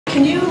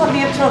Can you let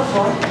me up to the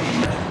floor?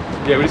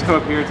 Yeah, we just come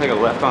up here and take a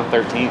left on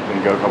 13th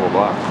and go a couple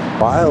blocks.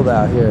 Wild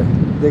out here.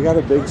 They got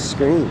a big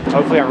screen.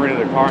 Hopefully I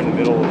rented a car in the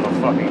middle of a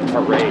fucking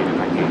parade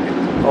and I can't get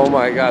it. Oh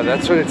my God,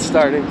 that's what it's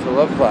starting to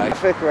look like.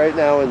 Traffic right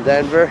now in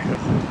Denver.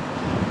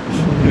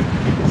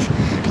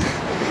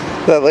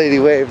 That lady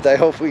waved. I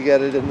hope we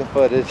get it in the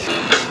footage.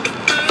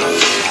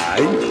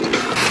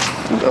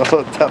 No,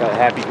 got a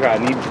happy crowd,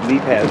 knee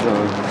pads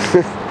on.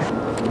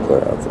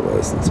 Clear out the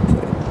license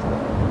plate.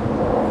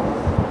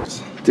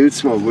 Dude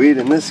smoked weed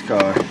in this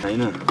car. I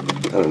know.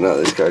 I don't know,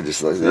 this car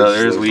just looks like... Oh,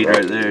 there's weed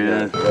right there,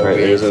 yeah. Right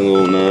there's a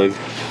little nug.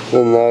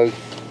 Little nug.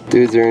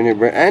 Dudes are in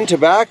here, and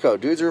tobacco.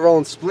 Dudes are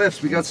rolling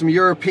spliffs. We got some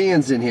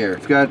Europeans in here.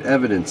 We've got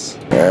evidence.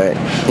 All right,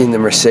 in the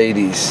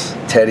Mercedes.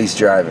 Teddy's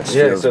driving.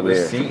 Yeah, so the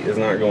seat is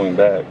not going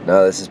back.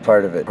 No, this is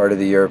part of it. Part of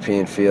the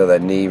European feel,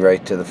 that knee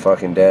right to the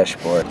fucking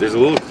dashboard. There's a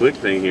little click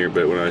thing here,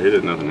 but when I hit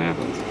it, nothing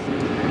happens.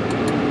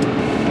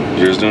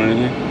 Yours doing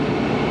anything?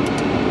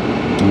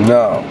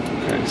 No.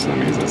 Okay, so that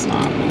means they're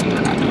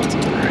not doing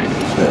something right.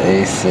 The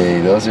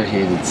AC, those are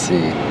heated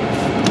seats.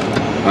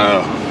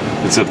 Oh,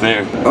 it's up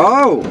there.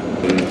 Oh!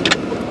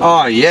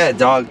 Oh yeah,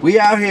 dog. We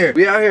out here.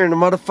 We out here in a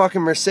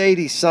motherfucking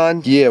Mercedes,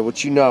 son. Yeah,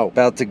 what you know?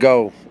 About to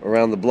go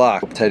around the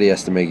block. Teddy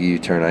has to make a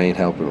U-turn. I ain't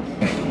helping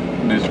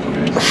him.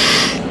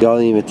 Y'all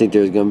didn't even think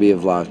there was gonna be a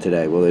vlog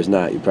today. Well, there's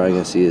not. You're probably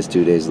gonna see this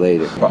 2 days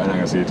later. Probably not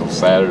gonna see it till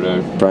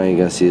Saturday. Probably ain't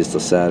gonna see this till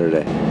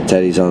Saturday.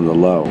 Teddy's on the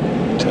low.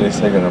 Teddy's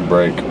taking a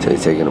break.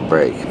 Teddy's taking a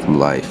break from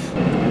life.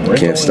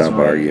 Can't stop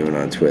arguing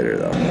on Twitter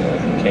though.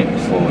 Yeah, can't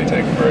fully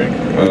take a break.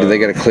 Do they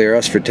gotta clear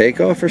us for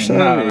takeoff or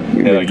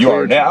something? No, you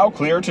are now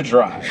clear to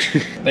drive.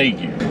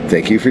 Thank you.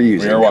 Thank you for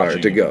using the car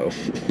to you. go.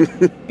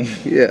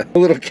 Yeah, a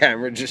little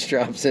camera just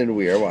drops in.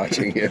 We are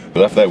watching you.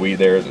 We left that weed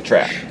there as a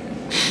trap.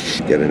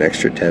 Get an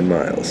extra 10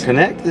 miles.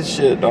 Connect this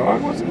shit,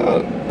 dog. What's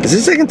up? Is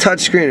this like a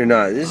touchscine or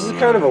not? This is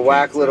kind of a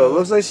whack little. It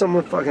looks like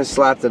someone fucking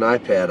slapped an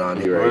iPad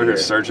on here. We're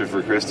just searching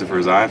for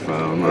Christopher's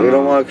iPhone. We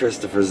don't want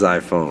Christopher's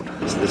iPhone.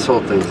 This whole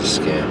thing's a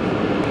scam.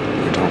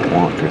 We don't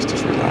want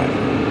Christopher's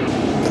iPhone.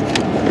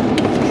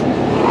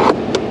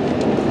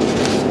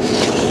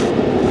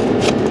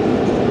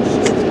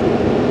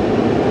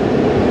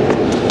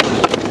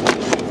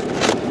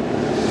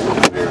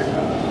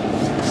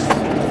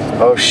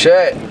 Oh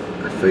shit!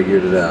 I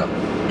figured it out.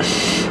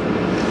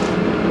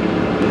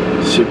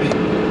 Should be.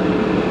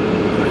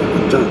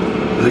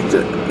 Like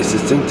is the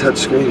thing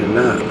touchscreen or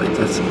not? Like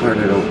that's the part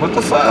I don't. What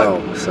the fuck?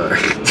 Oh, sorry.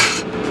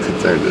 I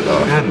turned it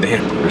off. God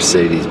damn.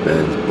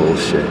 Mercedes-Benz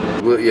bullshit.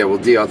 Well, yeah, well,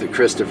 deauthor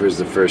Christopher's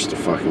the first to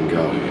fucking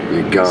go.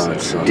 You're gone,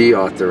 son.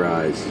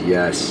 Deauthorized,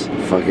 yes.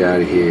 Fuck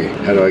out of here.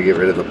 How do I get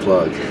rid of the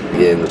plug?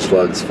 Yeah, and the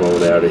plug's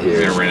falling out of here.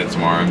 You're gonna rent it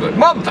tomorrow and be like,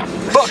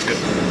 motherfucker!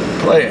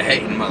 Play a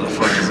hating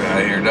motherfuckers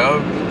out here,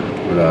 dog.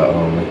 What up,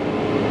 homie?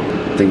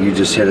 I think you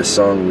just hit a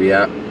song we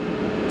out.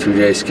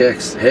 2J's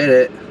Kicks. Hit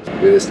it.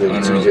 We're listening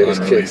to 2J's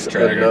Kicks.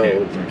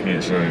 Unknown. I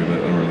can't show you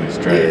the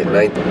unreleased track.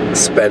 Yeah,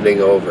 Spending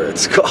Over.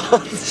 It's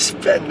called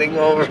Spending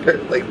Over.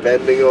 Like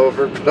bending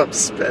over, but I'm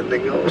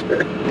spending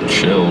over.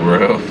 Chill,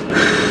 bro.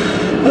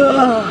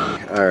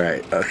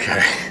 Alright,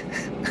 okay.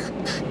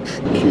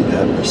 Cue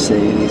that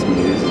Mercedes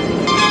music.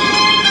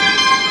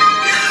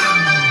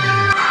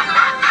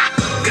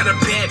 Got a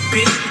bad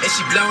bitch and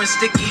she blowing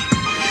sticky.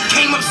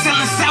 Came up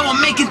selling sour,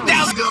 making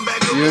thousands.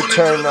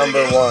 U-turn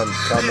number 1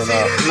 coming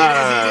up. No.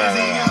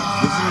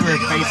 This is you're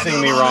facing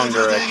the wrong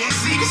direction.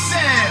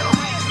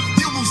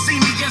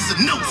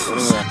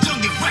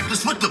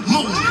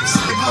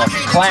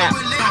 Clap.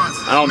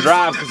 I don't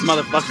drive because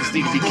motherfuckers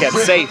need to be kept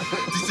safe.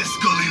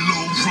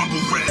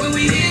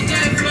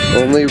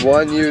 Only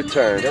one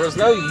U-turn. There was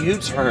no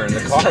U-turn.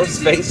 The car was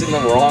facing the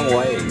wrong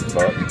way.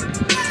 Fuck.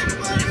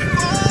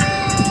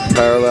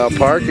 Parallel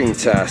parking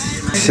test.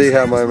 See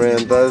how my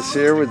man does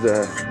here with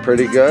the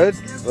pretty good,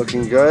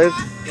 looking good.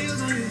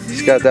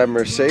 He's got that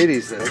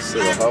Mercedes there. This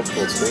is a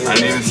helpful thing. I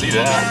didn't even see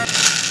that.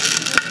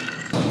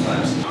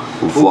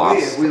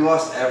 We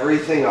lost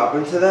everything up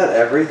into that?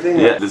 Everything?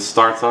 Yeah, this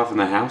starts off in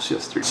the house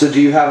yesterday. So do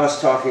you have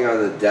us talking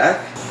on the deck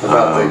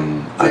about the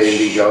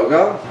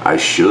Indiegogo? I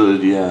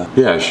should, yeah.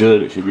 Yeah, I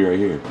should. It should be right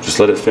here. Just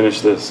let it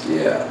finish this.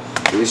 Yeah.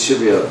 We should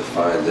be able to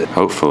find it.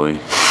 Hopefully.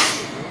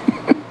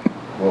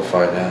 We'll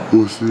find out.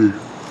 We'll see.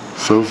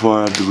 So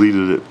far, I've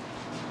deleted it.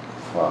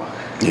 Fuck.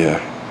 Yeah.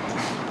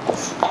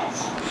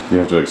 You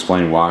have to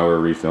explain why we're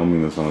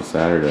refilming this on a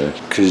Saturday.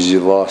 Because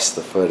you lost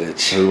the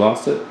footage. Who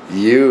lost it?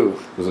 You.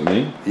 Was it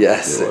me?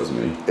 Yes. It was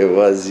me. It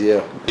was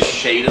you.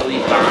 Shadily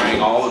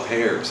buying all the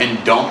pairs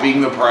and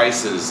dumping the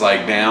prices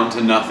like down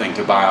to nothing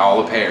to buy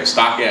all the pairs.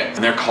 StockX.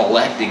 And they're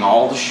collecting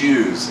all the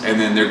shoes and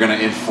then they're going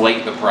to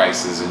inflate the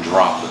prices and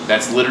drop them.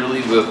 That's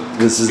literally the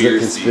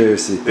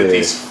conspiracy that theory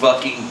these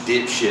fucking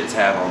dipshits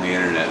have on the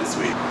internet this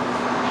week.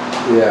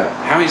 Yeah.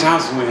 How many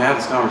times have we had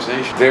this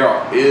conversation? There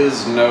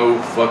is no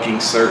fucking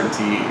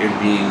certainty in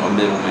being a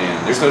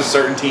middleman. There's no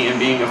certainty in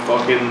being a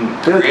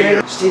fucking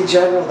creator. Just in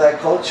general,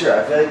 that culture,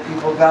 I feel like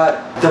people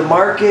got the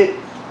market.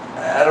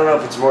 I don't know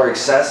if it's more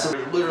accessible.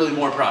 There's literally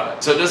more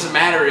product. So it doesn't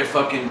matter if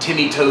fucking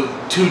Timmy Two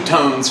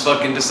Tones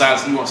fucking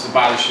decides he wants to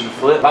buy this shit and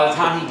flip. By the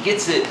time he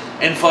gets it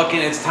and fucking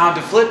it's time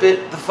to flip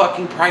it, the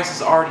fucking price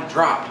has already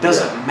dropped. It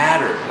doesn't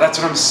matter. That's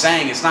what I'm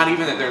saying. It's not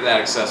even that they're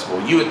that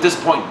accessible. You at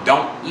this point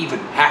don't even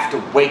have to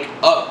wake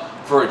up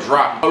for a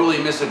drop. You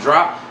totally miss a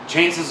drop.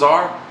 Chances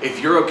are,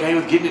 if you're okay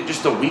with getting it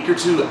just a week or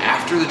two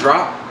after the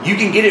drop, you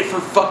can get it for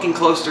fucking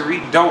close to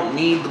You don't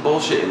need the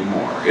bullshit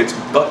anymore. It's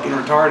fucking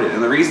retarded.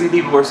 And the reason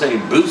people are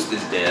saying Boost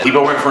is dead,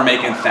 people went from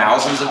making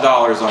thousands of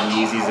dollars on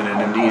Yeezys and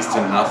NMDs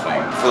to nothing.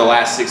 For the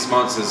last 6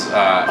 months has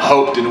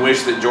hoped and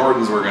wished that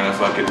Jordans were gonna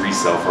fucking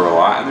resell for a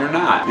lot, and they're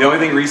not. The only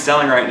thing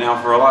reselling right now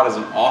for a lot is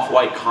an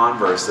off-white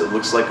Converse that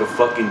looks like a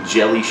fucking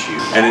jelly shoe.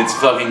 And it's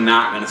fucking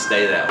not gonna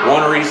stay that.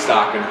 One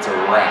restock and it's a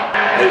wrap.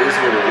 It is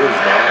what it is,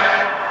 dog.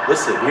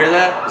 Listen, you hear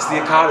that? It's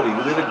the economy.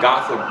 We live in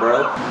Gotham,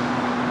 bro.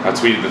 I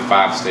tweeted the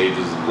 5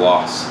 stages of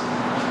loss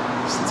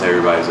since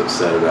everybody's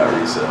upset about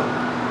resale.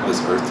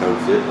 This earth tone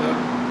fit though.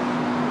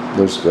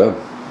 Looks good.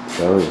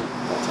 Tell me.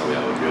 I'll tell you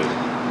I look good.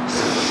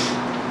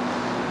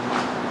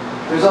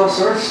 There's all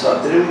sorts of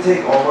stuff. Didn't we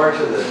take Omar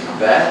to the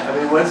vet? I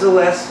mean, when's the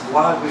last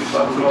vlog we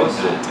fucking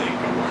posted? Didn't take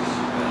Omar to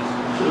the vet.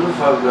 Who the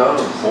fuck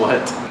knows?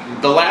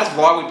 What? The last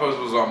vlog we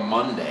posted was on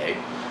Monday.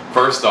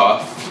 First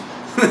off,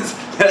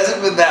 it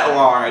hasn't been that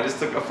long. I just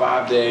took a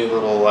 5-day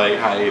little like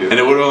hiatus. And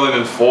it would have only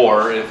been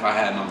 4 if I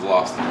hadn't have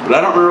lost it. But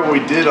I don't remember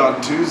what we did on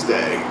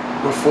Tuesday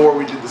before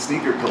we did the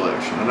sneaker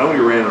collection. I know we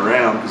ran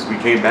around because we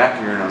came back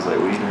here and I was like,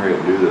 we need to hurry up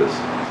and do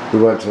this.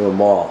 We went to the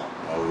mall.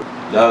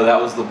 Oh. No, that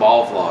was the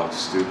ball vlog,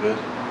 stupid.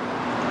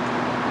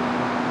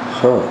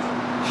 Huh.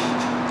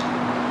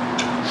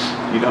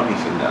 You don't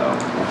even know.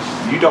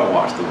 You don't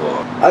watch the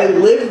vlog. I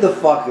live the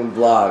fucking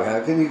vlog. How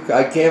can you?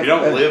 I can't. You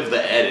don't live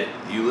the edit.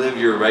 You live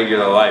your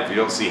regular life. You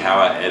don't see how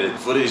I edit.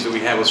 Footage that we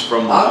had was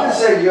from the mall. I'm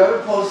just saying, you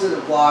haven't posted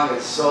a vlog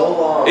in so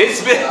long.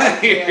 It's been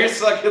you're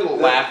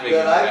fucking laughing.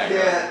 That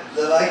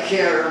I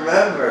can't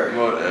remember.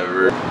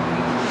 Whatever.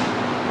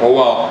 Oh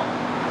well.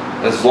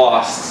 It's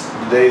lost.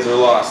 The days are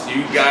lost.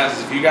 You guys,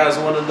 if you guys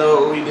want to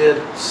know what we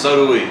did,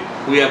 so do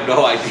we. We have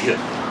no idea.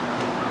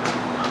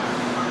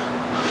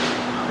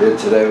 Yeah,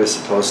 today was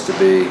supposed to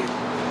be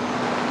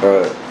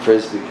a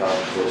frisbee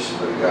competition,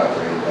 but it got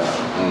rained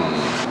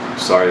out.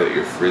 Sorry that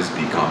your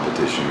frisbee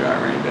competition got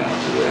rained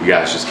down today. You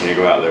guys just can't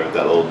go out there with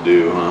that little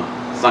dew, huh?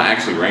 It's not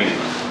actually raining.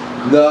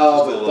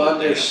 No, but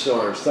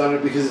thunderstorms. Thunder,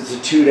 because it's a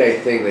 2-day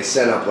thing. They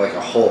set up like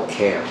a whole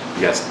camp.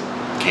 You guys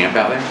camp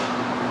out there?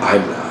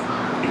 I'm not.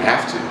 You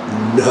have to.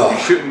 No. You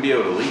shouldn't be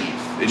able to leave.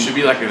 It should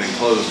be like an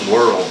enclosed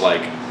world.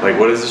 Like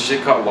what is this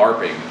shit called?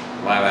 LARPing.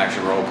 Live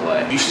action role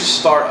play. You should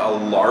start a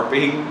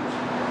LARPing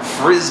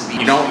frisbee.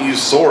 You don't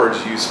use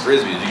swords, you use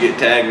frisbees. You get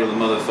tagged with a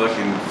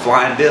motherfucking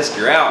flying disc,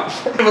 you're out.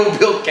 We'll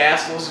build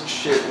castles and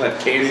shit, let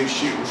cannons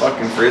shoot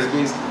fucking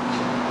frisbees.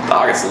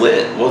 Dog, it's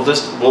lit. We'll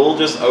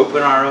just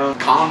open our own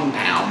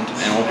compound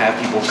and we'll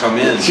have people come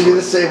in. It should be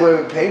the same way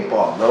with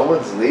paintball. No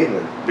one's leaving.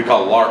 It'll be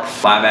called LARP,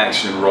 live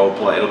action role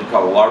play. It'll be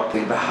called LARP.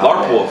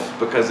 LARP Wolf,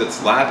 because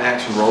it's live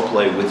action role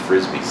play with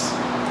frisbees.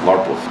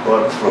 LARP Wolf.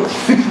 LARP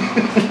Wolf.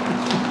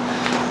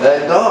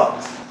 And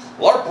dogs.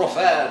 LARP Wolf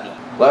ad.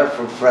 LARP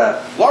from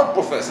Fred. LARP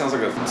Wolf, that sounds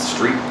like a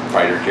Street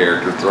Fighter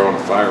character throwing a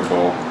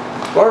fireball.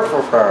 LARP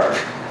from Fred.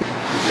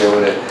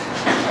 Doing it.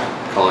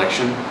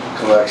 Collection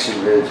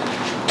ridge.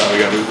 Oh, we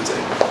gotta move the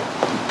tape.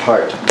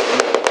 Part.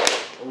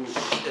 Oh,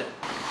 shit.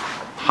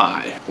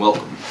 Hi,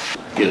 welcome.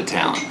 Get a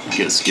talent,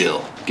 get a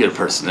skill, get a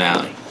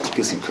personality,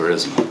 get some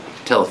charisma,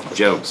 tell a few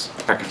jokes,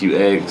 crack a few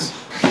eggs.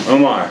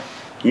 Omar,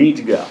 you need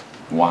to go.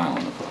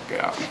 Wilding the fuck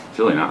out. It's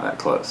really not that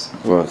close.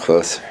 Well,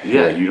 closer.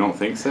 Yeah, you don't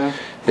think so?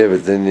 Yeah,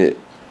 but then you...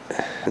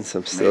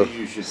 Still, maybe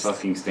you should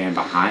fucking stand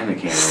behind the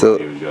camera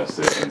when you adjust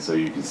it, and so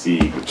you can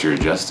see what you're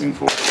adjusting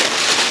for. What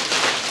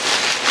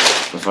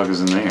the fuck is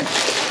in there?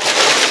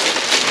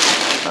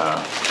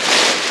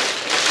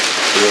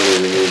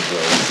 Really need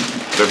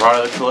those. They're part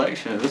of the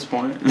collection at this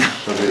point.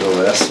 They'll be the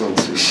last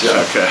ones we shot.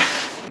 Okay.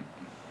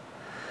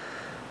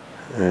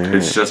 Right.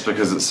 It's just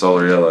because it's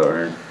solar yellow,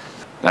 right?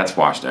 That's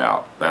washed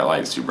out. That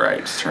light's too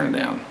bright. Just turn it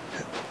down.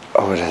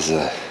 Oh, it has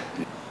a...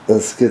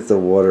 Let's get the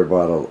water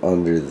bottle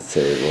under the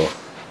table.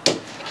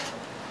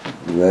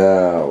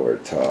 Now we're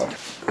talking.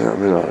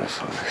 I'm in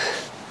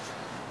autofocus.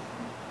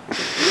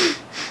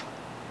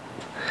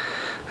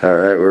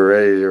 Alright, we're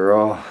ready to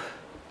roll.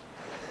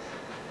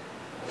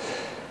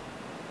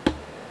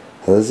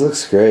 Well, this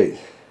looks great.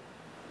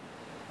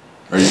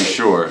 Are you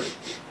sure?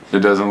 It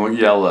doesn't look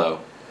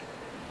yellow.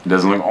 It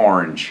doesn't look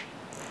orange.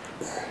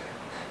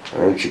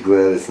 Aren't you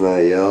glad it's not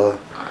yellow?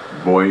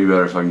 Boy, you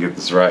better fucking get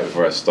this right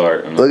before I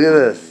start. Look at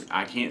this.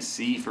 I can't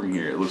see from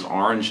here. It looks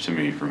orange to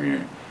me from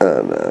here.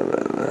 Oh,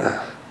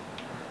 no.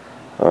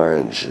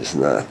 Orange is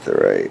not the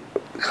right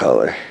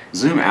color.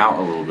 Zoom out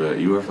a little bit.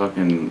 You are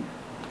fucking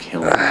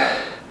killing me.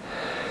 I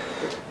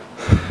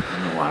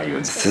don't know why you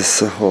would Is this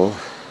the whole...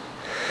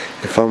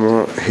 If I'm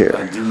wrong... Here.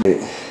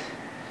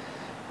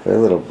 They're a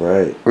little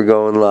bright. We're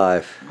going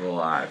live. Go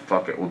live.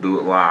 Fuck it. We'll do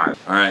it live.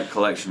 Alright,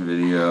 collection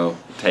video.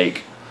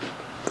 Take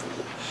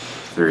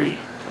 3.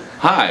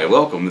 Hi,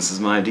 welcome. This is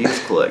my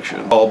Adidas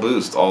collection. All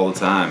Boost, all the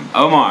time.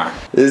 Omar.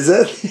 Is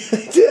that?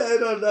 I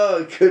don't know.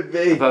 It could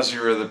be. I thought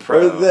you were the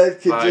pro. Or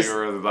that could I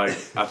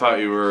thought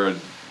you were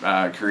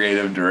a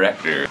creative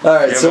director. All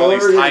right, you have so all what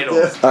these we're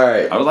titles. All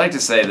right. I would like to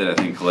say that I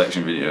think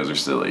collection videos are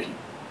silly.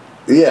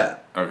 Yeah.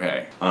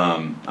 Okay.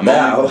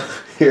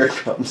 Here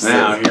comes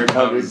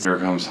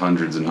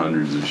hundreds and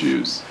hundreds of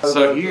shoes.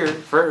 So here,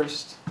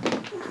 first,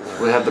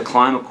 we have the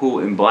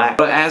Climacool in black.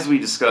 But as we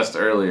discussed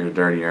earlier,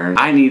 Dirty Earn,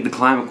 I need the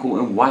Climacool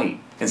in white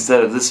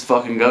instead of this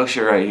fucking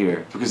Gosha right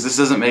here. Because this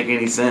doesn't make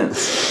any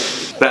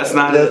sense. That's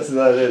not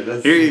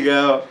it. Here you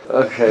go.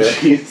 Okay.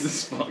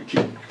 Jesus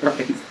fucking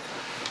Christ.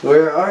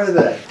 Where are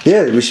they?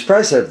 Yeah, we should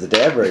probably set up the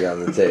dab rig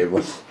on the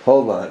table.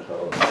 Hold on.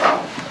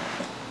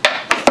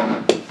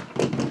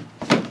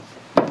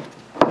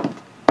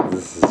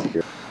 This is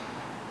good.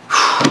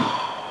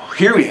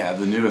 Here we have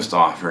the newest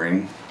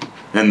offering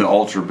in the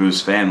Ultra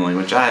Boost family,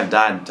 which I have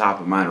dyed the top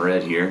of mine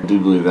red here. I do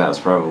believe that was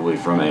probably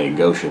from a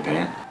Gosha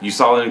pant. You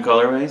saw it in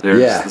colorways?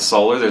 There's the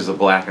solar, there's the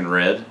black and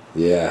red.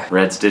 Yeah.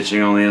 Red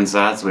stitching on the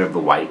inside, so we have the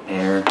white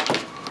pair.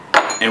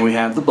 And we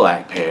have the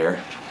black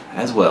pair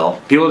as well.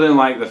 People didn't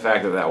like the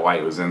fact that that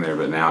white was in there,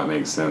 but now it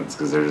makes sense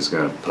because they're just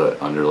going to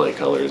put underlay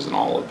colors in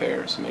all the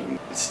pairs.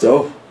 It's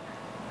dope.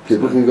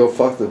 People can go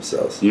fuck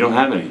themselves. You don't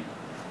have any?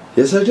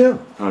 Yes, I do.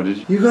 Oh, did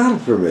you? You got them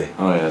for me.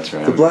 Oh, yeah, that's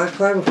right. The black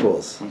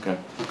Climacools. Okay.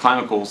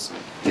 Climacools.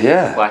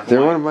 Yeah, black they're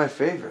one of my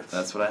favorites.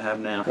 That's what I have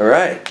now. All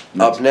right.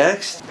 Up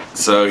next.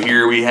 So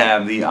here we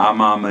have the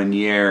Ama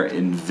Maniere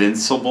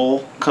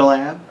Invincible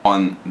collab.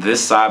 On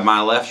this side,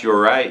 my left,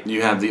 your right,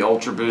 you have the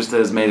Ultra Boost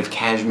that is made of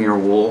cashmere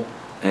wool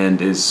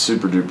and is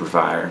super duper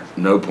fire.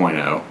 No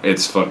 0.0.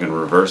 It's fucking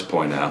reverse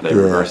 0.0. They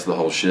reversed the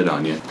whole shit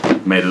on you.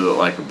 Made it look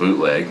like a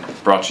bootleg.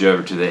 Brought you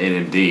over to the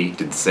NMD.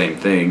 Did the same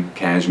thing.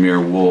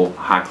 Cashmere wool,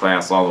 high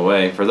class all the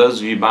way. For those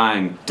of you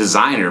buying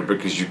designer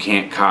because you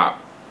can't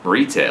cop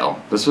retail,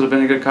 this would have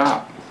been a good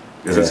cop.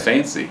 Because it's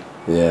fancy.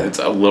 Yeah. It's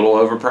a little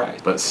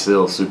overpriced, but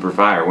still super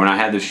fire. When I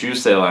had the shoe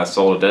sale, I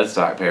sold a dead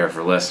stock pair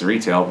for less than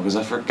retail because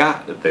I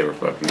forgot that they were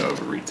fucking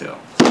over retail.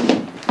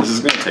 This is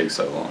gonna take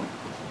so long.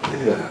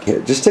 Yeah.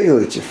 Here, just take a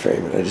look at your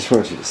framing. I just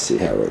want you to see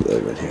how we're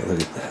living here.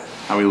 Look at that.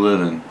 How we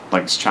living?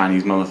 Like it's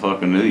Chinese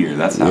motherfucking New Year.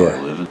 That's how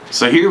we're living.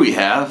 So here we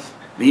have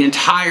the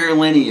entire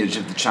lineage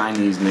of the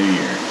Chinese New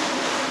Year.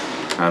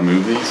 Can I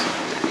move these?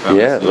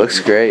 Yeah, it looks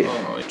great.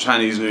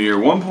 Chinese New Year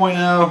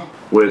 1.0.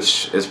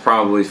 Which is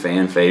probably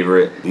fan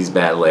favorite. These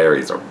bad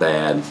Larrys are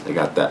bad. They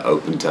got that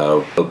open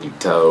toe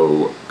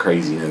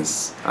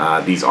craziness.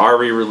 These are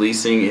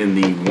re-releasing in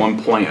the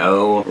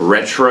 1.0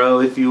 retro,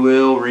 if you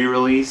will,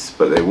 re-release,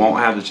 but they won't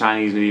have the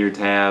Chinese New Year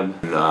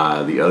tab.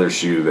 The other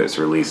shoe that's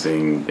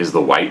releasing is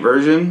the white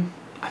version,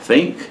 I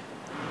think.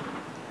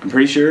 I'm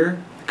pretty sure.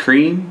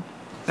 Cream.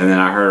 And then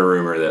I heard a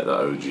rumor that the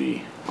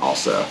OG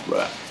also,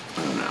 but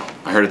I don't know.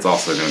 I heard it's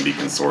also going to be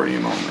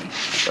consortium only,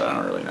 but I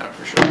don't really know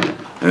for sure.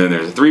 And then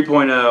there's a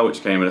 3.0,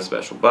 which came in a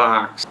special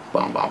box.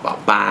 Bow, bow, bow,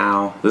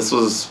 bow. This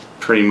was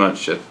pretty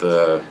much at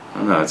the, I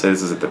don't know, I'd say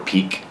this is at the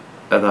peak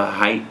of the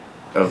height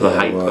of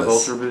of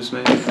Ultra Boost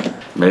maybe.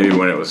 Maybe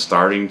when it was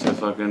starting to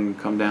fucking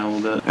come down a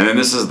little bit. And then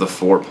this is the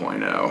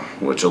 4.0,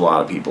 which a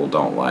lot of people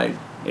don't like.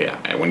 Yeah,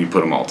 and when you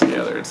put them all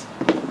together, it's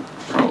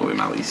probably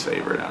my least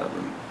favorite out of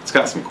them. It's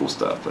got some cool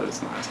stuff, but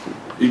it's not as cool.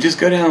 You just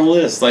go down the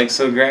list, like,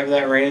 so grab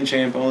that reigning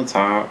champ on the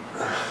top.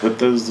 With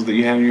those that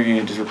you have in your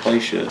hand, just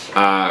replace shit.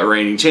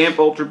 Reigning champ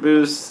Ultra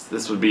Boost.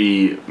 This would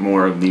be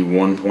more of the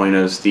 1.0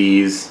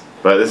 steez,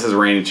 but this is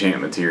reigning champ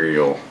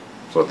material.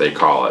 That's what they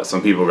call it.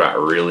 Some people got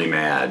really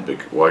mad,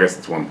 well, I guess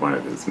it's 1.0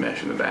 because it's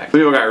mesh in the back. Some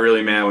people got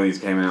really mad when these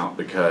came out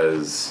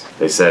because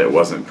they said it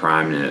wasn't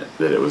prime knit,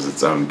 that it was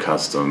its own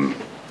custom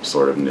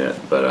sort of knit.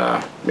 But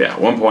yeah,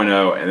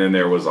 1.0, and then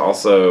there was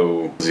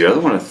also, was the other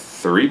one a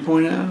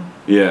 3.0?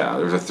 Yeah,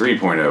 there was a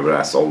 3.0, but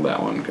I sold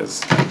that one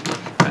because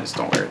I just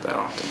don't wear it that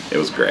often. It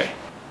was gray.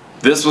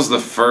 This was the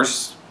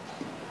first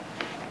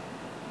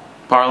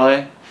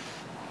parlay,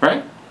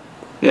 right?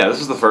 Yeah, this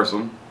was the first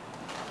one.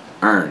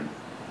 Earn.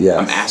 Yes.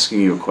 I'm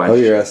asking you a question. Oh,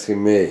 you're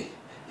asking me.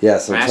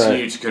 Yes, I'm asking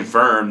you to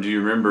confirm. Do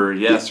you remember?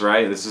 Yes,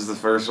 right? This is the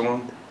first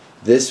one?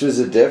 This was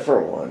a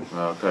different one.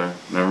 Okay,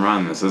 never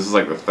mind this. This is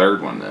like the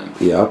third one then.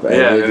 Yep.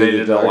 Yeah, and they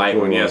did the light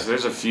one. Yeah, so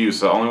there's a few.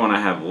 So the only one I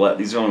have left,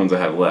 these are the only ones I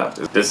have left,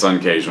 is this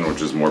Uncaged,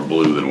 which is more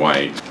blue than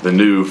white. The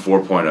new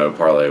 4.0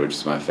 Parlay, which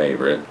is my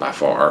favorite by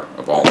far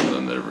of all of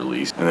them that have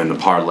released. And then the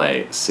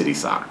Parlay City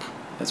Sock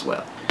as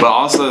well. But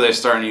also they're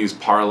starting to use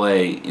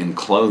Parlay in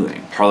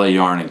clothing. Parlay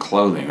yarn in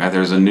clothing. Right?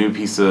 There's a new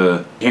piece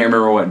of, I can't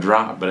remember what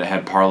dropped, but it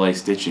had Parlay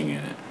stitching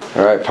in it.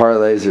 Alright,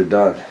 parlays are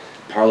done.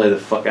 Parlay the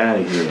fuck out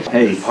of here.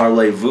 Hey,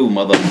 parlez-vous,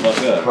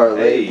 motherfucker.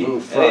 Parlez-vous,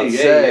 hey,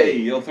 hey,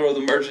 you'll throw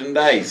the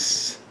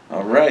merchandise.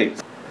 All right.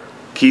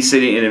 Key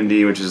City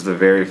NMD, which is the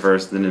very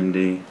first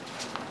NMD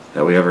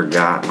that we ever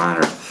got. Mine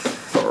are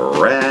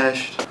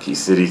thrashed. Key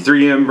City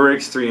 3M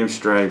bricks, 3M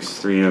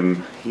stripes,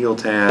 3M heel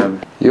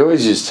tab. You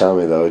always just tell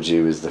me the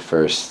OG was the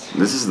first.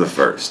 This is the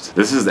first.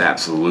 This is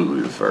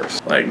absolutely the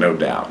first. Like, no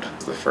doubt.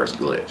 It's the first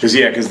glitch.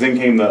 Because then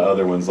came the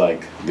other ones,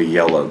 like the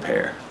yellow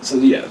pair. So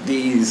yeah,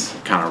 these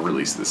kind of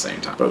released at the same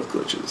time. Both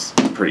glitches.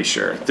 I'm pretty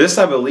sure. This,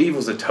 I believe,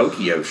 was a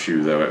Tokyo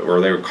shoe, though. Or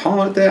they were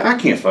calling it that. I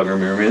can't fucking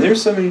remember, man.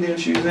 There's so many damn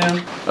shoes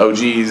now.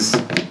 OGs,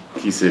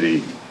 Key City.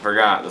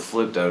 Forgot the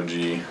flipped OG.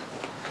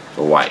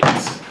 The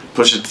whites.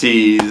 Pusha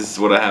T's,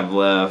 what I have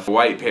left. The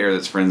white pair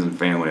that's friends and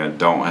family I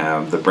don't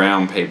have. The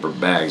brown paper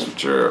bags,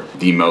 which are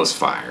the most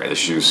fire. The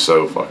shoe's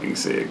so fucking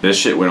sick. This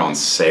shit went on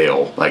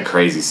sale, like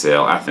crazy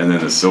sale. And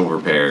then the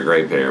silver pair,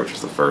 gray pair, which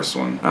was the first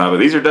one. But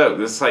these are dope.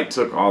 This like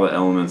took all the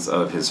elements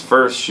of his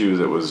first shoe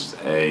that was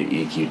a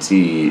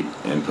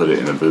EQT and put it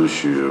in a Boost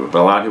shoe. But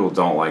a lot of people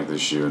don't like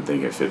this shoe and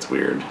think it fits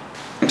weird.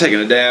 I'm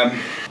taking a dab.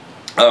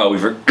 Oh, we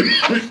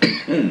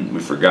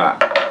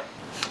forgot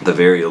the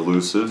very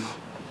elusive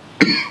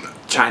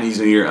Chinese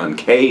New Year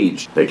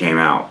Uncaged that came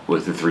out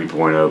with the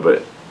 3.0,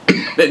 but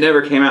it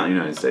never came out in the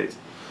United States.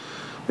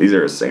 These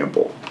are a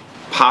sample.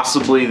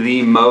 Possibly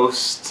the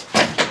most,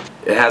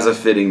 it has a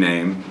fitting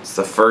name. It's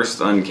the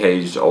first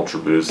Uncaged Ultra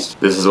Boost.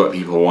 This is what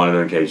people wanted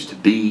Uncaged to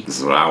be. This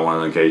is what I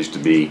wanted Uncaged to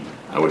be.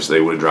 I wish they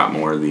would drop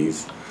more of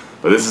these.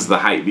 But this is the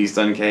Hype Beast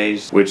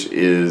Uncaged, which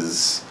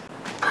is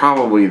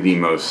probably the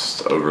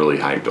most overly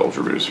hyped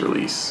Ultra Boost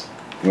release.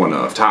 One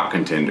of top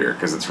contender,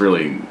 because it's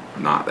really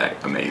not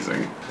that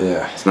amazing.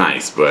 Yeah. It's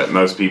nice, but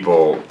most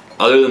people,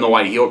 other than the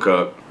white heel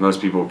cup, most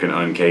people can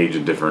uncage a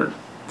different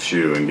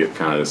shoe and get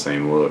kind of the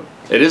same look.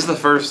 It is the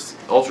first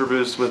Ultra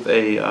Boost with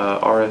a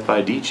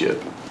RFID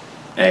chip.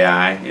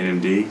 AI,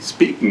 NMD.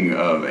 Speaking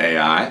of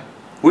AI,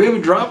 we have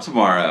a drop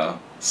tomorrow.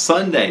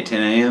 Sunday,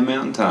 10 a.m.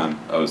 Mountain Time.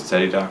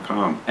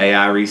 OhItsTeddy.com.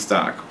 AI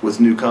restock with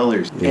new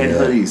colors and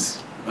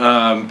hoodies.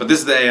 But this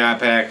is the AI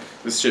pack.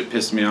 This shit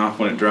pissed me off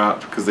when it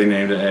dropped because they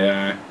named it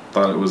AI.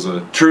 Thought it was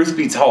a... Truth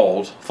be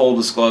told, full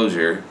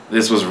disclosure,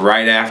 this was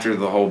right after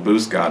the whole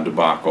Boost God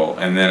debacle,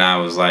 and then I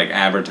was like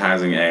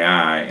advertising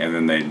AI, and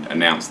then they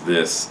announced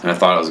this, and I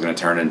thought it was going to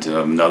turn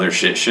into another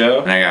shit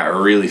show, and I got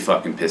really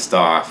fucking pissed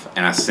off,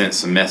 and I sent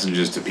some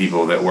messages to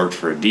people that worked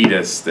for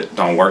Adidas that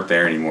don't work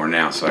there anymore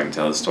now, so I can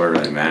tell the story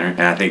really matter,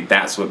 and I think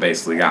that's what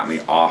basically got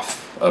me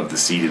off of the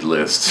seeded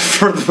list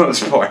for the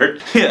most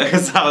part. Yeah,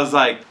 because I was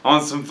like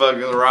on some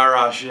fucking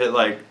rah-rah shit,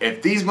 like,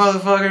 if these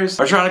motherfuckers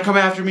are trying to come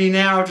after me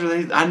now after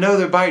I know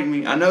they're biting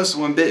me, I know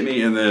someone bit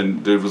me, and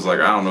then dude was like,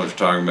 I don't know what you're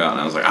talking about,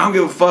 and I was like, I don't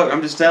give a fuck,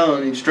 I'm just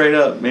telling you straight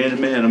up, man to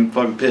man, I'm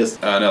fucking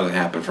pissed. Nothing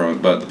happened from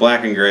it, but the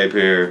black and gray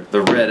pair,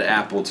 the red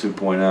apple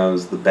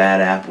 2.0s, the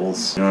bad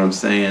apples, you know what I'm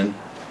saying?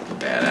 The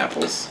bad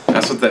apples.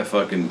 That's what that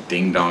fucking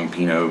Ding Dong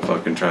Pino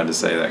fucking tried to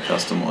say that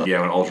custom was.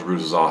 Yeah, when Ultra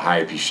Boost was all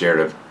hype, he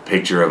shared a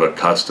picture of a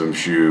custom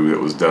shoe that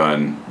was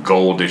done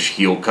goldish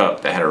heel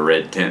cup that had a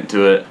red tint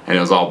to it, and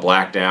it was all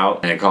blacked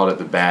out, and they called it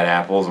the Bad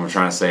Apples, and we're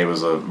trying to say it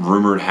was a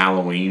rumored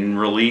Halloween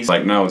release.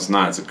 Like, no, it's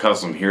not. It's a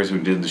custom. Here's who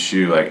did the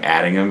shoe, like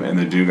adding him, and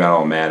the dude got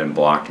all mad and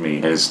blocked me,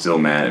 and is still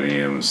mad at me,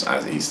 and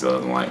he still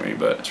doesn't like me,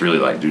 but it's really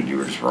like, dude, you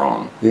were just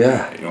wrong.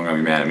 Yeah. You don't gotta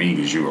be mad at me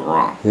because you were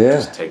wrong. Yeah.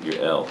 Just take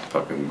your L.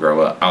 Fucking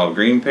grow up. Olive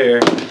green pair,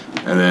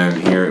 and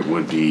then here it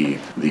would be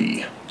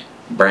the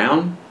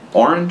brown,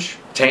 orange,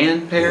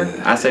 tan pair.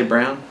 Yeah. I say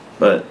brown,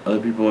 but other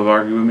people have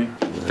argued with me.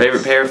 Nice.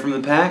 Favorite pair from the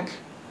pack?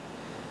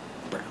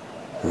 Brown.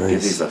 Nice.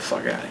 Get these the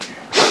fuck out of here.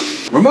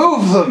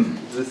 Remove them!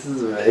 This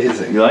is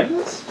amazing. You like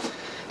this?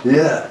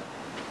 Yeah.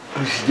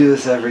 We should do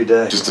this every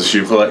day. Just a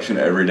shoe collection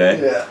every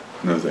day? Yeah.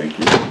 No thank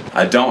you.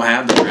 I don't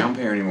have the brown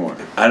pair anymore.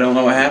 I don't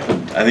know what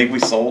happened. I think we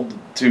sold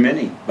too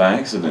many by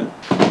accident.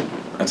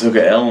 I took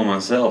an L on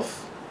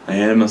myself. I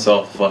handed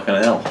myself a fucking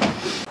L.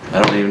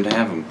 I don't even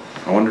have them.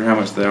 I wonder how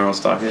much they are on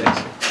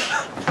StockX.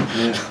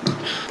 Yeah.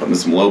 Putting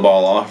some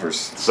lowball offers.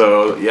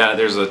 So yeah,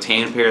 there's a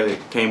tan pair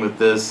that came with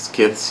this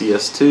Kith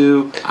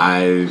CS2.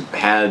 I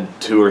had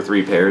 2 or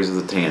 3 pairs of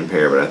the tan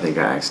pair, but I think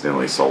I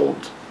accidentally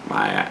sold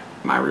my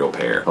real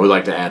pair. I would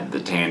like to add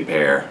the tan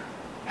pair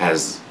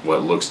has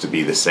what looks to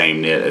be the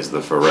same knit as the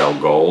Pharrell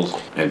Gold,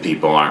 and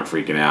people aren't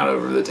freaking out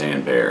over the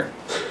tan pair.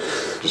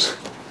 Just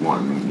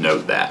want to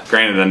note that.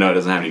 Granted, I know it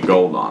doesn't have any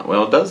gold on it.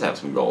 Well, it does have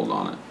some gold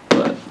on it,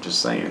 but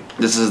just saying.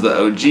 This is the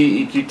OG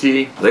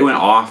EQT. They went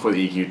off with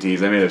EQTs.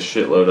 They made a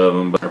shitload of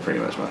them, but they're pretty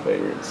much my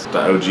favorites. The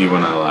OG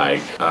one I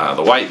like.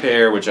 The white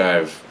pair, which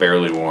I've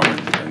barely worn,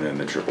 and then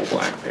the triple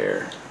black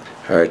pair.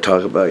 Alright,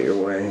 talk about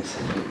your wings.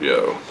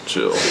 Yo,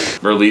 chill.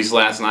 Released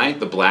last night,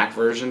 the black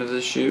version of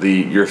this shoe.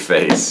 Your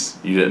face.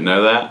 You didn't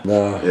know that?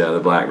 No. Yeah, the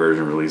black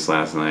version released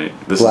last night.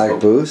 This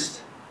Black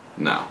Boost?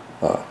 No.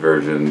 Oh.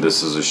 Version.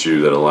 This is a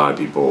shoe that a lot of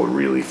people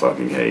really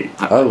fucking hate.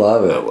 I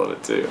love it. I love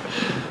it too.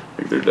 I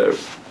think they're dope.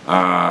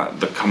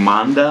 The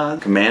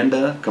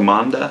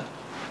Commanda.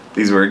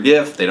 These were a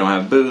gift. They don't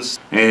have boost.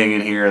 Anything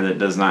in here that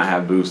does not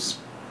have boost,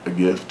 a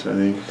gift, I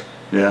think.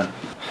 Yeah.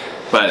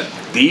 But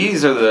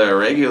these are the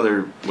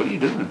regular. What are you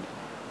doing?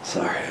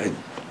 Sorry,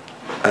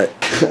 I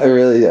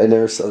I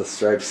never saw the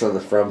stripes on the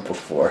front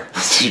before.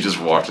 You just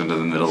walked into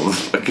the middle of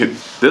the fucking...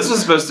 This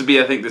was supposed to be,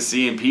 I think, the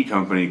C&P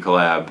company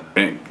collab.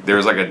 And there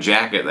was like a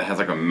jacket that has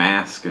like a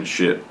mask and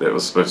shit that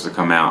was supposed to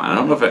come out. And I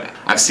don't know if it...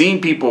 I've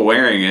seen people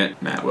wearing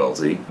it, Matt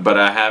Welty, but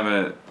I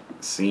haven't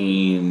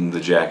seen the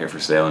jacket for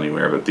sale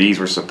anywhere. But these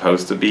were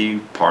supposed to be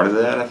part of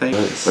that, I think.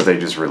 Nice. But they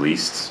just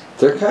released.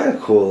 They're kind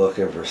of cool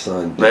looking for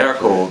sun. They are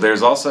cool.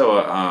 There's also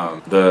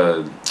a,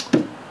 the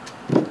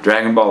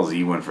Dragon Ball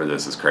Z one for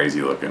this is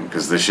crazy looking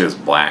because this shit is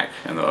black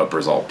and the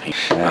upper's all pink.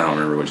 I don't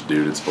remember which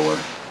dude it's for.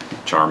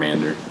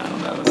 Charmander. I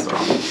don't know. That's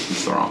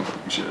the wrong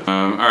shit.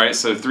 Alright,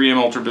 so 3M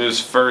Ultra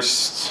Boost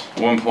first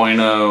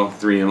 1.0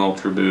 3M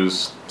Ultra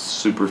Boost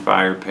Super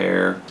Fire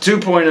pair.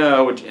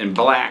 2.0 which in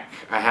black.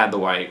 I had the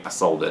white, I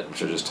sold it,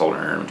 which I just told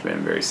Aaron, which made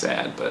me very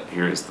sad. But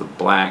here is the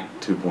black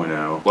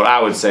 2.0. What I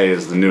would say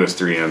is the newest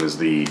 3M is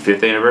the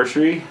 5th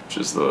anniversary, which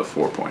is the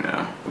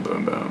 4.0. The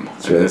boom boom.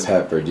 It's really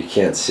peppered. You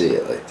can't see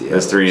it like the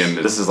This others.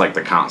 3M, this is like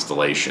the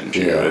Constellation.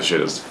 Yeah. This shit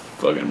is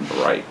fucking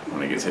bright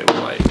when it gets hit with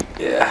light.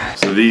 Yeah.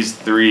 So these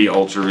three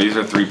Ultra, these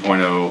are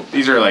 3.0.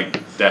 These are like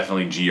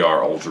definitely GR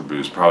Ultra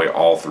Boost. Probably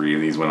all three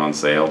of these went on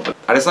sale. But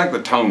I just like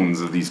the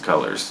tones of these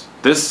colors.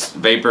 This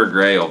Vapor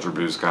Gray Ultra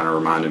Boost kind of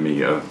reminded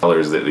me of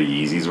colors that the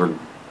Yeezys were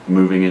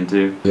moving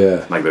into.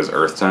 Yeah. Like those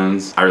earth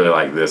tones. I really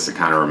like this. It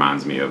kind of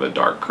reminds me of a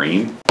dark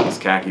cream. This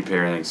khaki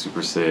pair, I think,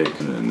 super sick.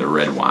 And then the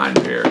red wine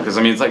pair. Because,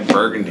 I mean, it's like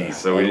burgundy. Yeah,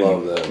 so I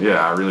love that.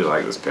 Yeah, I really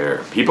like this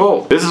pair.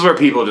 People, this is where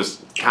people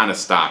just kind of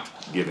stopped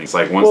giving. It's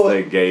like once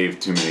they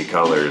gave too many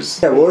colors.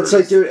 Yeah, well, it's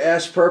like, dude,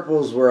 Ash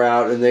Purples were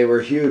out and they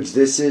were huge.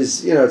 This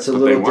is, you know, it's a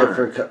little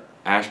different.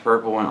 Ash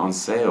Purple went on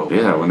sale.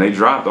 Yeah, when they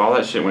dropped, all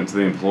that shit went to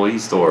the employee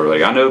store.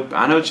 Like I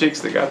know chicks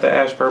that got the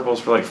Ash Purples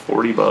for like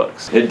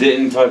 $40. It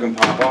didn't fucking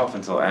pop off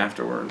until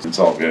afterwards. It's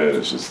all good.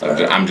 It's just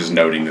I'm just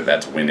noting that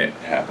that's when it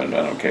happened.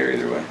 I don't care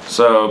either way.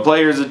 So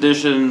Players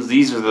Editions.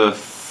 These are the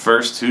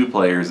first two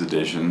Players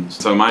Editions.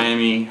 So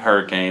Miami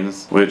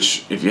Hurricanes,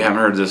 which if you haven't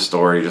heard this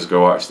story, just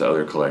go watch the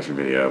other collection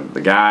video.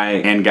 The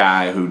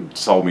guy who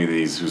sold me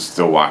these, who's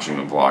still watching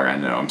the vlog, I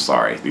know, I'm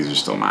sorry. These are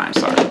still mine.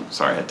 Sorry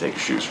I had to take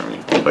your shoes from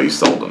you. But you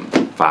sold them.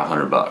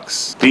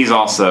 $500. These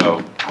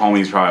also,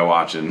 homie's probably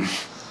watching,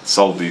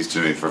 sold these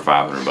to me for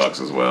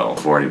 $500 as well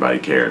before anybody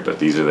cared. But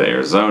these are the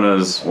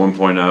Arizonas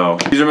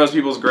 1.0. These are most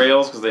people's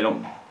grails because they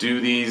don't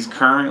do these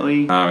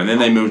currently. And then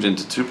they moved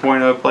into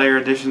 2.0 player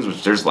editions,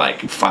 which there's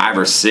like 5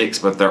 or 6,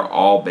 but they're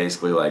all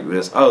basically like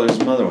this. Oh, there's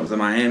some other ones. The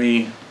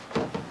Miami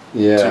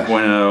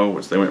 2.0,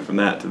 which they went from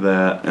that to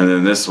that. And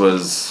then this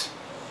was...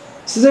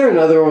 Is there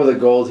another one with a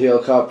gold heel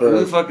cup? Who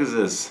the fuck is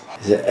this?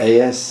 Is it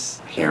AS?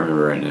 I can't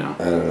remember right now.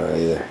 I don't know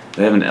either.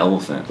 They have an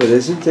elephant. But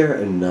isn't there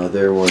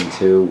another one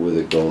too with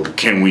a gold?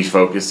 Can we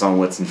focus on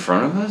what's in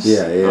front of us?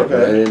 Yeah, okay.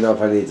 But I didn't know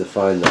if I need to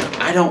find that.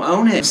 I don't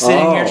own it. I'm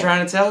sitting here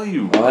trying to tell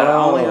you that I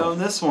only own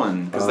this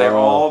one because they're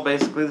all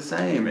basically the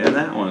same. And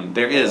that one,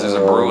 there's a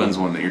Bruins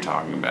one that you're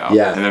talking about.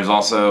 Yeah. And there's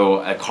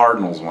also a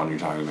Cardinals one you're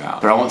talking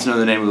about. But I want to know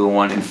the name of the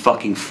one in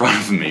fucking front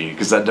of me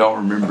because I don't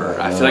remember.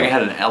 I feel like I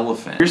had an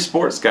elephant. You're a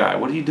sports guy.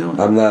 What are you doing?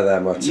 I'm not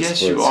that much.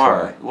 Yes, you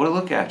are. What a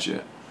look at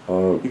you.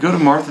 You go to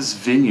Martha's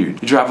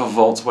Vineyard. You drive a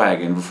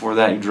Volkswagen. Before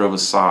that, you drove a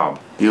Saab.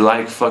 You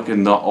like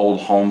fucking the old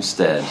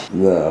Homestead.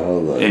 No,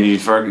 hold on. And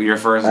your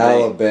first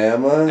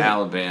Alabama? date?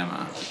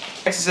 Alabama.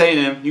 Texas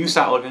A&M. You can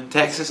stop looking.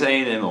 Texas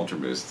A&M Ultra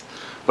Boost.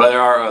 But there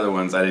are other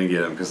ones. I didn't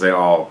get them because they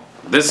all...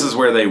 This is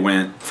where they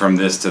went from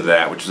this to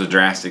that, which was a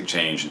drastic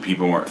change. And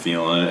people weren't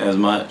feeling it as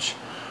much.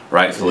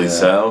 Rightfully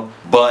so.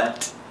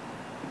 But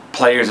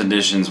Players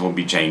Editions will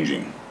be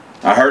changing.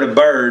 I heard a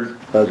bird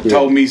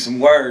told me some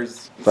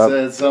words.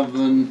 Said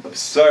something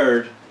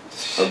absurd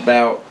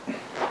about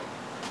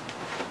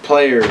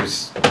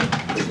Players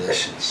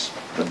Editions.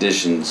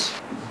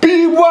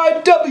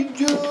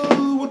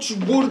 BYW, what you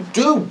wanna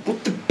do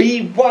with the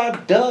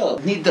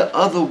BYW? Need the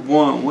other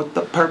one with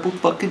the purple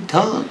fucking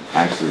tongue.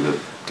 Actually, the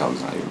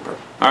tongue's not even purple.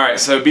 Alright,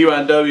 so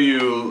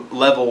BYW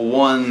level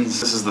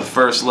 1s. This is the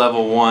first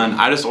level 1.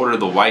 I just ordered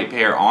the white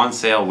pair on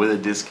sale with a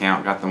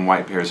discount. Got them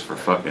white pairs for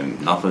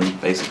fucking nothing,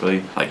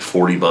 basically. Like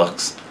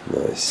 $40.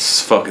 Nice.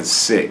 It's fucking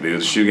sick,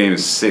 dude. The shoe game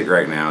is sick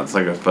right now. It's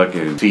like a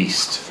fucking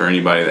feast for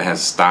anybody that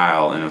has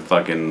style and a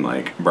fucking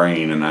like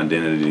brain and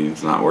identity.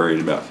 It's not worried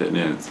about fitting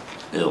in. It's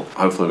ill.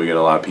 Hopefully we get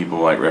a lot of people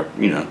like,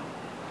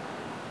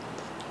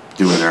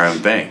 doing their own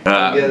thing.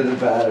 Get a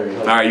battery.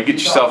 Alright, you get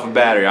yourself a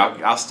battery.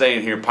 I'll stay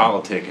in here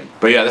politicking.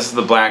 But yeah, this is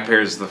the black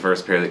pair. This is the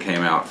first pair that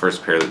came out.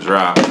 First pair that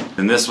dropped.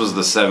 And this was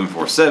the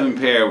 747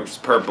 pair, which is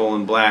purple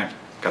and black.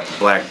 Got the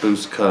black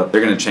boost cup. They're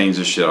gonna change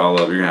this shit all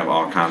up. You're gonna have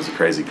all kinds of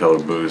crazy color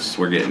boosts.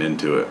 We're getting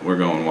into it. We're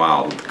going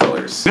wild with the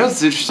colors. You know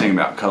what's interesting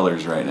about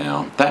colors right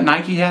now? That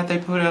Nike hat they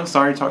put out,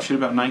 sorry to talk shit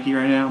about Nike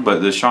right now, but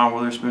the Sean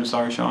Witherspoon,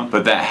 sorry Sean.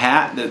 But that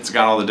hat that's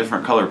got all the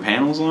different color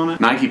panels on it,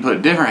 Nike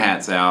put different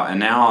hats out, and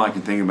now all I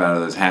can think about are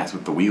those hats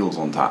with the wheels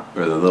on top,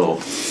 or the little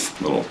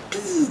little.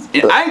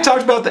 I ain't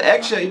talked about the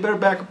X yet. You better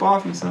back up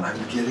off me, son. I'm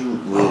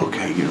getting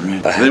okay, get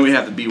ready. So then we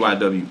have the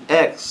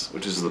BYWX,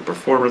 which is the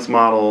performance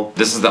model.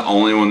 This is the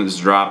only one that's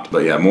dropped, but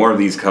yeah, more of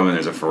these coming.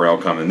 There's a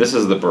Pharrell coming. This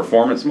is the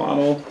performance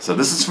model. So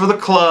this is for the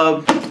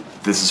club.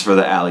 This is for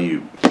the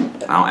alley-oop.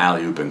 I don't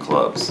alley-oop in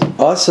clubs.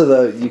 Also,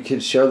 though, you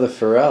could show the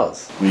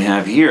Pharrells. We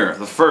have here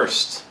the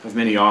first of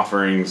many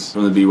offerings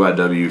from the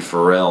BYW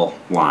Pharrell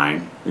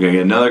line. We're gonna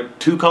get another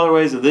 2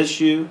 colorways of this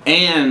shoe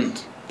and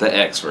the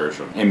X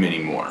version and many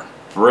more.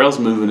 Pharrell's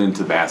moving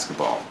into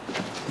basketball.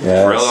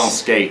 Yes. Pharrell don't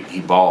skate, he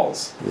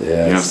balls. Yes. You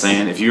know what I'm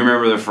saying? If you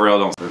remember the Pharrell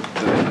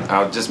don't...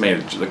 I just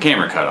made the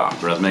camera cut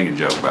off, but I was making a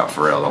joke about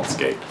Pharrell don't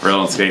skate. Pharrell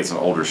don't skate is an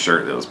older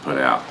shirt that was put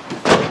out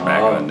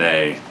back in the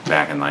day,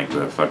 back in like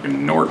the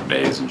fucking Nort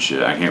days and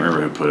shit. I can't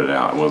remember who put it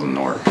out. It wasn't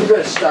Nort. We're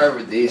gonna start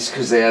with these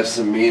because they have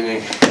some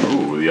meaning.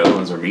 Ooh, the other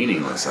ones are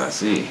meaningless, I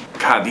see.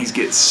 God, these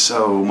get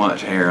so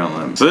much hair on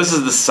them. So this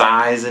is the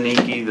size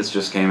Aniki. This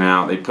just came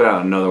out. They put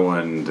out another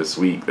one this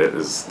week that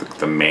is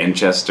the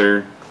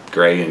Manchester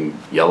gray and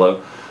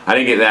yellow. I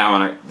didn't get that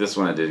one. This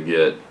one I did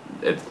get.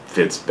 It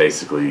fits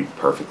basically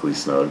perfectly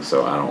snug,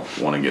 so I don't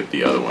want to get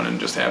the other one and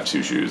just have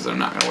 2 shoes that I'm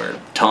not going to wear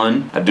a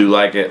ton. I do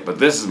like it, but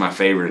this is my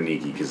favorite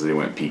Aniki because they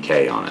went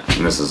PK on it.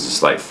 And this is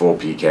just like full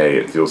PK.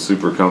 It feels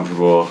super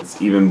comfortable.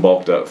 It's even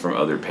bulked up from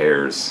other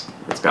pairs.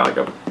 It's got like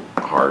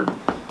a hard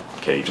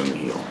cage on the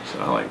heel, so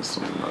I like this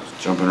one much.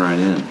 Jumping right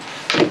in.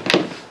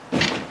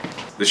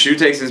 The shoe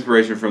takes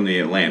inspiration from the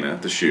Atlanta,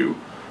 the shoe,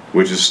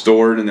 which is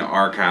stored in the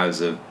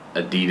archives of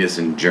Adidas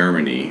in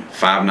Germany.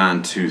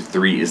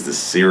 5923 is the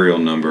serial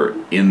number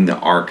in the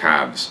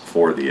archives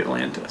for the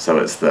Atlanta. So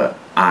it's the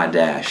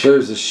I-dash.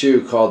 There's a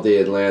shoe called the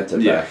Atlanta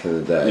back in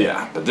the day.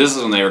 Yeah, but this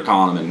is when they were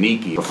calling them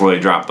Aniki before they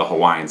dropped the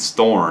Hawaiian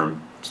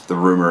Storm. The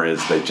rumor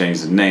is they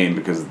changed the name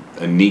because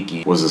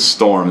Aniki was a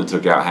storm that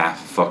took out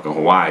half of fucking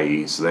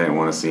Hawaii, so they didn't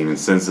want to seem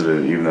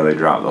insensitive even though they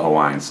dropped the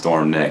Hawaiian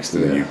Storm next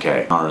in the UK.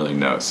 I don't really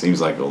know. It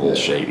seems like a little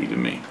shady to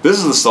me. This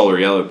is the solar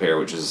yellow pair,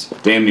 which is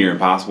damn near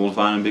impossible to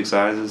find in big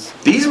sizes.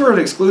 These were an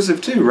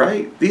exclusive too,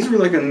 right? These were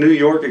like a New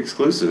York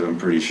exclusive, I'm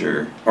pretty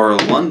sure. Or a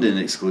London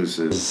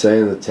exclusive. Does it say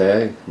in the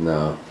tag?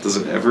 No. Does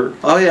it ever?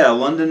 Oh yeah,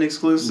 London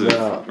exclusive.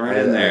 No, right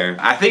in there.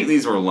 I think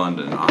these were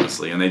London,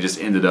 honestly, and they just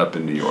ended up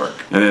in New York.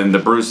 And then the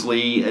Bruce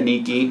Lee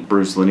Aniki,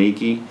 Bruce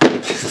Laniki,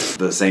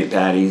 the St.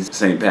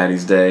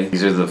 Patty's Day.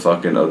 These are the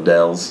fucking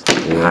Odells,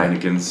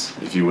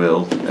 Heinekens, if you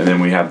will. And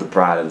then we have the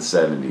Pride of the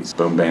 70s.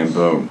 Boom, bam,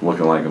 boom.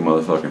 Looking like a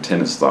motherfucking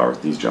tennis star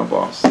with these jump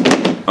offs.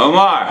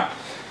 Omar!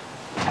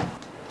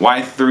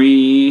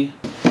 Y3.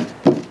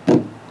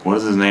 What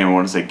is his name? I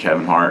want to say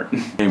Kevin Hart.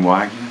 Name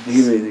Y?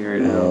 He's amazing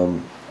right now.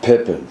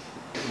 Pippin.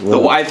 The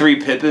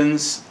Y3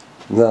 Pippins.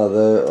 No,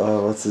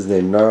 the what's his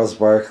name? Gnarls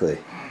Barkley.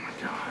 Oh my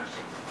god.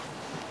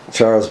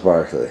 Charles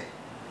Barkley.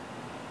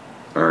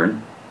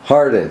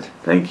 Harden.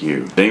 Thank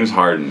you. James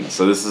Harden.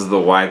 So this is the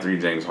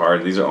Y3 James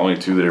Harden. These are only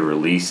 2 that are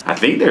released. I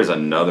think there's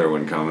another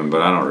one coming,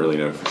 but I don't really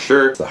know for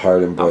sure. It's the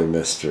Harden Boy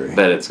mystery. I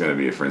bet it's going to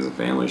be a Friends and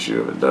Family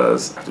shoe if it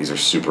does. These are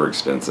super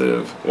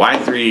expensive.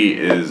 Y3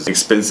 is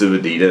expensive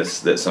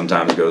Adidas that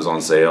sometimes goes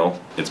on sale.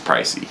 It's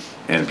pricey.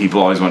 And people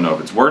always want to know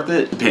if it's worth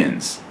it.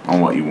 Depends on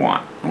what you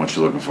want and what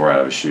you're looking for out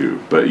of a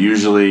shoe. But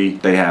usually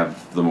they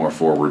have the more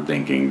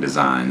forward-thinking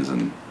designs,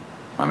 and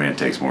I mean, it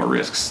takes more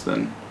risks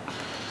than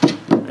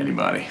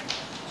anybody.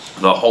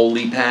 The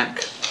Holy Pack.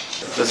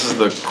 This is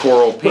the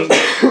coral pink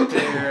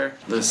pair.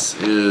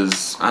 This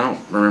is, I don't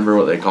remember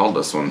what they called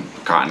this one.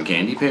 Cotton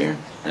candy pair.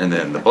 And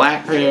then the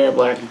black pair,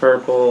 black and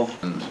purple.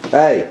 And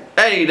hey.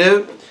 Hey,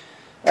 dude.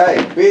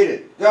 Hey, beat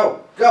it.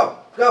 Go, go,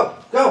 go,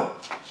 go.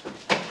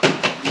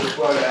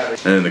 And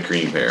then the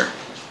cream pair.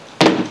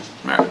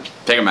 Alright,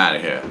 take them out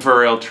of here.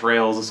 Pharrell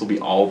Trails. This will be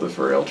all the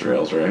Pharrell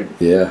Trails, right?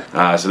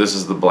 Yeah. So this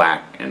is the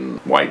black and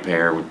white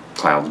pair with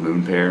Cloud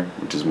Moon pair,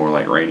 which is more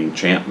like Reigning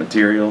Champ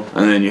material.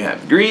 And then you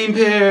have the green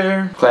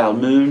pair, Cloud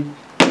Moon.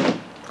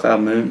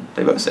 Cloud Moon.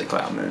 They both say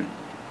Cloud Moon.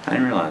 I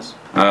didn't realize.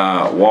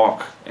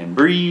 Walk and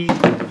Breathe.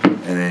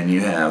 And then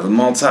you have the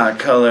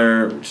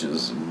multicolor, which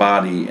is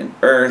Body and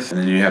Earth. And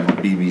then you have the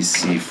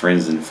BBC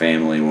Friends and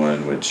Family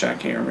one, which I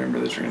can't remember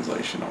the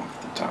translation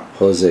off the top.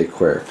 Jose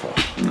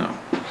Cuervo. No.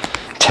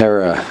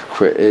 Terra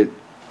Cuervo.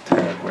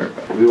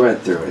 We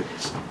went through it.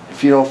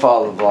 If you don't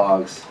follow the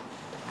vlogs,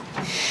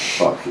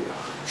 fuck you.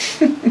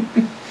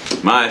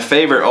 My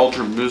favorite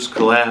Ultra Boost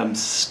collab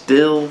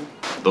still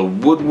the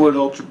Woodwood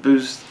Ultra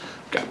Boost.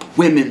 Got the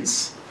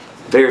women's.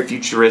 Very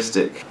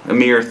futuristic. A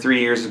mere 3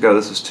 years ago,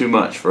 this was too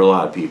much for a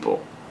lot of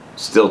people.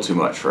 Still too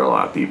much for a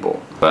lot of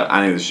people. But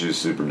I think the shoe is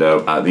super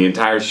dope. The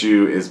entire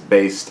shoe is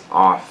based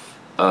off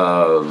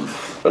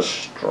of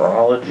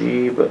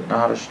astrology, but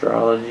not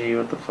astrology.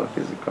 What the fuck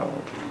is it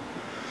called?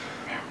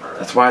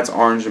 That's why it's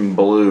orange and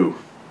blue.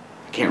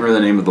 I can't remember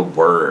the name of the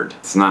word.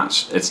 It's not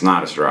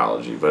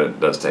astrology, but it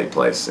does take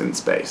place in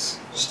space.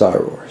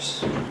 Star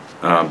Wars.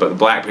 But the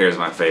black pair is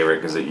my favorite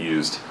because it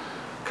used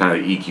kind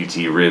of the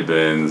EQT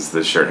ribbons.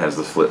 This shirt has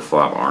the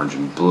flip-flop orange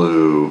and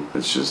blue.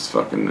 It's just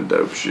fucking the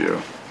dope shoe.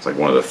 It's like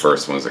one of the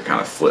first ones that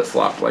kind of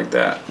flip-flopped like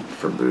that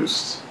for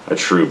Boost. A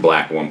true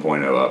black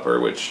 1.0 upper,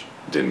 which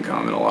didn't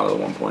come in a lot of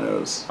the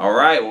 1.0s. All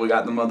right, well, we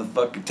got the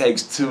motherfucker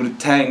takes 2 to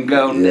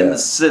tango.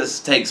 Nemesis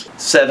takes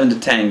 7 to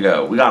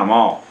tango. We got them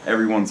all.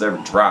 Everyone's ever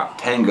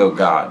dropped. Tango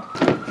God.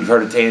 You've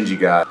heard of Tangy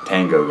God.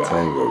 Tango God.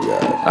 Tango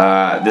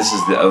God. This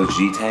is the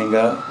OG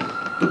Tango.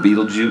 The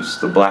Beetlejuice,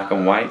 the black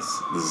and whites,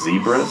 the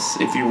zebras,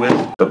 if you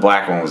will. The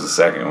black one was the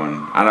second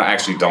one. I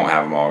actually don't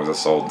have them all because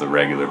I sold the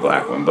regular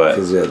black one, but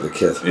because you had the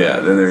Kith. Yeah.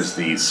 Then there's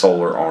the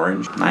solar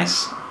orange,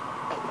 nice,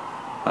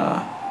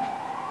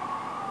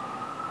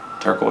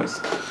 turquoise.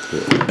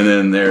 Yeah. And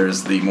then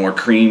there's the more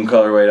cream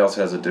colorway. It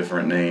also has a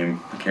different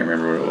name. I can't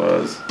remember what it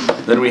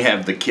was. Then we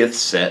have the Kith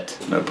set,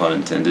 no pun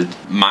intended.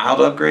 Mild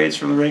upgrades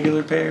from the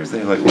regular pairs. They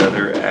have like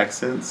leather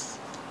accents.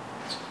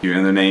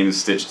 And the name is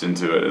stitched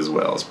into it as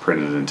well. It's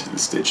printed into the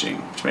stitching,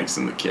 which makes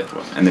them the Kith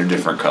one. And they're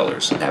different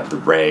colors. You have the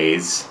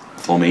rays,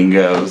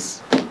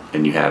 flamingos,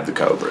 and you have the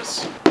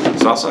cobras.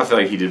 So also I feel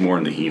like he did more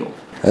in the heel.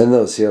 And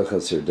those heel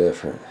cuts are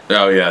different.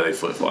 Oh yeah, they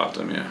flip-flopped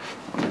them, yeah.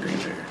 On the green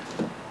pair.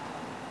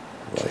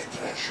 Like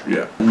that.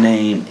 Yeah.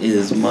 Name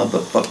is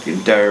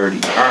motherfucking Dirty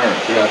Earn.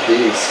 We got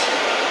these.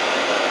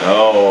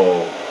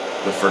 Oh,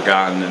 the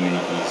forgotten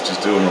Anikis.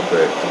 Just do them real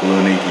quick. The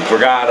blue Aniki.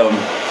 Forgot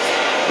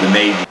them. The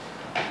navy.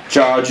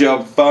 Charge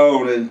your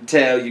phone and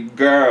tell your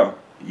girl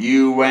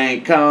you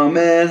ain't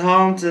coming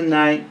home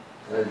tonight.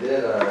 I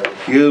did alright.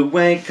 You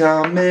ain't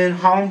coming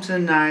home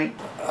tonight.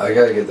 I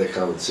gotta get the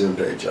coming soon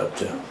page up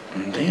too.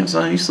 Damn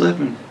son, you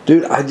slipping.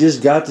 Dude, I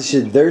just got the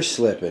shit. They're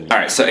slipping.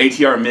 Alright, so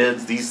ATR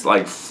mids, these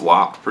like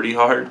flopped pretty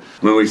hard.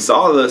 When we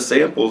saw the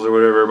samples or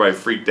whatever, everybody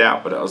freaked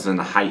out, but I was in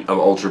the height of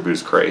Ultra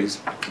Boost craze.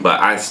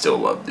 But I still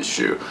love this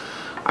shoe.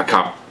 I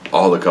copped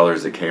all the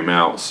colors that came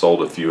out,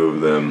 sold a few of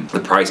them. The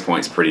price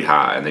point's pretty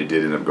high and they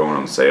did end up going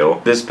on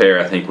sale. This pair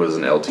I think was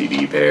an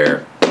LTD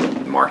pair,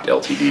 marked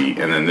LTD,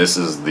 and then this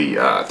is the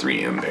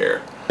 3M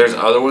pair. There's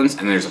other ones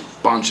and there's a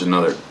bunch of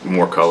other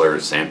more color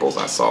samples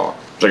I saw.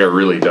 It's like a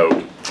really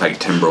dope, like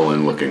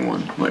Timberland looking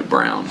one, like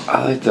brown.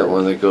 I like that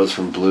one that goes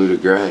from blue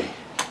to gray.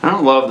 I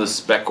don't love the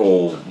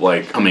speckle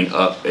like coming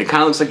up. It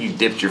kind of looks like you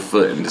dipped your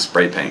foot into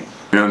spray paint.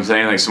 You know what I'm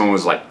saying? Like someone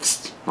was like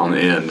on the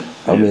end.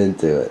 I'm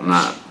into it. I'm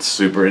not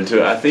super into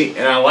it. I think,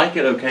 and I like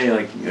it okay,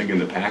 like in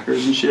the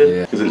Packers and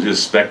shit, because it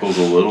just speckles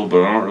a little,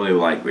 but I don't really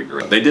like the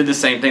gray. They did the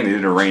same thing. They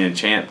did a Rain and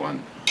Chant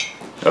one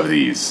of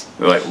these.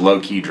 They're like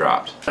low key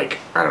dropped. Like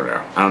I don't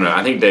know.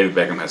 I think David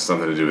Beckham has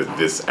something to do with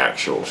this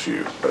actual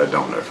shoe, but I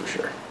don't know for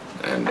sure.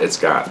 And it's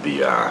got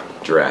the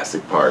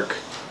Jurassic Park.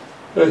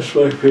 That's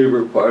my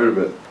favorite part of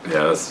it.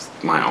 Yeah, that's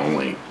my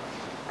only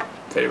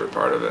favorite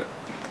part of it.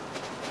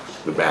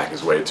 The back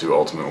is way too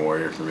Ultimate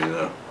Warrior for me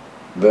though.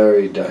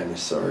 Very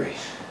dinosaur-y.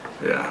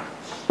 Yeah.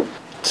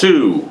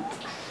 2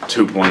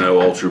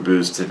 2.0 Ultra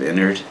Boosts have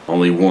entered.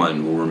 Only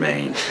one will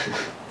remain.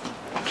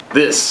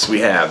 This we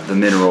have the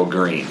Mineral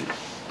Green.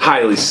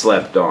 Highly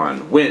slept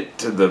on. Went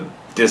to the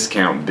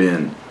discount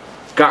bin.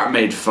 Got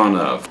made fun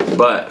of.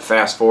 But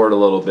fast forward a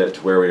little bit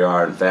to where we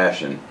are in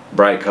fashion.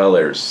 Bright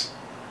colors.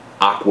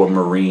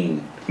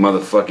 Aquamarine.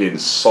 Motherfucking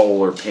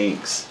solar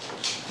pinks.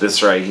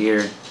 This right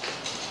here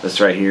is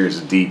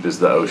as deep as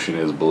the ocean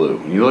is blue.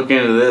 When you look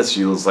into this,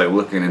 you look like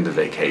looking into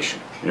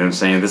vacation. You know what I'm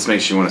saying? This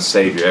makes you want to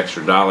save your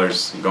extra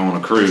dollars and go on a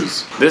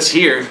cruise. This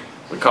here,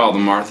 we call the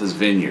Martha's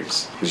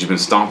Vineyards, because you've been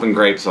stomping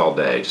grapes all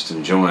day, just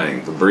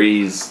enjoying the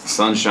breeze, the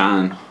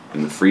sunshine,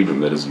 and the freedom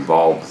that is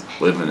involved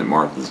with living in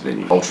Martha's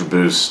Vineyard. Ultra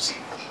Boost,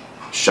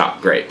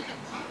 Shock Grape,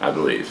 I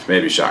believe.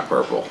 Maybe Shock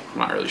Purple, I'm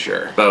not really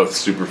sure. Both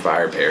super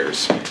fire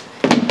pairs.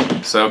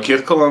 So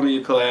Kith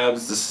Columbia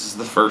collabs, this is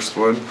the first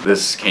one.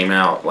 This came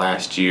out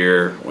last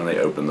year when they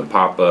opened the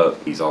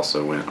pop-up. These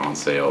also went on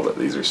sale, but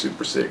these are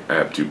super sick. I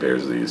have 2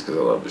 pairs of these because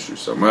I love the shoe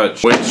so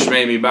much. Which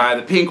made me buy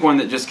the pink one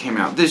that just came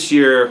out this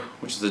year,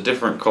 which is a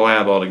different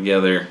collab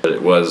altogether. But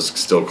it was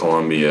still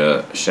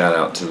Columbia. Shout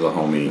out to the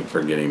homie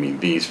for getting me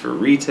these for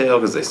retail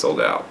because they sold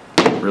out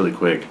really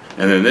quick.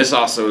 And then this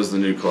also is the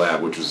new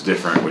collab, which was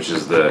different, which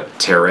is the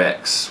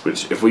Terex,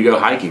 which if we go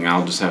hiking,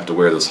 I'll just have to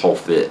wear this whole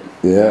fit.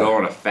 Yeah. Go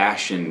on a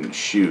fashion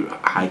shoe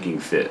hiking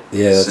fit.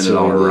 Yeah, send it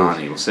on to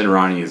Ronnie. We'll send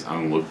Ronnie his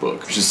own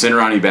lookbook. We should send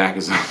Ronnie back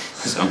his own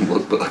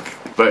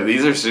lookbook. But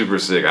these are super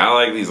sick. I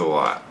like these a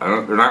lot.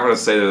 They're not going to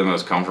say they're the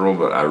most comfortable,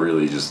 but I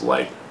really just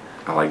like,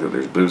 I like that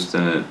there's Boost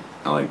in it.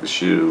 I like the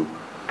shoe.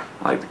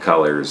 I like the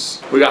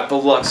colors. We got the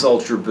Luxe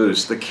Ultra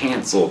Boost, the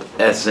canceled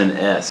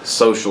SNS,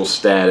 social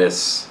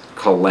status,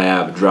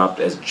 collab dropped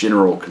as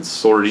General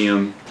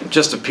Consortium. It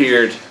just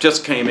appeared,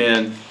 just came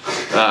in.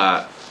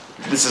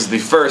 This is the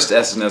first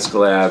SNS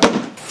collab.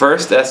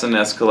 First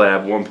SNS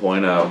collab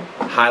 1.0,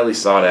 highly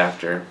sought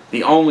after.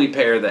 The only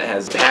pair that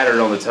has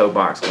pattern on the toe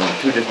box going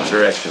 2 different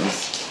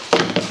directions.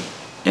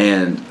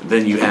 And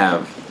then you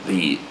have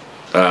the,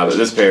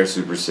 this pair is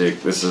super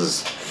sick. This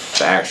is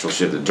the actual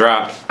shit that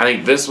dropped. I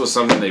think this was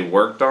something they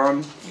worked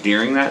on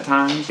during that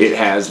time. It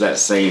has that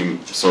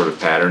same sort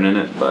of pattern in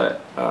it, but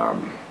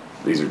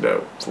these are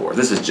dope for.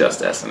 This is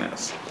just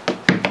SNS.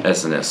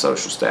 SNS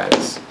social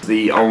status.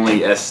 The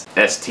only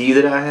ST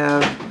that I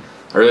have,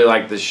 I really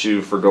like this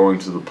shoe for going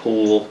to the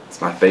pool.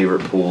 It's my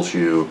favorite pool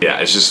shoe. Yeah,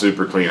 it's just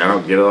super clean. I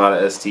don't get a lot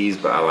of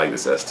STs, but I like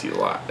this ST a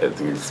lot. I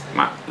think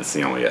it's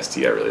the only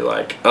ST I really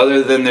like.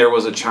 Other than there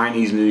was a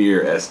Chinese New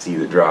Year ST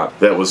that dropped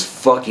that was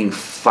fucking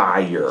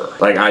fire.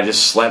 Like, I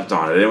just slept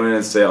on it. It went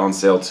on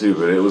sale too,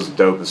 but it was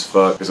dope as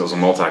fuck because it was a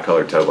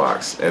multicolored toe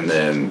box. And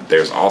then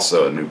there's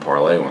also a new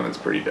parlay one that's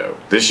pretty dope.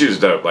 This shoe's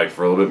dope, like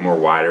for a little bit more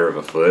wider of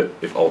a foot.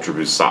 If Ultra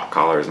Boost sock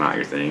collar is not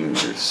your thing,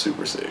 you're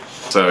super sick.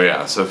 So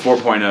yeah, so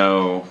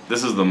 4.0,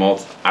 this is the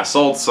I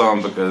sold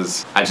some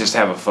because I just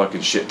have a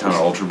fucking shit ton of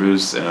Ultra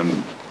Boosts, and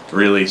I'm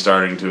really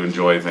starting to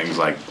enjoy things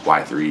like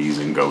Y3s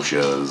and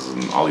Goshas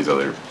and all these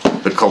other,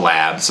 the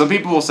collabs. Some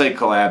people will say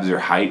collabs are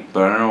hype,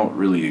 but I don't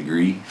really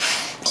agree.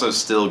 Also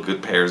still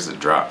good pairs that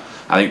drop.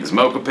 I think this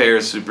Mocha pair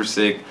is super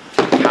sick.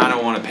 I kind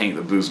of want to paint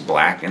the Boost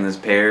black in this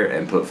pair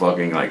and put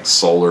fucking like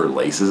solar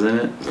laces in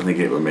it. I think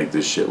it would make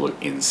this shit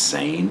look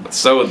insane.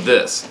 So with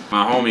this,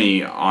 my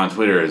homie on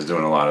Twitter is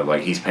doing a lot of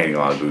like, he's painting a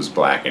lot of Boost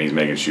black and he's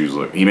making shoes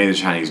look, he made the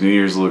Chinese New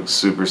Year's look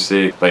super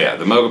sick. But yeah,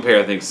 the Mocha pair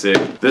I think is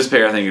sick. This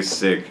pair I think is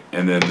sick.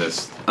 And then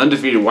this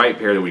undefeated white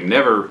pair that we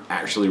never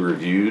actually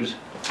reviewed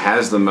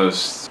has the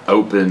most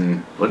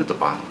open, look at the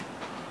bottom.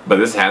 But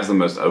this has the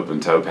most open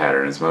toe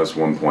pattern. It's most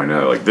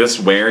 1.0. Like this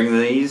wearing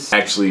these,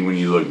 actually when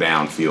you look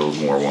down, feels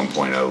more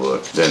 1.0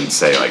 look than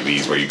say like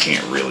these where you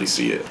can't really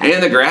see it.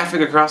 And the graphic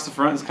across the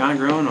front is kind of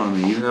growing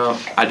on me, even though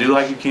I do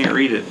like you can't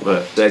read it.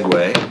 But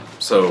segue,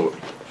 so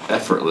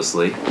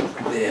effortlessly,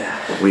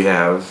 yeah, we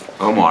have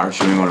Omar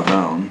shooting on a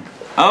bone.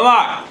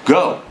 Omar,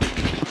 go!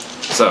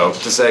 So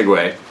to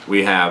segue,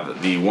 we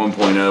have the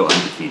 1.0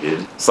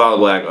 undefeated, solid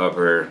black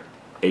upper,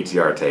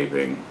 ATR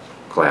taping.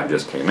 Collab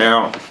just came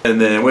out. And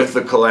then with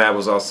the collab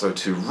was also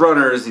two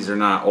runners. These are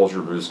not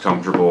Ultra Boost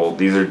comfortable.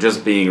 These are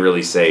just being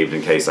really saved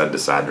in case I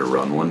decide to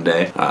run one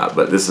day.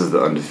 But this is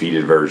the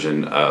undefeated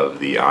version of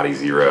the Audi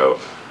Zero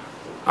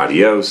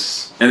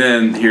Adios. And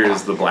then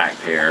here's the black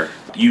pair.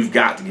 You've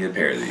got to get a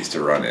pair of these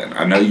to run in.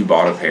 I know you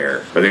bought a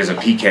pair, but there's a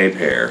PK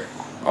pair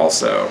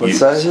also. What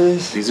size are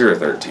these? These are a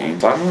 13.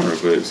 Slide them on real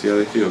quick, see how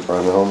they feel.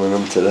 Run home in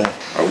them today.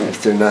 I won't.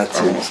 If they're not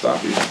too. I won't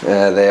stop you.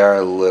 Yeah, they are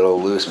a little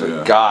loose, but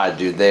yeah. God,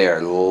 dude, they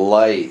are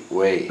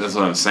lightweight. That's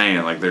what I'm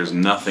saying. Like, there's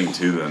nothing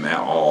to them at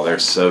all. They're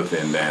so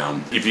thin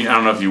down. I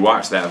don't know if you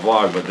watched that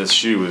vlog, but this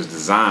shoe was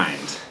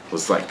designed,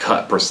 was like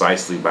cut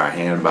precisely by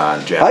hand by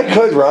a Japanese, I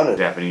could run it.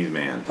 Japanese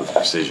man with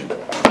precision.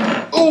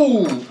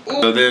 Ooh!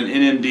 So then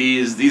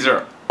NMDs, these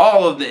are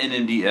all of the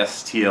NMD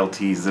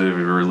STLTs that have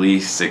been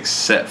released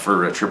except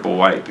for a triple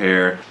white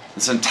pair.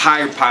 This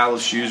entire pile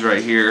of shoes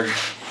right here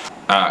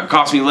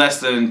cost me less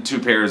than 2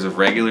 pairs of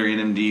regular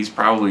NMDs,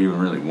 probably even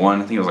really one.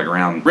 I think it was like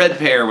around red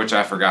pair, which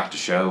I forgot to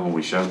show when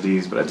we showed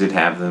these, but I did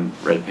have them,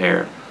 red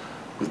pair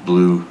with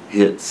blue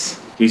hits.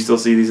 Can you still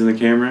see these in the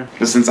camera?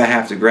 But since I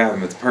have to grab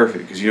them, it's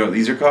perfect, because you know what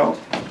these are called?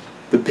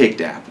 The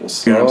picked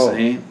apples. You know what I'm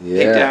saying?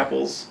 Yeah. Picked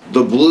apples.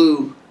 The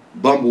blue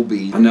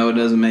bumblebee. I know it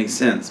doesn't make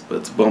sense, but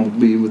it's a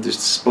bumblebee with just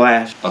a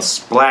splash. A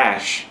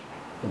splash.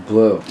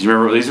 Blue. Do you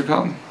remember what these are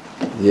called?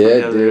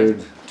 Yeah,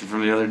 dude.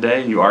 From the other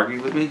day, you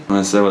argued with me when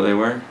I said what they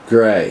were?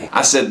 Gray.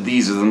 I said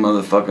these are the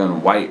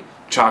motherfucking white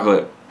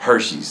chocolate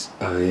Hershey's.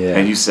 Oh, yeah.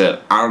 And you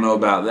said, I don't know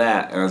about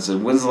that. And I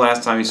said, when's the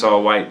last time you saw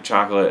a white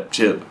chocolate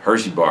chip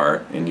Hershey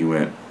bar? And you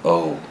went,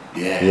 oh,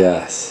 yeah.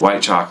 Yes.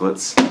 White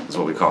chocolates is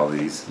what we call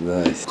these.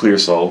 Nice. Clear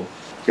sole.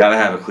 Gotta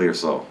have a clear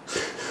sole.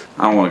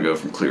 I don't want to go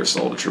from clear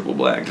sole to triple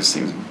black. Just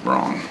seems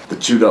wrong. The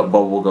chewed up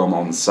bubble gum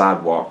on the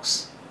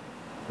sidewalks.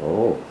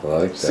 Oh, I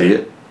like that. See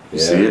it? You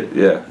see it?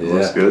 Yeah. It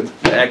looks good.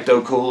 The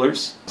Ecto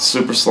Coolers.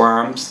 Super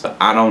Slimes.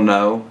 I don't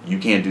know. You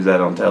can't do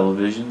that on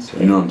televisions.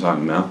 You know what I'm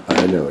talking about.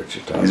 I know what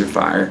you're talking about. These are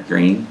fire.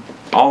 Green.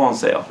 All on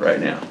sale right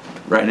now.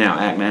 Right now.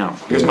 Act now.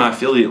 Here's my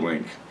affiliate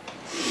link.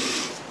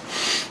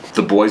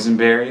 The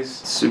Boysenberries.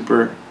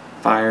 Super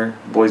fire.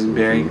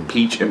 Boysenberry.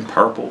 Peach and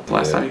purple.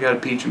 Last time you got a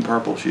peach and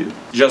purple shoe.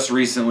 Just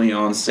recently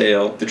on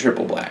sale, the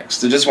triple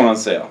blacks. They just went on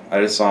sale.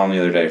 I just saw them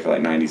the other day for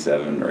like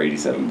 97 or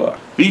 87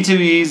 bucks. V2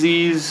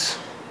 Yeezys.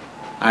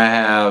 I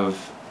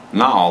have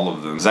not all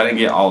of them, because I didn't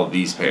get all of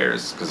these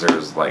pairs, because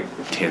there's like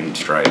 10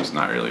 stripes,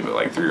 not really, but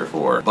like 3 or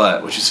 4.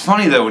 But, which is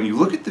funny though, when you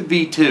look at the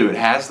V2, it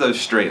has those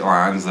straight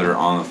lines that are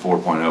on the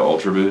 4.0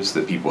 Ultra Boost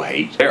that people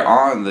hate. They're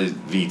on the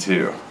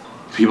V2.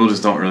 People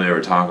just don't really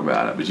ever talk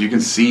about it, but you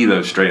can see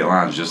those straight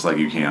lines just like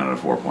you can on a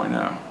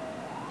 4.0.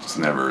 It's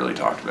never really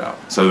talked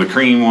about. So the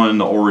cream one,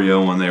 the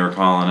Oreo one they were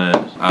calling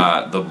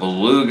it, the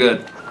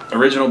Beluga,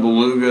 original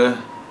Beluga,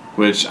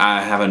 which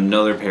I have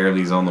another pair of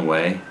these on the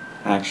way.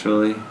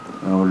 Actually,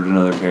 I ordered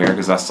another pair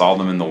because I saw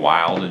them in the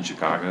wild in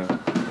Chicago,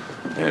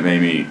 and it made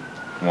me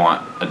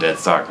want a dead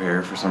stock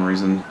pair for some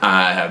reason.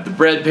 I have the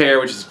bread pair,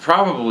 which is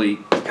probably,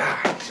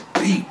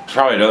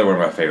 probably another one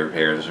of my favorite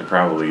pairs. I should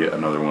probably get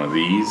another one of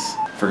these.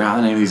 Forgot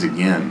the name of these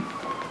again.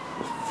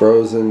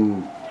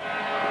 Frozen.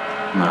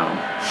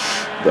 No.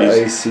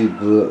 The icy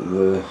blue,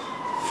 the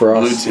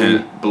frosty.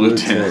 Blue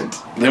tint.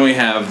 Then we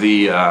have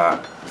the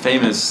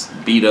famous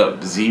beat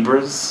up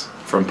zebras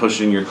from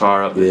pushing your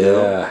car up the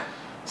hill.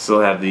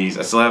 Still have these.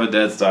 I still have a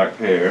dead stock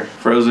pair.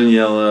 Frozen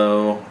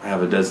yellow. I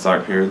have a dead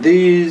stock pair of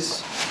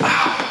these.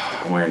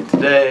 I'm wearing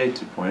today,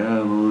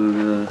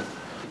 2.0.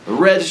 The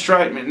red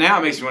stripe, now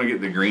it makes me want to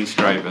get the green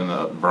stripe and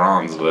the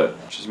bronze, but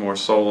it's just more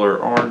solar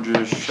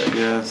orangish, I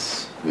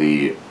guess.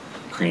 The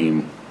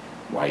cream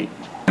white.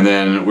 And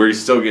then we're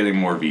still getting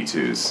more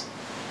V2s.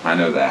 I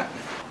know that.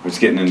 We're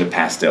just getting into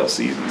pastel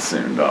season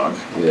soon, dog.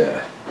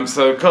 Yeah.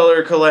 So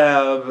color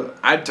collab,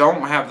 I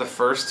don't have the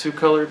first 2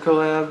 color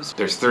collabs.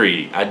 There's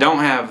 3. I don't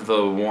have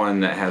the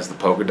one that has the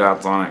polka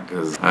dots on it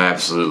because I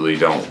absolutely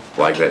don't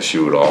like that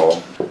shoe at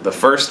all. The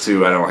first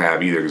 2 I don't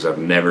have either because I've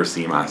never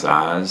seen my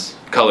size.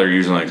 Color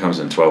usually only comes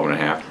in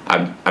 12.5.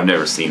 I've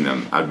never seen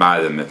them. I'd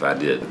buy them if I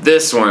did.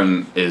 This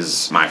one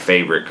is my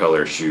favorite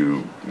color shoe.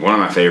 One of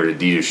my favorite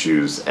Adidas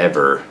shoes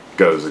ever.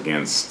 Goes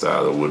against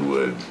the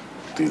Woodwood.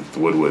 The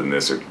Woodwood and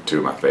this are 2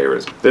 of my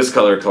favorites. This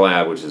color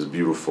collab, which is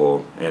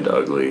beautiful and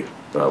ugly,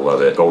 but I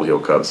love it. Gold heel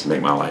cups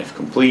make my life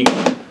complete.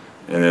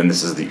 And then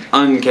this is the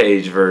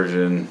uncaged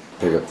version.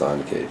 Pick up the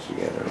uncaged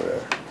again or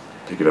whatever.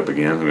 Pick it up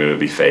again. I'm gonna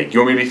be fake.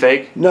 You want me to be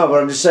fake? No,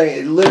 but I'm just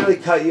saying it literally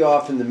cut you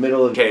off in the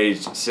middle of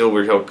Caged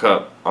silver heel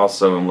cup.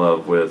 Also in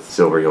love with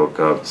silver heel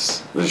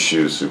cups. This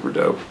shoe is super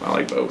dope. I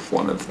like both.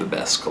 One of the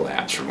best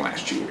collabs from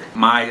last year.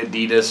 My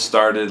Adidas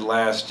started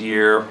last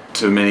year.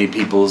 To many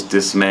people's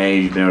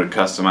dismay, you've been able to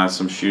customize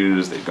some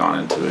shoes. They've gone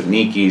into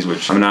Nikes,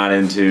 which I'm not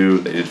into.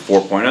 They did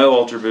 4.0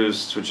 Ultra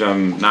Boosts, which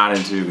I'm not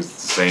into because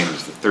it's the same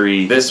as the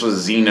 3. This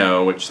was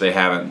Xeno, which they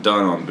haven't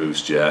done on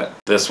Boost yet.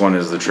 This one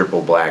is the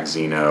triple black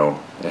Xeno.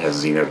 It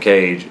has Xeno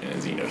cage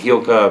and Xeno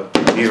heel cup.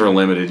 These were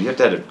limited. You have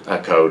to have a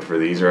code for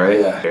these, right?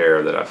 Yeah.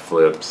 Pair that I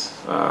flipped.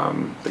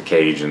 The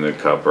cage and the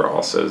cup are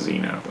also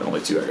Xeno. The only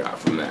 2 I got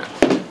from that.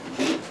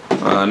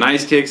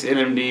 Nice Kicks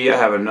NMD. I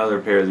have another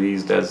pair of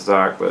these dead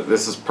stock, but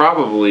this is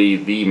probably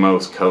the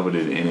most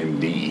coveted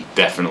NMD.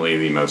 Definitely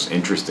the most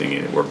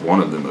interesting, or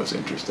one of the most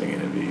interesting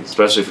NMDs,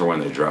 especially for when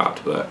they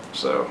dropped. But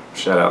so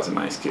shout out to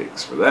Nice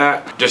Kicks for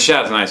that. Just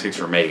shout out to Nice Kicks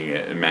for making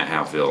it and Matt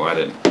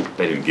Halfield.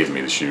 They didn't give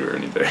me the shoe or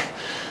anything.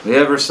 The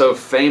ever so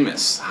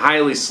famous,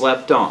 highly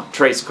slept on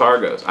Trace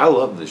Cargos. I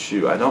love this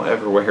shoe. I don't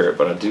ever wear it,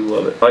 but I do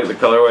love it. I like the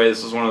colorway.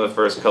 This was one of the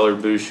first Color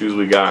Boost shoes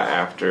we got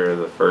after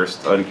the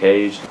first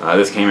Uncaged.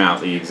 This came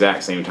out the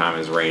exact same time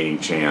as Reigning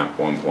Champ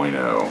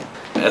 1.0.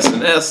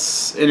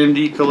 S&S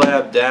NMD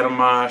collab,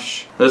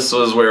 Datamash. This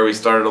was where we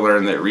started to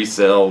learn that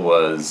resale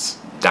was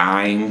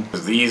dying.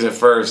 These at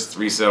first,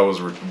 resale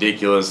was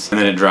ridiculous, and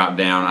then it dropped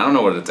down. I don't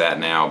know what it's at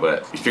now,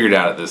 but you figured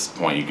out at this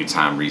point you could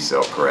time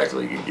resale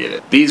correctly, you could get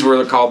it. These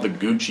were called the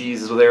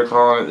Gucci's is what they were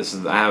calling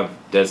it. I have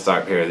a dead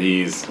stock pair of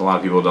these. A lot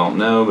of people don't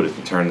know, but if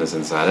you turn this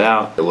inside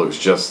out, it looks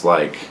just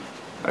like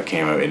a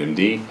camo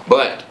NMD.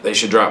 But they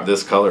should drop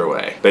this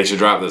colorway. They should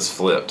drop this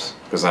flipped,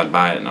 because I'd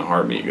buy it in a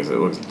heartbeat because it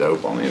looks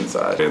dope on the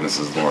inside. And this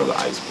is more of the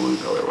ice blue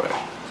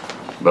colorway.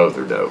 Both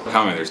are dope.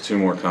 Coming, there's 2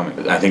 more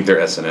coming. I think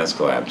they're S&S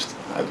collabs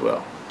as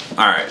well.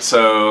 Alright,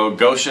 so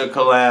Gosha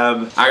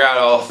collab. I got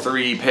all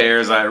 3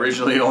 pairs. I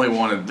originally only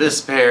wanted this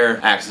pair,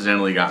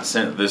 accidentally got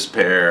sent this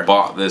pair,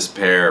 bought this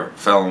pair,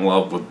 fell in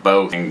love with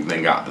both, and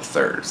then got the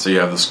 3rd. So you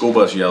have the school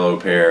bus yellow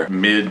pair,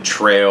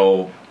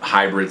 mid-trail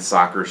hybrid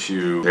soccer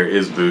shoe. There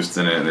is boost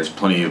in it, and there's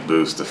plenty of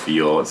boost to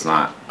feel. It's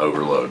not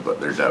overload, but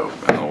they're dope.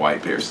 And the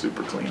white pair is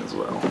super clean as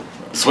well.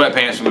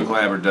 Sweatpants from the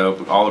collab are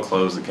dope. All the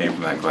clothes that came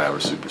from that collab are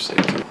super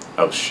sick too.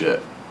 Oh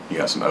shit, you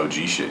got some OG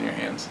shit in your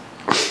hands.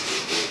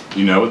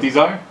 You know what these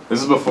are?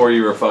 This is before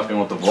you were fucking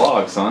with the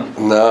vlog, son.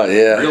 No,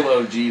 yeah. Real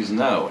OGs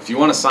know. If you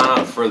want to sign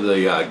up for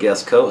the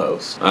guest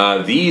co-host,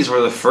 these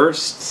were the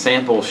first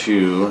sample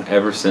shoe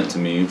ever sent to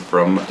me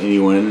from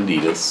anyone in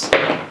Adidas.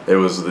 It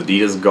was the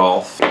Adidas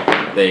Golf.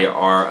 They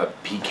are a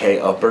PK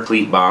upper,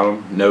 cleat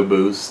bottom, no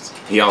boost.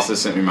 He also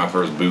sent me my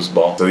first boost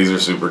ball. So these are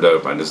super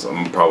dope.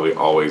 I'm probably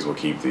always will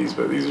keep these,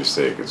 but these are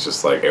sick. It's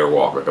just like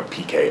airwalk, like a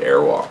PK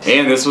airwalk.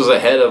 And this was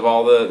ahead of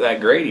all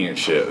that gradient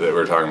shit that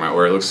we're talking about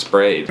where it looks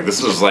sprayed.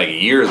 This was like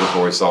years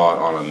before we saw it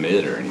on a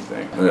mid or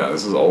anything. Yeah,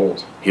 this is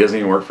old. He doesn't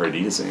even work for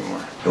Adidas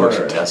anymore. He works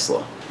for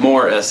Tesla.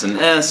 More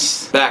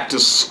S&S. Back to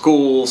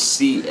school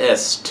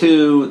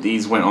CS2.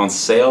 These went on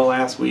sale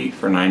last week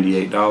for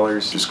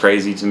 $98. Just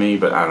crazy to me,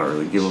 but I don't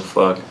really give a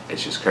fuck.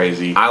 It's just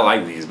crazy. I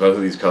like these, both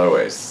of these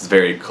colorways. It's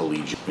very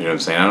collegiate. You know what I'm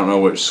saying? I don't know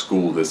which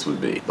school this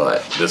would be,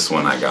 but this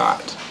one I got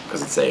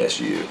because it's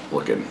ASU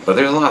looking. But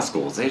there's a lot of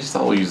schools. They just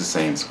all use the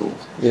same schools.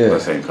 Yeah. The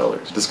same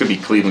colors. This could be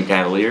Cleveland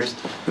Cavaliers.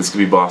 This could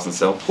be Boston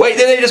Celtics. Wait,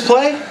 did they just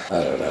play?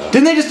 I don't know.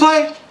 Didn't they just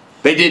play?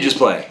 They did just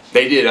play.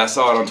 They did. I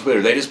saw it on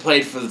Twitter. They just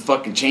played for the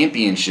fucking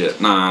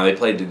championship. Nah, they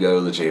played to go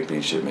to the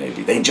championship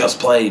maybe. They just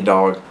played,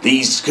 dog.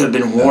 These could have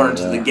been worn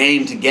to the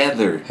game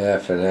together.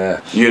 Half and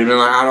half. You'd have been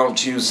like, I don't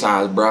choose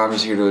size, bro. I'm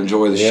just here to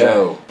enjoy the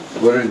show.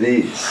 What are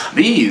these?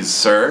 These,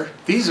 sir.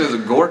 These are the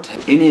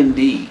Gore-Tex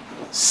NMD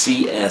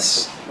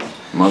CS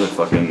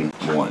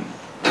motherfucking 1.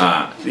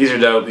 These are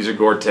dope. These are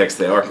Gore-Tex.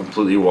 They are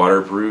completely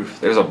waterproof.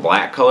 There's a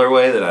black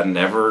colorway that I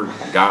never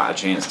got a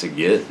chance to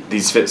get.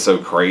 These fit so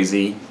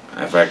crazy.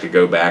 If I could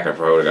go back, I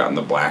probably would have gotten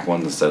the black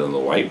ones instead of the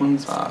white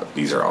ones.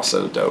 These are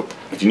also dope.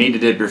 If you need to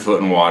dip your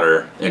foot in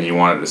water and you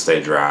want it to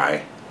stay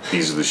dry,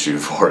 these are the shoe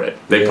for it.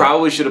 They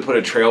probably should have put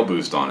a trail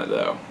boost on it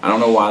though. I don't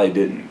know why they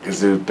didn't,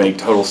 because it would make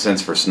total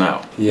sense for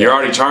snow. You're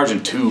already charging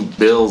 $2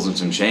 bills and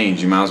some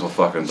change. You might as well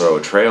fucking throw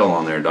a trail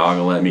on there, dog,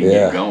 and let me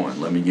get going.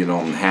 Let me get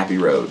on happy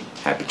road,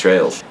 happy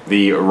trails.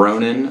 The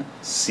Ronin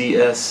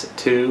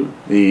CS2,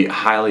 the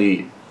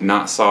highly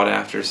not sought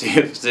after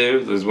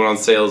CS2. There's one on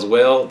sale as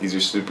well. These are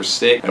super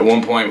sick. At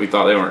one point we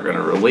thought they weren't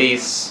gonna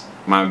release.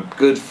 My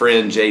good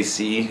friend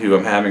JC, who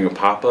I'm having a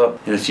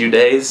pop-up in a few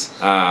days.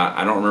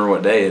 I don't remember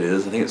what day it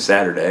is. I think it's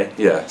Saturday.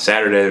 Yeah,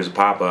 Saturday there's a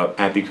pop-up.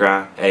 Happy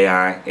Cry,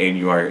 AI, and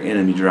you are your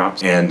enemy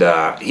drops. And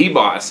he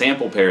bought a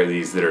sample pair of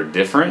these that are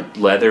different.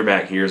 Leather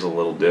back here is a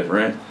little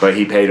different, but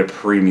he paid a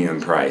premium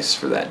price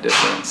for that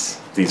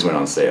difference. These went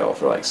on sale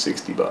for like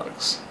 60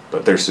 bucks.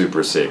 But they're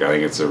super sick. I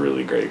think it's a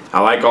really great. I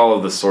like all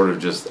of the sort of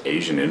just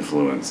Asian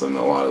influence in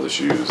a lot of the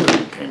shoes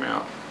that came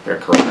out. They're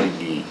karate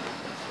gi.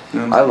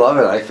 I love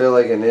it. I feel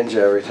like a ninja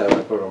every time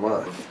I put them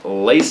on.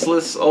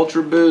 Laceless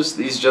Ultra Boost.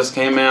 These just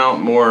came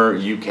out. More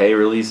UK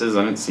releases.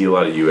 I didn't see a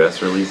lot of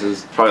US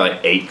releases. Probably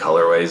like 8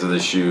 colorways of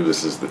this shoe.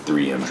 This is the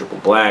 3M Triple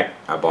Black.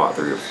 I bought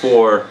 3 or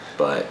 4,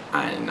 but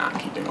I am not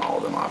keeping all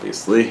of them,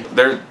 obviously.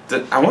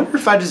 I wonder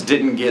if I just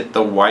didn't get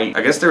the white.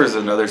 I guess there was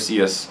another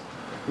CS.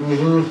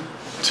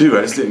 Two.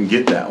 I just didn't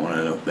get that one,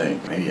 I don't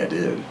think. Maybe I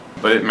did.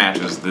 But it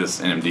matches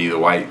this NMD, the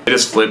white. I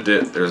just flipped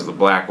it. There's the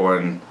black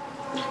one,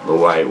 the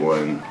white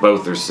one.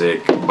 Both are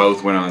sick.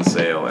 Both went on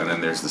sale. And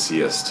then there's the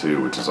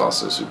CS2, which is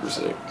also super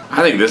sick.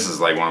 I think this is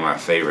like one of my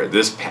favorite.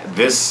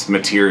 This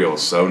material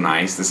is so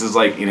nice. This is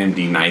like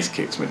NMD Nice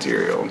Kicks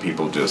material, and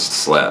people just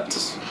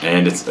slept.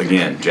 And it's,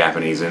 again,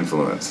 Japanese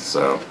influence,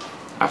 so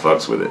I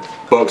fucks with it.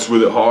 Fucks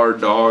with it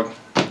hard, dog.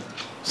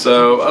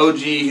 So OG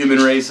Human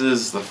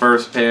Races, the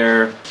first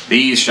pair.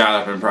 These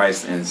shot up in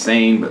price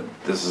insane, but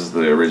this is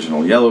the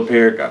original yellow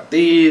pair. Got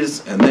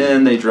these, and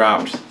then they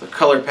dropped the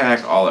color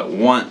pack all at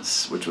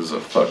once, which was a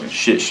fucking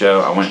shit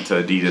show. I went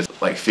to Adidas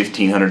like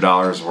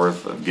 $1,500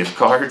 worth of gift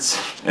cards,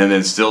 and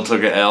then still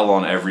took an L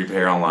on every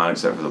pair online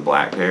except for the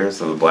black pair.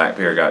 So the black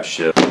pair got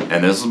shipped,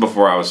 and this was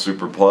before I was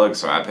super plugged,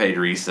 so I paid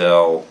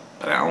resale.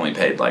 But I only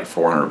paid like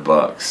 400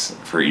 bucks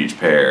for each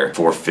pair.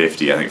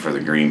 450 I think for the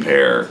green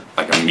pair.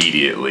 Like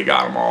immediately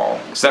got them all.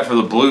 Except for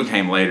the blue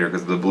came later,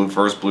 because the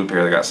first blue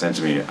pair that got sent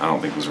to me I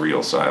don't think was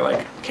real, so I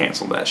like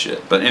canceled that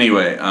shit. But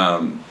anyway,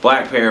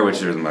 black pair,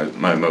 which is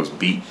my most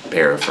beat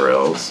pair of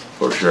Pharrells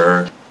for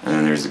sure. And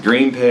then there's the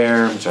green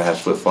pair, which I have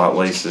flip-flop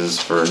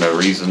laces for no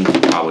reason.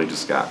 Probably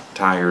just got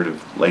tired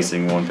of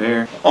lacing one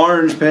pair.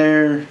 Orange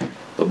pair,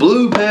 the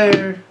blue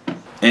pair,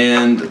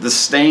 and the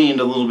stained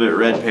a little bit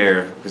red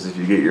pair, because if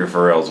you get your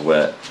Pharrells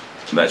wet,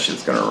 that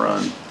shit's gonna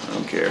run. I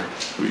don't care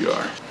who you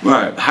are.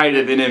 Alright, height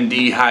of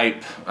NMD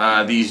hype.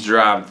 These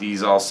dropped.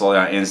 These all sold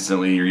out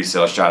instantly.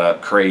 Resale shot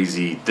up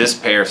crazy. This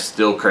pair's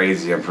still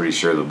crazy. I'm pretty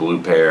sure the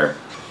blue pair.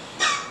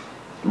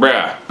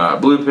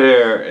 Blue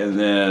pair, and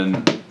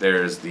then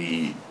there's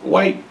the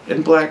white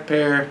and black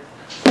pair.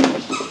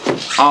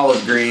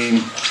 Olive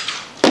green.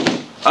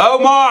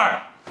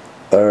 Omar!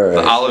 Alright.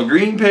 The olive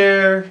green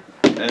pair.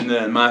 And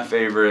then my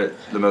favorite,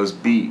 the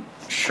most beat,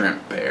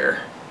 shrimp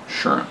pair.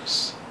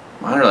 Shrimps.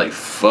 Mine are like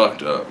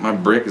fucked up. My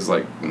brick is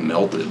like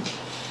melted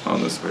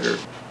on this pair.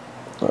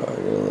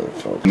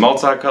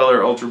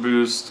 Multicolor Ultra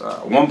Boost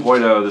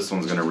 1.0. This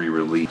one's gonna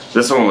re-release.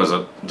 This one was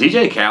a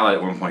DJ Khaled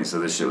at one point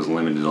said this shit was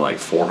limited to like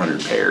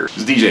 400 pairs. It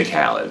was DJ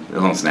Khaled. It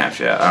was on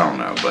Snapchat. I don't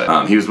know,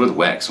 but he was with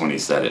Wex when he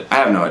said it. I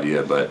have no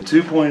idea, but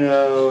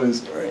 2.0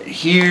 is right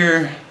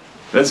here.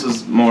 This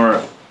was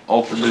more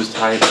Ultra Boost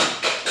type.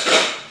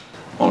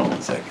 Hold on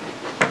one second.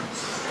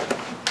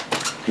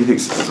 He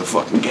thinks this is a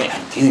fucking game.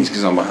 He thinks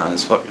because I'm behind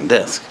his fucking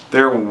desk.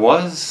 There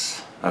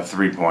was a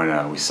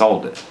 3.0. We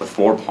sold it. The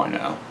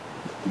 4.0.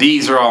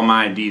 These are all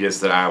my Adidas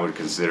that I would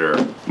consider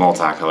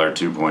multicolor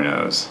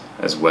 2.0s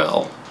as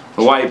well.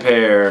 The white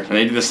pair, and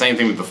they did the same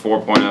thing with the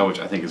 4.0, which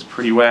I think is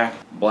pretty whack.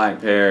 Black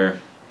pair.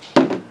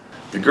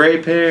 The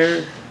gray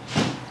pair.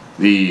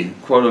 The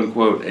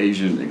quote-unquote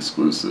Asian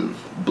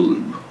exclusive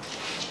blue.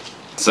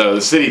 So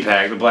the City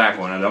Pack, the black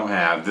one, I don't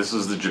have. This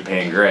was the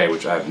Japan Gray,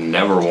 which I've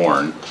never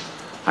worn.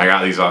 I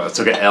got these off. I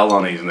took an L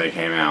on these when they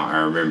came out, I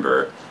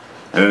remember.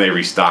 And then they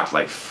restocked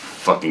like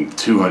fucking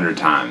 200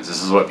 times.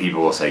 This is what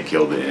people will say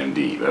killed the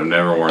NMD, but I've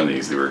never worn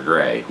these. They were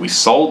gray. We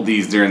sold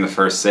these during the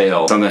first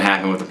sale. Something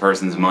happened with the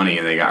person's money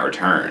and they got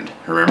returned.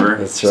 Remember?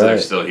 That's so right. They're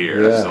still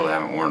here. Yeah. I still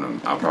haven't worn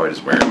them. I'll probably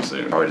just wear them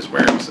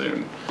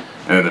soon.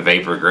 And then the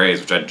Vapor Grays,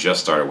 which I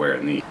just started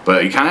wearing these.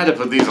 But you kind of had to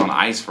put these on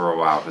ice for a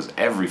while because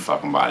every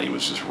fucking body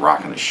was just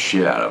rocking the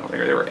shit out of them.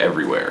 They were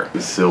everywhere.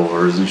 The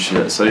silvers and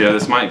shit. So yeah,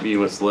 this might be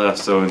what's left.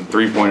 So in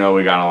 3.0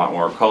 we got a lot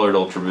more colored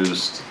Ultra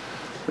Boost.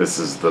 This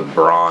is the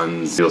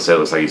bronze. You'll say it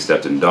looks like you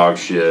stepped in dog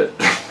shit,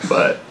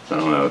 but I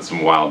don't know, it's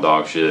some wild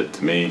dog shit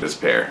to me. This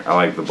pair, I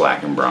like the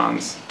black and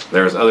bronze.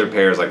 There's other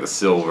pairs like the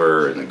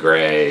silver and the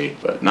gray,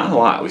 but not a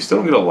lot. We still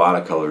don't get a lot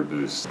of color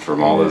boosts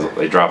from all those.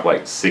 They dropped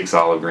like 6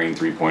 olive green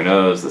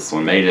 3.0s. This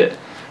one made it.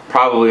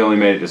 Probably only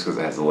made it just because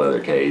it has a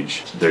leather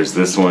cage. There's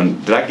this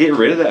one. Did I get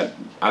rid of that?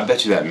 I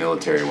bet you that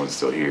military one's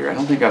still here. I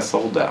don't think I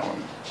sold that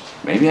one.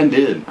 Maybe I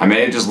did. I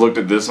may have just looked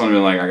at this one and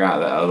been like, I got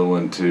that other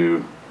one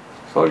too.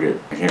 Fuck it.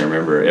 I can't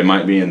remember. It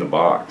might be in the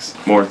box.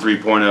 More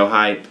 3.0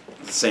 hype.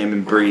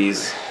 Salmon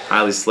Breeze.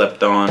 Highly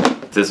slept on.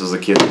 If this was a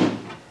kid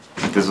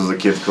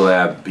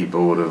collab,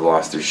 people would have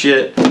lost their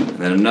shit. And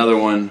then another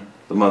one,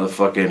 the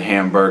motherfucking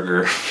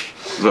hamburger,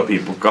 is what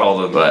people call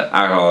them, but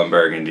I call them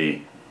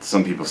burgundy.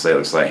 Some people say it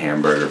looks like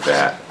hamburger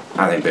fat.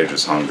 I think they're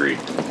just hungry,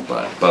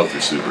 but both are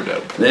super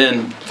dope.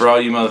 Then, for all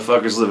you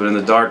motherfuckers living in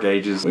the dark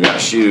ages, we got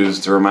shoes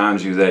to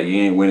remind you that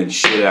you ain't winning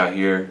shit out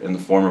here in the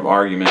form of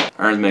argument.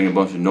 Ern's making a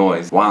bunch of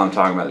noise while I'm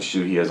talking about the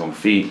shoe he has on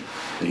feet.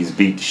 He's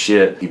beat the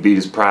shit. He beat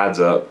his prides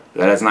up.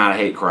 That's not a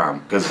hate crime,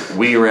 because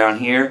we around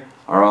here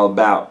are all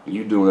about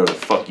you doing whatever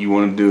the fuck you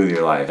want to do with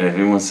your life. And if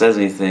anyone says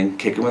anything,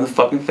 kick him in the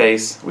fucking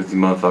face with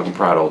your motherfucking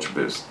Pride Ultra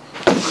Boost.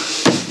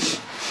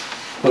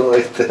 I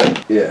like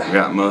that. Yeah. We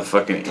got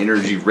motherfucking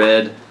Energy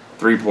Red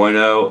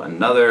 3.0,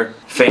 another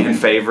fan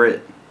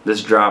favorite.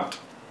 This dropped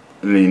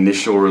in the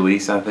initial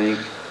release, I think.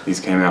 These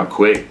came out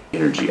quick.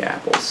 Energy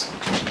Apples.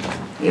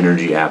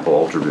 Energy Apple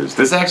Ultra Boost.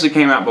 This actually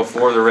came out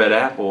before the Red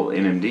Apple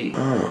NMD.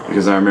 Oh.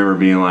 Because I remember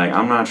being like,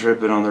 I'm not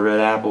tripping on the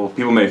Red Apple.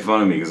 People made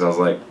fun of me because I was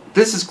like,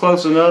 this is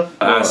close enough.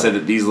 I said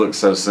that these look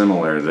so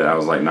similar that I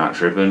was like not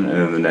tripping, and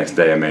then the next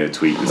day I made a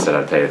tweet and said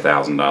I'd pay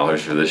 $1,000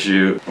 for this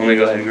shoe. Let me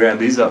go ahead and grab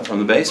these up from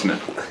the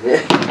basement.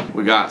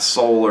 We got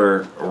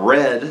Solar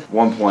Red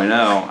 1.0.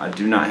 I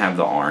do not have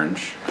the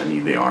orange. I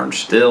need the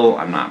orange still.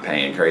 I'm not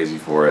paying crazy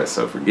for it,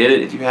 so forget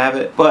it if you have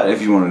it. But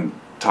if you want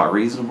to talk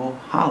reasonable,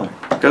 holler.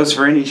 Goes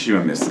for any shoe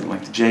I'm missing,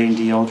 like the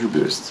J&D Ultra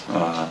Boost.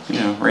 You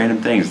know,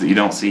 random things that you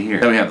don't see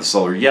here. Then we have the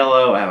Solar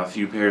Yellow. I have a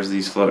few pairs of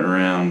these floating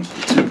around.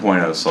 The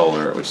 2.0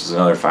 Solar, which is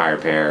another fire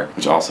pair,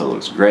 which also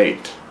looks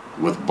great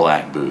with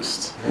black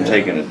boosts. I'm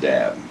taking a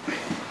dab.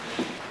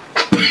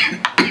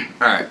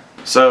 Alright,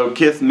 so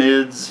Kith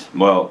mids,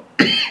 well,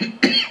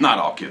 not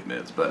all Kith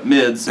mids, but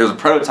mids. There's a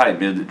prototype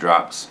mid that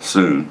drops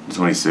soon,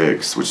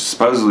 26th, which is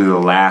supposedly the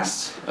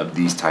last of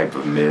these type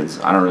of mids.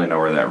 I don't really know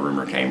where that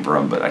rumor came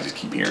from, but I just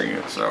keep hearing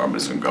it, so I'm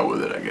just gonna go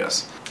with it, I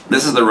guess.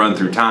 This is the Run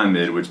Through Time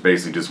mid, which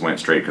basically just went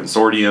straight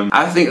consortium.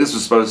 I think this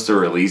was supposed to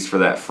release for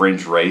that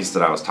French race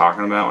that I was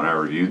talking about when I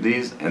reviewed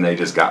these, and they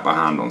just got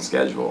behind on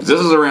schedule.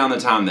 This was around the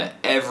time that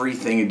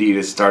everything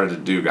Adidas started to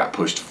do got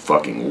pushed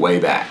fucking way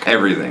back.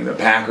 Everything. The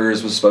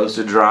Packers was supposed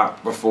to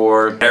drop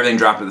before. Everything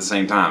dropped at the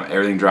same time.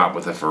 Everything dropped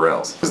with the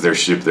Pharrells,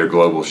 because their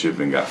global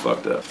shipping got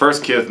fucked up.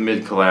 First Kith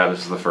mid collab,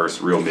 this is the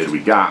first real mid we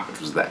got,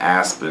 which was the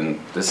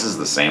Aspen. This is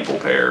the sample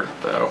pair,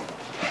 though.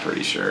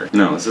 Pretty sure.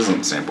 No, this isn't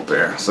the sample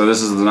pair. So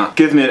this is the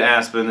Kith Mid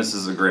Aspen. This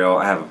is a Grail.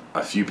 I have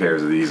a few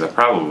pairs of these. I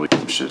probably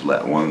should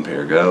let one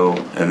pair go.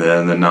 And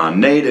then the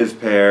non-native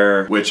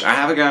pair, which I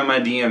have a guy in my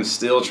DM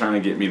still trying to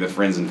get me the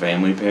Friends and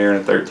Family pair in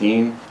a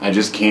 13. I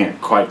just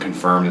can't quite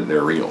confirm that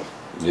they're real.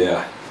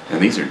 Yeah.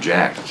 And these are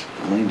jacked.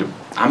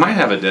 I might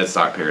have a dead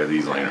stock pair of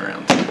these laying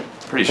around.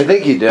 Pretty sure. I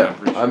think you do. Yeah,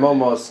 sure. I'm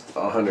almost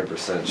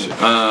 100% sure.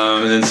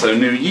 And then so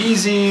new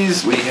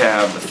Yeezys, we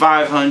have the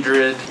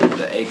 500,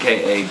 the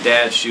AKA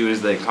dad shoe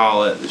as they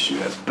call it. The shoe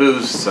has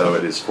boost, so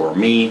it is for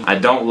me. I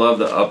don't love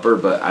the upper,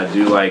 but I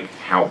do like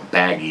how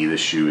baggy the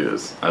shoe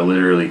is. I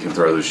literally can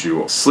throw the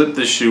shoe, slip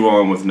the shoe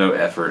on with no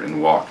effort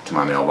and walk to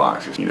my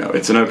mailbox. You know,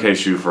 it's an okay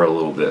shoe for a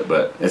little bit,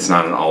 but it's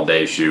not an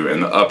all-day shoe,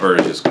 and the upper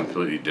is just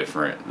completely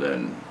different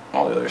than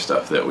all the other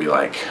stuff that we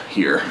like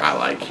here. I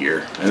like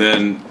here. And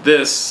then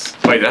this,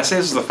 wait, did I say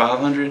this is the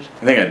 500? I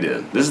think I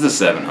did. This is the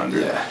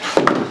 700.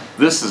 Yeah.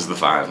 This is the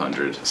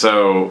 500.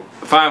 So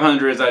the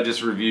 500s I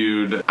just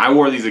reviewed. I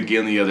wore these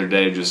again the other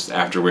day just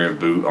after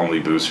wearing only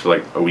boost for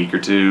like a week or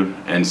two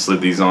and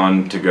slid these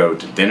on to go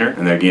to dinner.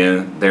 And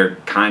again, they're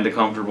kind of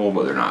comfortable,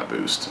 but they're not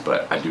boost,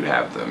 but I do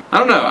have them. I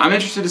don't know, I'm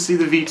interested to see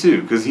the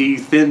V2 because he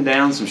thinned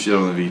down some shit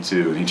on the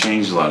V2 and he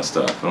changed a lot of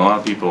stuff. And a lot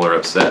of people are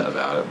upset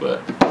about it,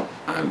 but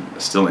I'm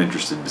still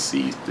interested to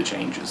see the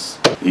changes.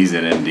 These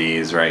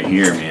NMDs right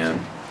here,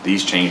 man.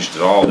 These changed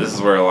it all. This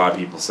is where a lot of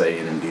people say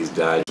NMDs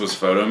died. This was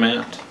photo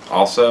mapped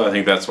also. I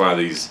think that's why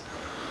these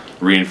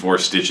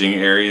reinforced stitching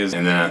areas.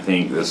 And then I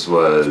think this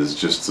was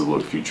just to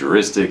look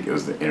futuristic. It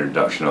was the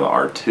introduction of the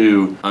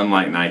R2.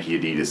 Unlike Nike,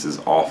 Adidas is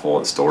awful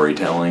at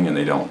storytelling and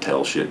they don't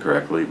tell shit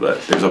correctly,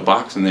 but there's a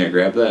box in there,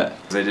 grab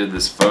that. They did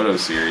this photo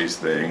series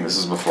thing. This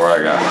is before I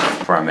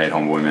made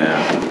Homeboy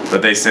Man.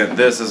 But they sent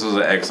this was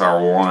an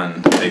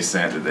XR1. They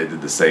sent it, they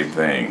did the same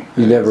thing.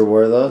 You never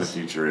wore those?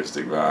 The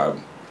futuristic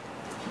vibe.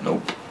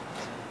 Nope.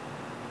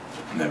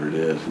 Never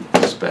did.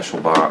 Special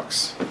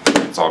box.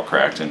 It's all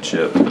cracked and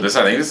chipped. But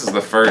I think this is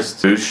the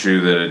first boost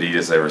shoe that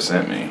Adidas ever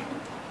sent me.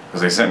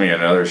 Because they sent me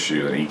another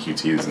shoe, an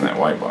EQT that's in that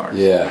white box.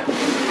 Yeah.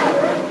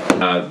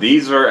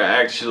 These are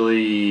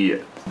actually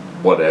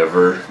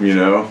whatever, you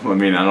know? I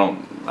mean, I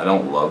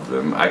don't love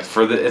them.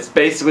 It's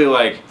basically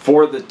like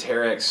for the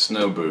Terex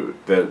snow boot.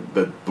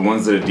 The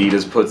ones that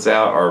Adidas puts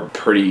out are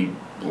pretty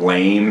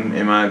lame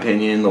in my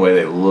opinion. The way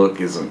they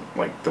look isn't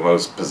like the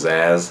most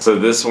pizzazz. So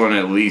this one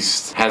at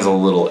least has a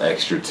little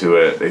extra to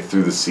it. They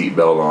threw the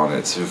seatbelt on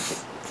it. So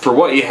for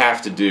what you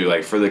have to do,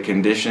 like for the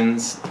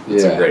conditions,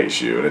 it's a great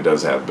shoe and it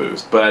does have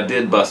boost. But I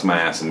did bust my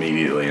ass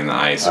immediately in the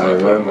ice when I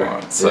put them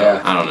on.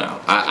 So I don't know.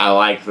 I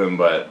like them,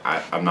 but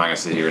I'm not gonna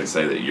sit here and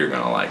say that you're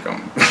gonna like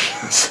them.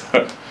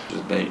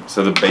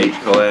 So the bait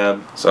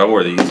collab. So I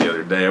wore these the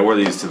other day. I wore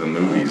these to the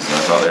movies and I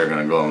thought they were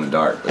gonna glow in the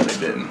dark, but they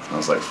didn't. I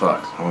was like,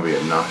 fuck, I'm gonna be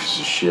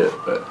obnoxious as shit,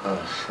 but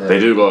they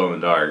do glow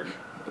in the dark.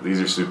 These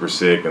are super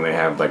sick and they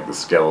have like the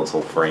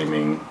skeletal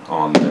framing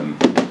on them.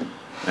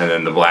 And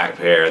then the black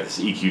pair, this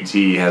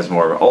EQT has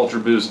more of an Ultra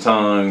Boost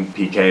tongue.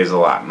 PK is a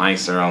lot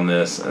nicer on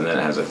this, and then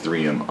it has a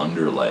 3M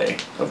underlay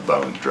of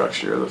bone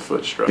structure, the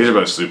foot structure. These are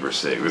both super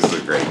sick. This is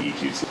a great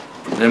EQT.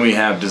 Then we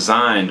have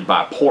designed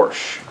by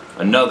Porsche,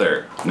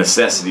 another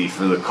necessity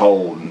for the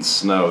cold and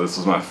snow. This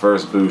was my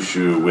first Boost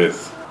shoe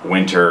with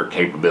winter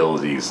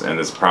capabilities, and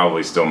it's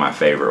probably still my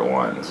favorite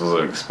one. This was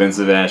an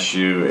expensive ass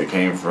shoe. It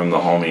came from the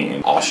homie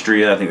in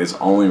Austria. I think it's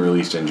only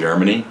released in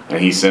Germany,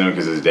 and he sent them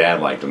because his dad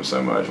liked them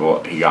so much.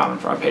 Well, he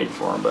got them. I paid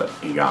for them, but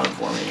he got them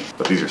for me.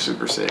 But these are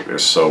super sick. They're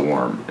so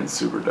warm and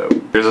super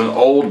dope. There's an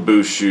old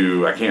Boost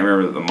shoe. I can't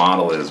remember what the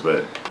model is,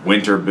 but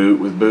winter boot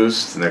with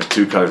Boost, and there's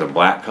two colors, a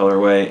black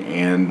colorway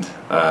and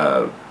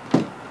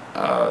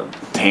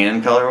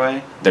tan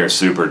colorway. They're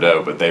super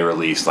dope, but they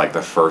released like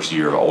the first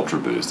year of Ultra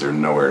Boost. They're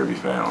nowhere to be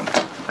found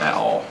at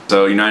all.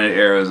 So United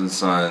Arrows and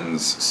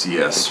Sons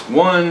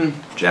CS1,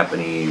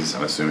 Japanese,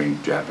 I'm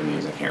assuming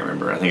Japanese, I can't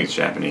remember. I think it's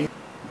Japanese.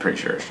 I'm pretty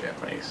sure it's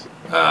Japanese.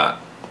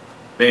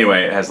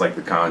 Anyway, it has like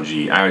the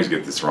kanji. I always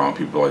get this wrong.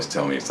 People always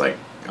tell me it's like,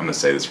 I'm gonna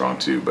say this wrong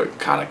too, but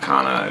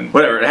katakana and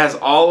whatever. It has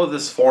all of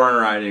this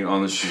foreign writing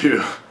on the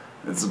shoe.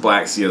 It's the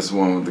black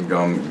CS1 with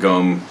the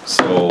gum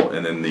sole,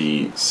 and then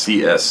the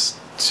CS2,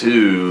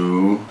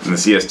 and the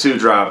CS2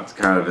 dropped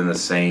kind of in the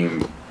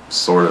same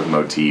sort of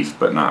motif,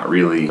 but not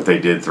really. But they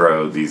did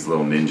throw these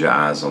little ninja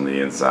eyes on the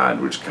inside,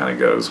 which kind of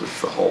goes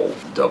with the whole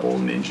double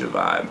ninja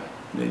vibe.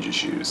 Ninja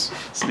shoes.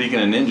 Speaking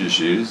of ninja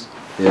shoes,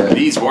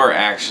 these were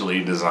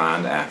actually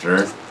designed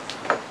after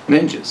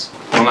ninjas.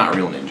 Well, not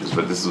real ninjas,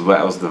 but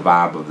that was the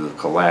vibe of the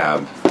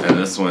collab. And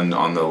this one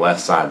on the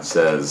left side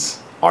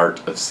says,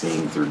 Art of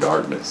Seeing Through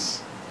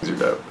Darkness. These are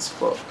dope as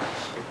fuck.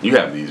 You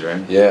have these,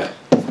 right? Yeah.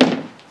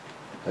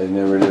 I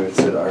never knew it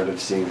said Art of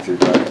Seeing Through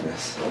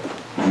Darkness.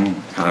 Kind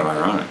of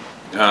ironic.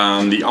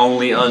 The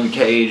only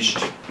uncaged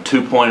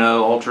 2.0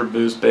 Ultra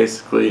Boost,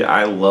 basically.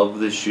 I love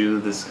this shoe.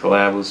 This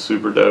collab was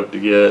super dope to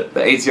get.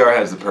 The ATR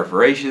has the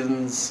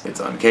perforations. It's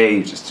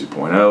uncaged. It's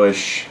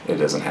 2.0-ish. It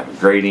doesn't have a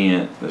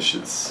gradient. This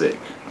shit's sick.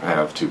 I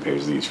have 2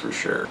 pairs of these for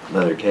sure.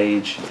 Leather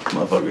cage.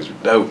 Motherfuckers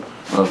are dope.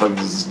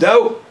 Motherfuckers is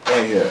dope.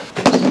 Right here.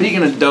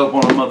 Speaking of dope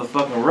on a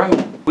motherfucking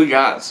road, we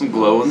got some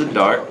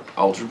glow-in-the-dark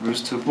Ultra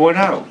Boost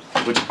 2.0,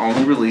 which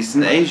only released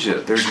in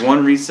Asia. There's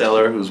one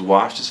reseller who's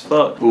washed as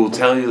fuck who will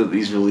tell you that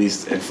these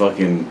released in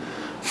fucking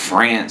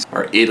France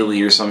or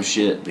Italy or some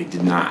shit. They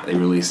did not. They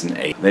released in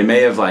Asia. They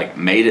may have like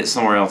made it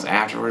somewhere else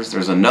afterwards.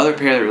 There's another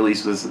pair that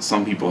released with this that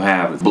some people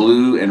have. It's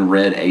blue and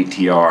red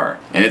ATR,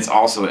 and it's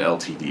also an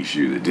LTD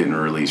shoe that didn't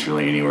release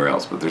really anywhere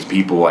else. But there's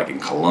people like in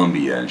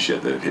Colombia and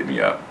shit that have hit me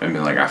up and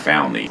been like, I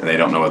found these, and they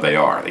don't know what they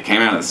are. They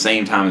came out at the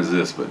same time as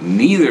this, but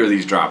neither of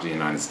these dropped in the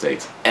United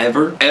States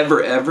ever.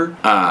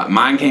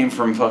 Mine came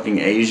from fucking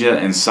Asia,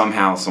 and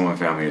somehow someone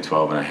found me a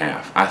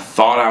 12.5. I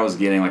thought I was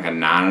getting like a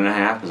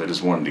 9.5 because I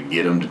just wanted to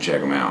get them to check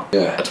them out.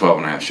 Yeah. A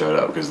 12.5 showed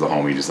up because the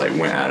homie just like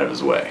went out of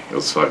his way. It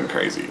was fucking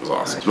crazy. It was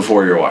awesome. Nice.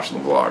 Before you were watching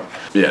the vlog.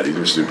 Yeah, these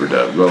are super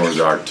dope. Glow in the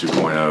dark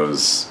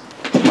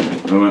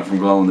 2.0s. We went from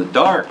glow in the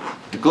dark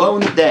to glow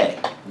in the day.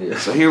 Yeah.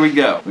 So here we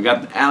go. We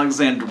got the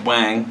Alexander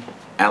Wang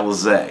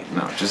Alizé.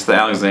 No, just the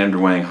Alexander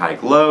Wang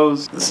Hike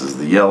Lows. This is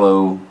the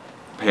yellow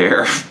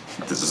pair.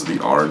 This is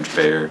the orange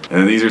pair. And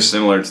then these are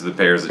similar to the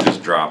pairs that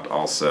just dropped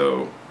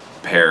also.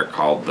 A pair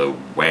called the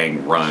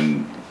Wang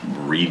Run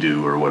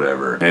Redo or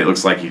whatever. And it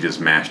looks like he just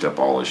mashed up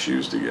all his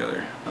shoes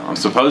together.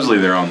 Supposedly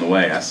they're on the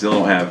way. I still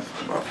don't have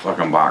a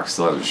fucking box.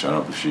 Still hasn't shown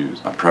up with shoes.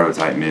 A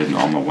prototype mid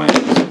on the way.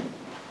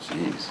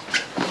 Jeez.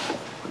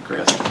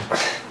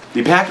 Aggressive.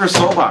 The Packer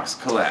Soulbox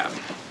collab,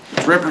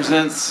 which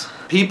represents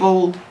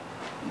people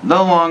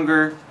no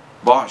longer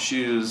bought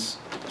shoes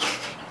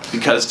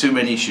because too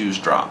many shoes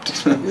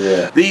dropped.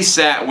 Yeah. These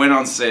went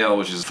on sale,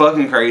 which is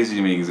fucking crazy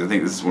to me because I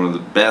think this is one of the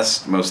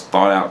best, most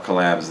thought out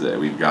collabs that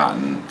we've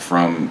gotten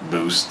from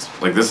Boost.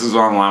 Like this is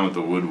online with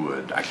the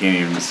Woodwood.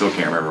 Still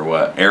can't remember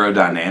what.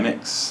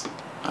 Aerodynamics?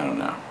 I don't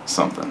know.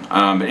 Something.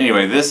 But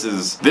anyway,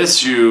 this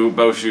shoe,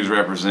 both shoes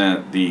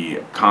represent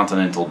the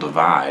continental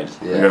divide.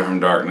 Yeah. We go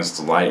from darkness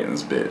to light in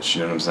this bitch.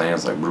 You know what I'm saying?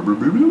 It's like, blah, blah,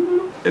 blah,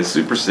 blah. It's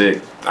super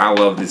sick. I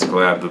love this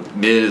collab. The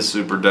mid is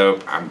super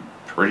dope. I'm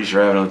pretty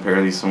sure I have another pair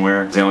of these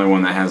somewhere. It's the only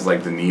one that has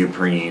like the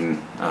neoprene,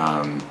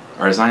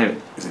 or it's not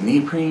even, is it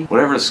neoprene?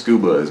 Whatever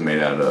scuba is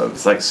made out of.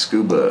 It's like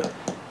scuba.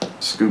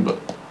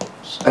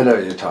 shoes. I know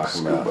what you're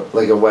talking about.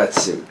 Like a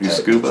wetsuit. You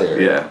scuba?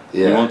 Material.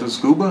 Yeah. You want the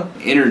scuba?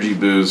 Energy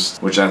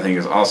Boost, which I think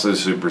is also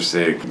super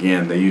sick.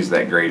 Again, they use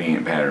that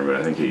gradient pattern, but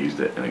I think they used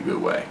it in a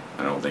good way.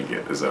 I don't think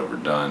it is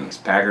overdone.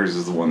 Packers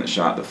is the one that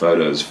shot the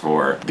photos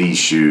for these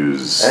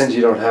shoes. And you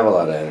don't have a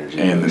lot of energy.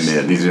 And the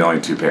mid. These are the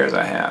only 2 pairs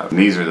I have. And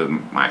these are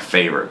my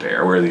favorite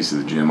pair. I wear these to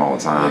the gym all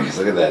the time. Yeah,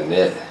 look at that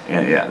knit.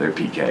 And yeah, they're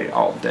PK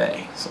all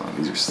day. So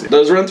these are sick.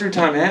 Those run through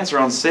time hats are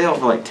on sale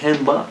for like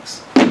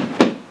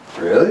 $10.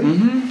 Really?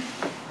 Mm-hmm.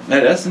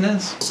 At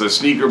S&S. So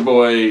Sneaker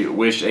Boy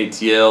Wish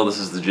ATL, this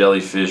is the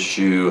jellyfish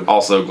shoe.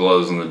 Also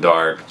glows in the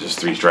dark. Just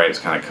 3 stripes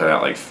kind of cut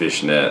out like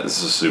fishnet.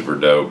 This is super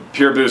dope.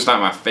 Pure Boost, not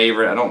my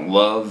favorite. I don't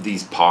love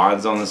these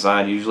pods on the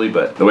side usually,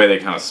 but the way they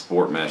kind of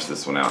sport mesh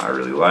this one out I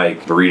really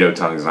like. Burrito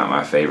Tongue is not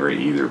my favorite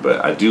either,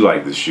 but I do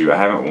like this shoe. I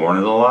haven't worn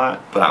it a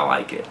lot, but I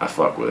like it. I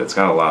fuck with it. It's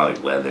got a lot of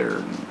like leather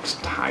and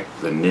just high.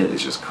 The knit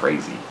is just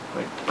crazy.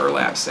 Like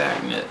burlap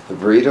sack knit. The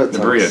burrito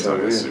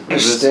tongue is super. I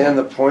understand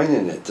the point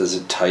in it. Does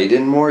it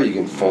tighten more? You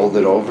can fold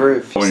it over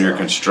if when you're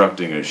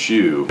constructing a shoe.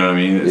 You know what I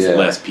mean? It's Yeah.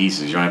 less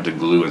pieces. You don't have to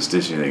glue and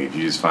stitch anything. If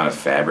you just find a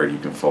fabric you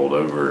can fold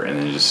over and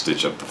then just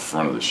stitch up the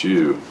front of the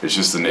shoe. It's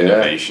just an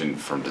innovation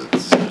from the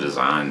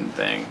design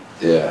thing.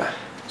 Yeah.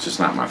 It's just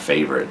not my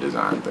favorite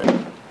design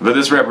thing. But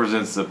this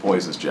represents the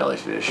poisonous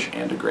jellyfish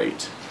and a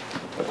great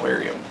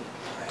aquarium.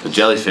 The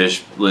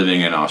jellyfish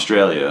living in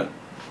Australia,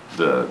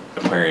 the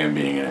aquarium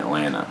being in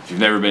Atlanta. If you've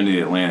never been to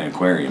the Atlanta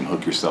aquarium,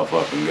 hook yourself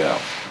up and go.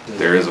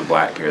 There is a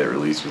black pair that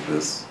released with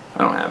this. I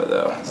don't have it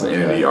though. It's the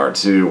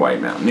NDR2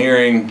 White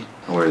Mountaineering.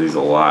 I wear these a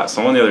lot.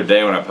 Someone the other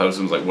day when I posted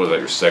them was like, what is that,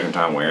 your second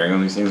time wearing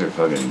them? These things are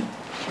fucking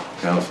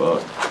kind of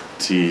fuck.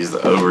 Tees, the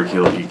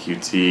Overkill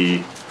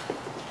EQT.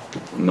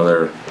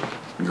 Another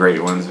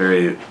great one.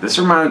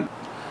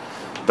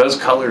 Those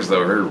colors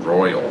though are very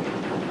royal.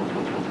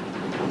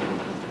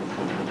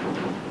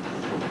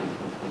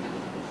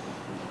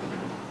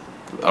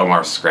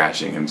 Omar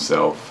scratching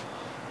himself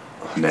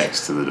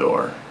next to the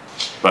door.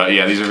 But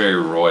yeah, these are very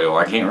royal.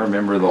 I can't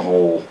remember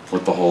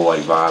what the whole like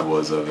vibe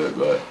was of it,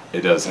 but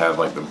it does have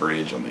like the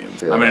bridge on the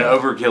inside. I mean,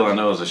 Overkill I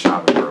know is a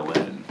shop in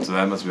Berlin, so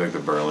that must be like the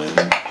Berlin.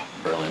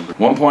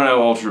 1.0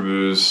 Ultra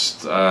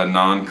Boost,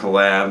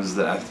 non-collabs.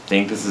 That I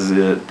think this is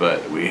it,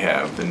 but we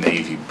have the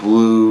navy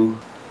blue.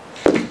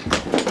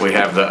 We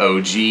have the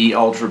OG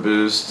Ultra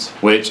Boost,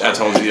 which I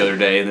told you the other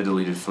day in the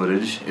deleted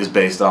footage is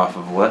based off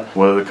of what?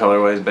 What are the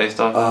colorways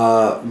based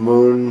off?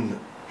 Moon,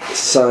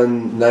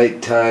 sun,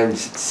 nighttime,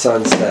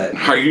 sunset.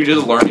 Are you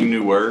just learning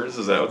new words?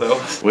 Is that what that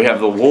was? We have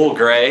the wool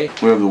gray.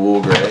 We have the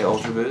wool gray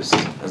Ultra Boost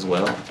as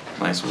well.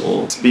 Nice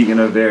wool. Speaking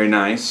of very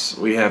nice,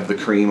 we have the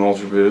cream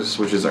Ultra Boost,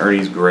 which is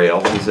Ernie's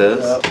Grail, he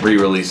says. Yep.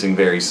 Re-releasing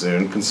very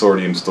soon.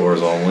 Consortium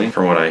stores only,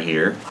 from what I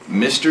hear.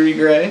 Mystery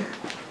gray.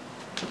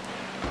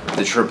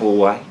 The triple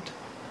white.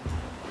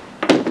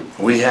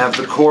 We have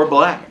the core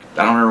black.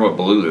 I don't remember what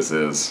blue this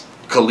is.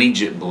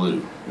 Collegiate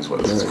blue is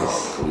what this is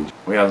called. Collegiate.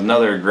 We have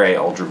another gray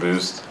Ultra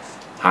Boost,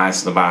 high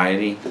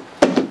snobiety,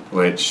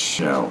 which,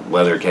 you know,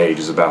 leather cage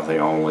is about the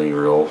only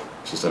real.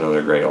 Just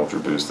another gray Ultra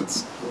Boost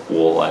that's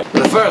wool-like.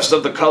 The first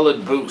of the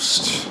colored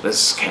boost.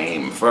 This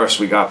came first.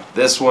 We got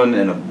this one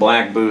in a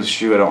black boost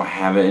shoe. I don't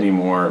have it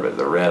anymore, but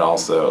the red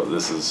also.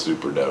 This is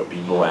super dope.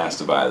 People ask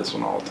to buy this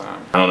one all the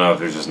time. I don't know if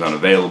there's just none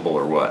available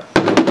or what.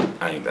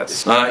 I think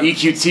that's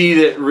EQT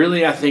that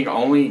really I think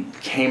only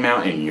came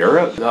out in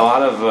Europe. A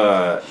lot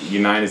of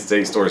United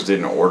States stores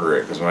didn't order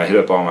it because when I hit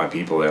up all my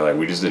people, they're like,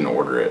 we just didn't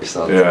order it.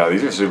 Yeah,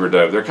 these are super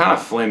dope. They're kind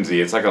of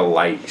flimsy. It's like a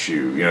light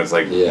shoe. You know, it's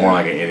like more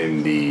like an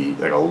NMD,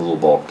 like a little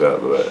bulked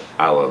up. But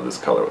I love this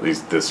color.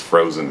 This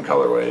Frozen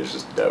colorway is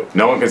just dope.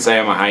 No one can say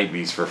I'm a hype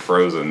beast for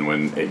Frozen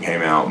when it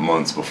came out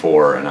months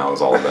before, and I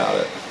was all about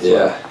it. So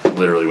Yeah. I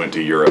literally went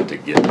to Europe to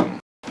get them.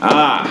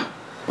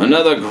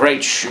 Another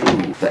great shoe,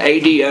 the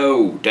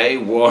ADO Day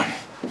One.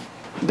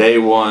 Day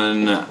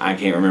One, I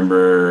can't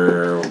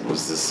remember,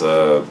 was this,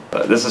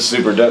 this is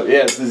super dope. Yeah,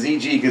 it's the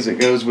ZG because it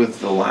goes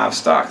with the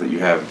livestock that you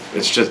have.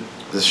 It's just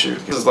this shoe.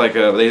 This is like,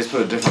 they just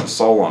put a different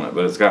sole on it,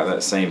 but it's got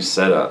that same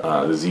setup,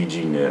 the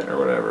ZG knit or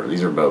whatever.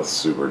 These are both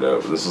super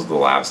dope. This is the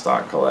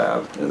livestock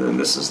collab, and then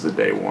this is the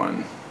Day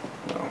One.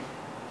 So,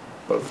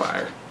 both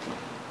fire.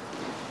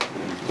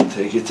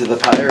 Take it to the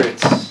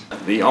Pirates.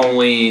 The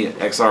only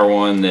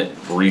XR1 that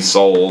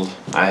resold,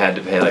 I had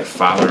to pay like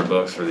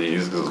 $500 for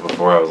these because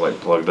before I was like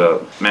plugged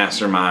up.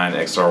 Mastermind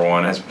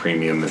XR1 has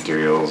premium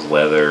materials,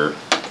 leather.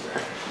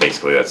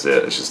 Basically that's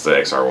it. It's just the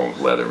XR1 with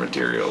leather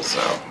materials,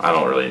 so I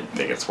don't really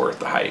think it's worth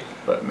the hype,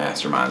 but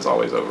Mastermind's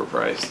always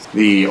overpriced.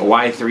 The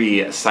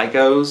Y3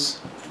 Psychos,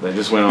 they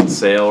just went on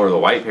sale, or the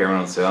white pair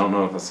went on sale. I don't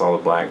know if I saw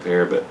the black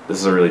pair, but this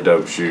is a really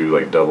dope shoe,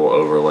 like double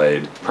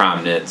overlaid.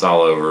 Prime knits all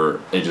over.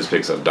 It just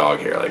picks up dog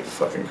hair like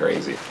fucking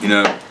crazy. You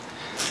know,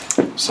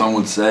 some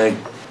would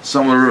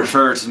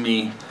refer to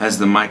me as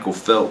the Michael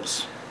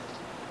Phelps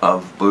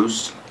of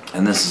Boost,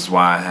 and this is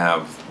why I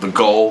have the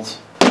gold,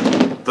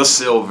 the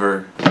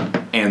silver,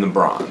 and the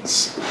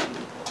bronze.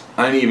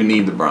 I didn't even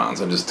need the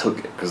bronze. I just took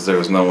it because there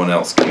was no one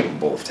else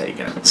capable of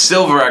taking it.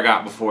 Silver I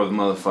got before the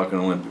motherfucking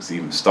Olympics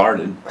even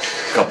started.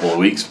 A couple of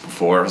weeks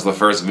before. It was the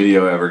first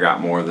video I ever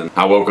got more than...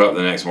 I woke up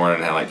the next morning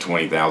and had like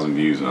 20,000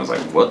 views and I was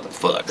like, what the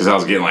fuck? Because I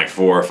was getting like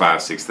 4,000 or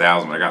 5,000,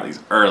 6,000, but I got these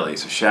early.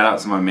 So shout out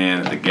to my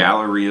man at the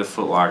Galleria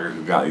Foot Locker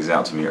who got these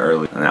out to me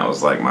early. And that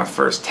was like my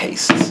first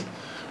taste of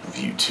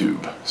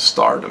YouTube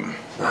stardom.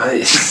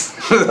 Nice.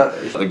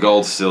 The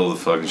gold's still the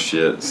fucking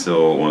shit.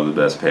 Still one of the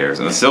best pairs.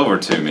 And the silver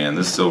too, man.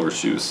 This silver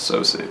shoe is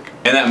so sick.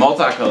 And that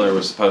multicolor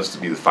was supposed to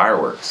be the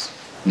fireworks.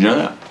 You know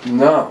that?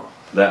 No.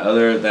 That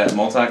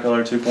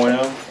multicolor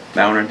 2.0,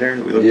 that one right there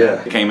that we looked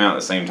at, it came out at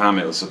the same time.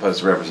 It was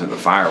supposed to represent the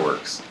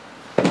fireworks.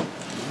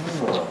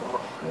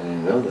 Oh, I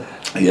didn't know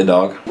that. Yeah,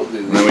 dog.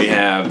 And then we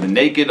have the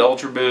Naked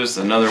Ultra Boost,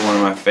 another one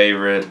of my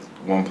favorite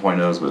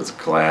 1.0s, but it's a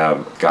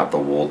collab. It's got the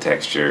wool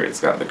texture. It's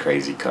got the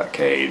crazy cut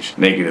cage.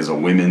 Naked is a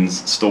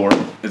women's store.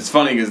 It's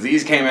funny because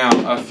these came out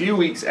a few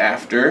weeks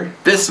after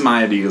this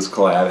My Adidas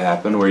collab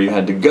happened, where you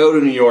had to go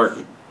to New York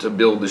to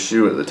build the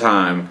shoe at the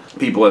time.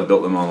 People have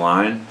built them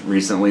online.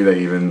 Recently, they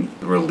even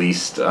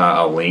released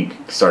a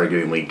link, started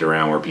getting leaked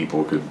around where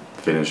people could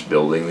finish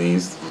building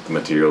these with the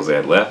materials they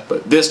had left.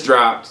 But this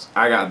dropped.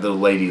 I got the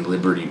Lady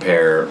Liberty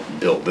pair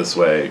built this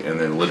way, and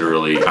then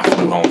literally I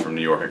flew home from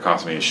New York. It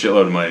cost me a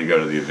shitload of money to go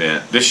to the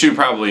event. This shoe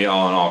probably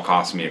all in all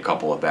cost me a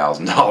couple of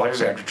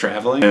 $1,000s after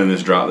traveling, and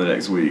this dropped the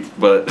next week.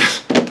 But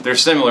they're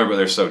similar, but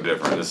they're so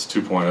different. This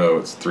is 2.0,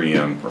 it's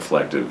 3M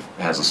reflective,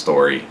 it has a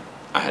story.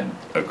 I had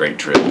a great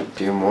trip. A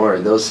few more.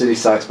 Those City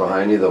socks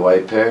behind you, the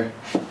white pair?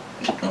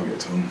 I'll get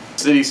to them.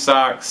 City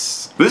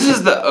socks. This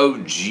is the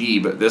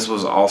OG, but this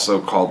was also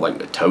called like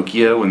the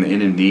Tokyo. When the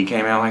NMD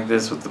came out like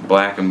this with the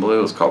black and blue,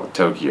 it was called the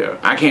Tokyo.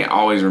 I can't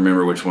always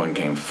remember which one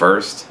came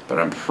first, but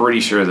I'm pretty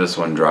sure this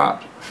one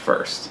dropped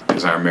first.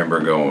 Because I remember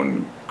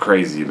going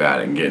crazy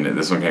about it and getting it.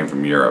 This one came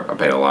from Europe. I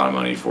paid a lot of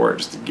money for it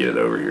just to get it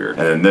over here. And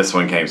then this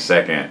one came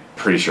second.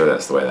 Pretty sure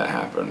that's the way that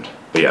happened.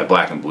 But yeah,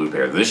 black and blue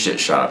pair. This shit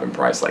shot up in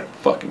price like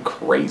fucking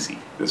crazy,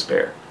 this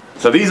pair.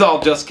 So these all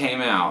just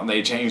came out and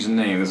they changed the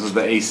name. This was the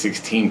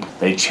A16.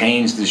 They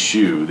changed the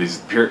shoe. This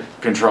Pure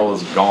Control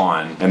is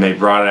gone and they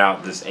brought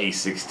out this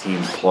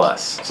A16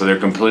 Plus. So they're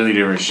completely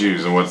different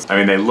shoes.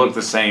 And they look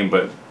the same,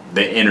 but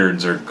the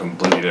innards are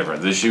completely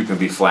different. This shoe can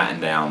be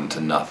flattened down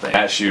to nothing.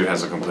 That shoe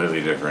has a completely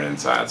different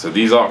inside. So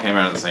these all came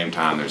out at the same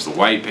time. There's the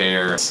white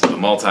pair, the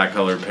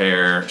multicolored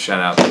pair. Shout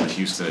out to the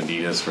Houston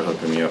Adidas for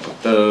hooking me up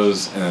with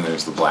those. And then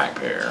there's the black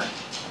pair,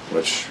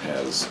 which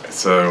has,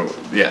 so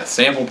yeah,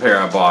 sample pair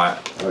I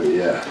bought. Oh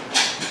yeah.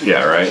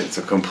 Yeah, right? It's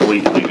a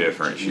completely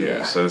different shoe.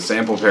 Yeah. So the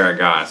sample pair I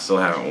got, I still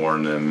haven't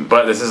worn them.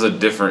 But this is a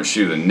different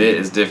shoe. The knit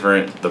is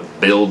different. The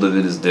build of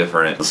it is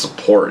different. The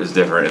support is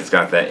different. It's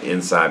got that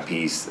inside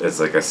piece. It's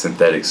like a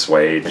synthetic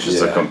suede. It's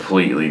just a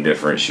completely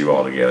different shoe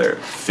altogether.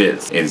 It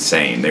fits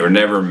insane. They were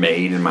never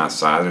made in my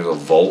size. There's a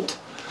Volt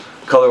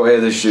colorway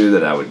of this shoe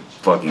that I would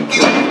fucking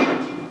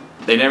kill.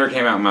 They never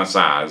came out in my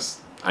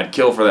size. I'd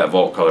kill for that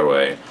Volt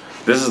colorway.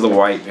 This is the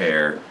white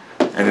pair.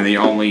 And then the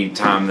only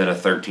time that a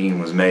 13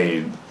 was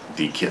made,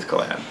 the Kith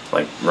collab.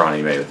 Like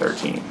Ronnie made a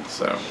 13,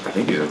 so I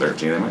think these are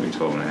 13. They might be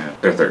 12 and a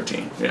half. They're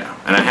 13, yeah.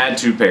 And I had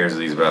 2 pairs of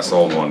these, but I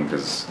sold one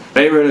because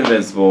favorite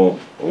Invincible.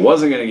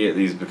 Wasn't gonna get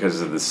these because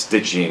of the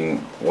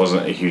stitching.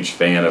 Wasn't a huge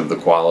fan of the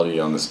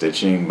quality on the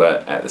stitching,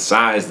 but at the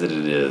size that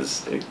it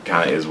is, it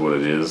kind of is what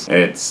it is. And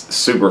it's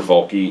super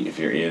folky. If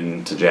you're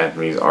into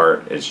Japanese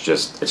art,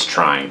 it's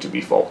trying to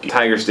be folky.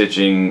 Tiger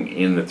stitching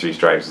in the 3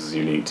 stripes is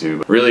unique too.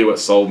 But really what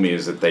sold me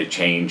is that they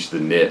changed the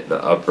knit.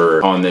 The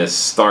upper on this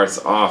starts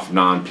off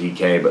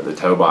non-PK, but the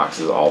toe box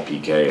is all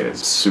PK, and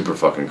it's super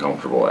fucking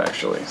comfortable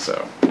actually.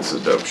 So it's a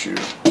dope shoe.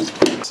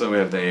 So we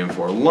have the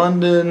AM4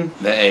 London,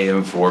 the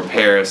AM4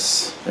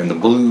 Paris, and the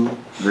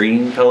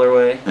blue-green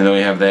colorway. And then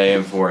we have the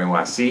AM4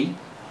 NYC,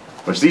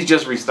 which these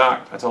just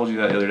restocked. I told you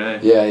that the other day.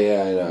 Yeah,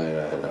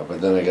 I know. But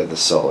then I got the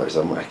Solars.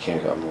 I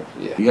can't go more.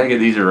 Yeah. You gotta get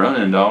these to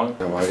running, dog.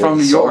 No, I from got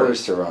the New York.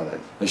 Solars to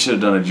running. They should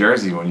have done a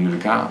jersey one you'd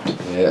have copped.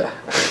 Yeah.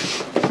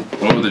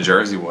 What would the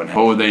jersey one have?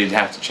 What would they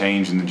have to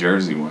change in the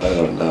jersey one? I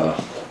don't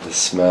know. The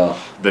smell.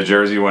 The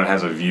jersey one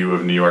has a view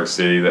of New York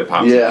City that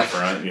pops in the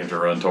front. You have to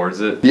run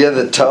towards it. Yeah,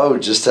 the toe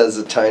just has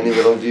a tiny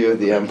little view of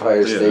the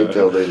Empire State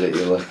Building that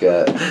you look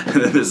at.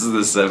 And then this is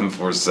the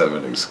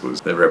 747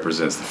 exclusive that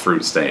represents the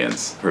fruit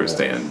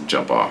stand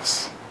jump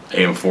offs.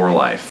 AM4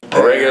 Life.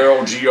 A regular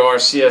old GR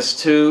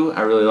CS2.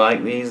 I really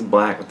like these.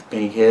 Black with the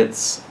pink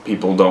hits.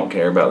 People don't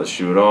care about the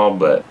shoe at all,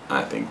 but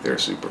I think they're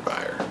super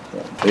fire.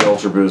 The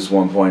Ultra Boost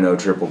 1.0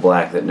 triple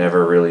black that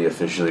never really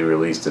officially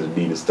released at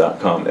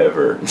Adidas.com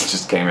ever. It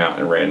just came out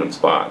in random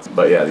spots.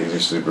 But yeah, these are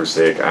super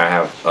sick. I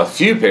have a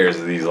few pairs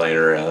of these laying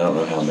around. I don't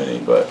know how many,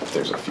 but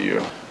there's a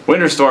few.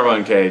 Winter Storm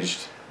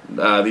Uncaged.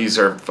 These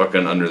are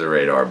fucking under the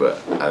radar,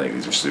 but I think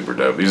these are super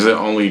dope. These are the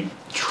only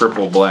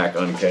triple black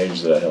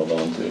uncaged that I held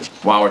on to.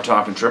 While we're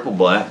talking triple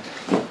black,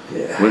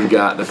 we've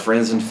got the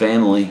Friends and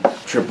Family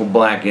triple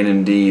black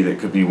NMD that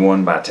could be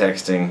won by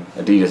texting.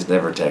 Adidas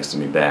never texted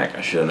me back.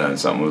 I should have known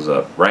something was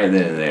up right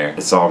then and there.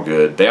 It's all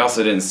good. They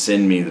also didn't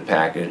send me the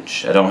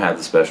package. I don't have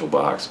the special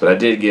box, but I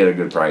did get a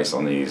good price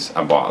on these.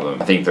 I bought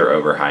them. I think they're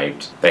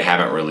overhyped. They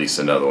haven't released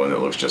another one that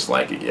looks just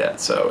like it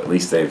yet, so at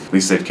least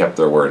they've kept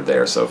their word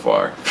there so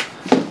far.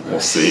 We'll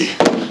see.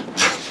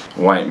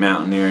 White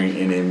Mountaineering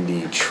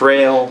NMD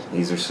Trail.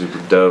 These are super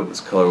dope.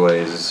 This colorway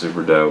is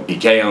super dope.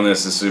 PK on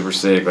this is super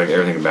sick. Like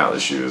everything about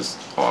this shoe is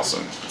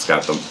awesome. It's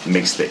got the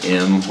mix the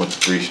M with the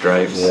 3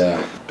 stripes.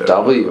 Yeah. Dope.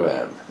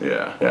 WM.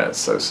 Yeah, it's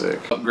so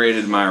sick.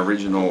 Upgraded my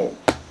original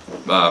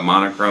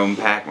monochrome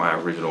pack, my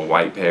original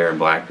white pair and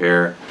black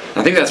pair.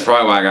 I think that's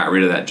probably why I got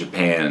rid of that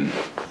Japan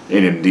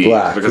NMD.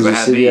 Black, because I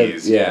had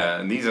these. Yeah,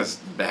 and these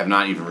I have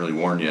not even really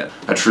worn yet.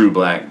 A true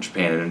black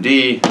Japan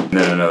NMD, and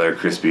then another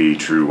crispy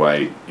true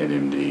white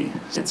NMD.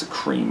 It's a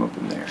cream up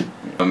in there.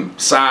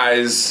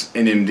 Size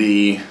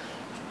NMD,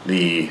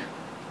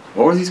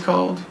 what were these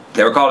called?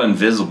 They were called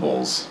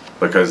Invisibles.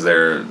 Because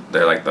they're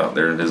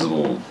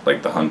invisible,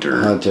 like the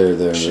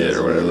hunter shit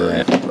or whatever.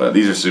 Yeah. But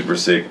these are super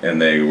sick,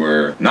 and they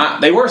were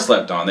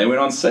slept on. They went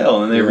on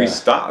sale, and they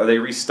restocked. They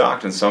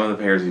restocked, and some of the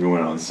pairs even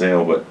went on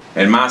sale. But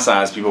in my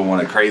size, people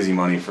wanted crazy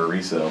money for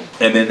resale,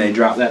 and then they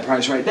dropped that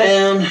price right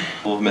down.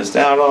 People missed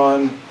out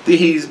on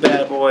these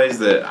bad boys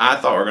that I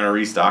thought were gonna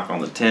restock on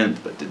the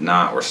 10th, but did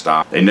not. Were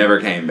stopped. They never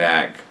came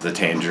back. The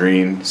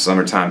tangerine,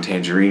 summertime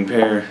tangerine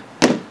pair,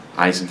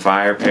 ice and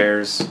fire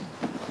pairs.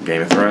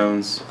 Game of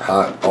Thrones.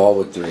 All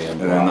with 3M.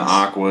 And then the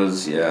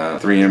Aquas,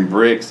 3M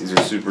bricks. These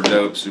are super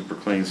dope, super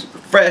clean, super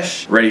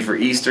fresh. Ready for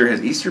Easter.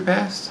 Has Easter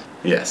passed?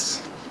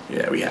 Yes.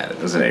 Yeah, we had it.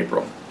 It was in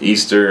April.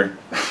 Easter.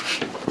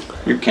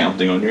 You're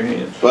counting on your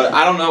hand. But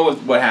I don't know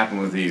what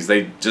happened with these.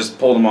 They just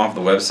pulled them off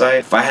the website.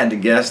 If I had to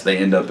guess, they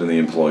end up in the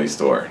employee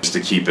store. Just to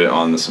keep it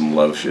on some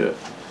low shit.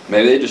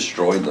 Maybe they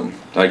destroyed them.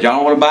 Like, y'all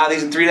don't want to buy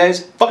these in 3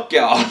 days? Fuck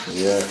y'all.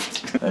 Yeah.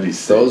 That'd be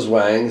sick. Those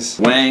Wangs.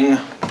 Wang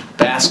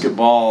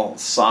basketball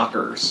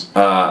sockers.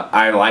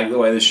 I like the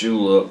way the shoe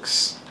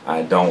looks.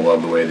 I don't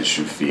love the way the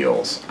shoe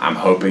feels. I'm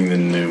hoping the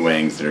new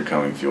Wangs that are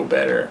coming feel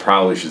better.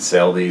 Probably should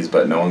sell these,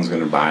 but no one's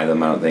going to buy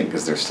them, I don't think,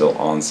 because they're still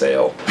on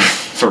sale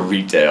for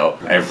retail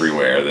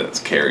everywhere that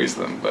carries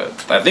them.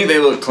 But I think they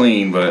look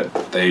clean,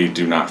 but they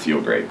do not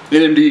feel great.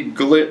 NMD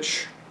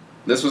Glitch.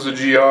 This was a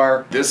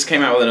GR. This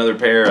came out with another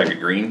pair, like a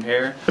green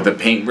pair. But the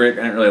pink brick,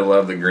 I didn't really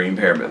love the green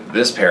pair, but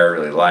this pair I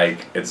really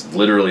like. It's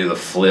literally the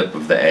flip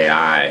of the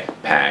AI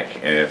pack,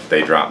 and if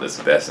they drop this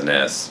with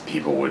SNS,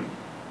 people would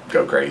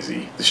go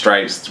crazy. The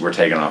stripes were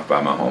taken off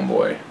by my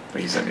homeboy,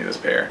 but he sent me this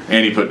pair.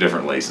 And he put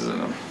different laces in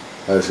them.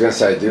 I was gonna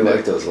say, I do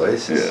like those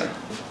laces. Yeah.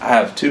 I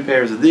have 2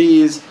 pairs of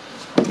these.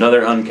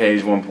 Another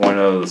Uncaged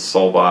 1.0, the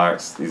Soul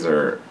Box. These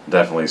are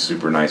definitely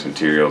super nice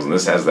materials, and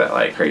this has that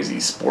like crazy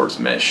sports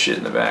mesh shit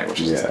in the back, which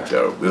is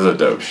dope. This is a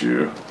dope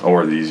shoe. I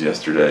wore these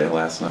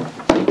last night.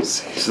 Let's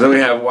see. So then we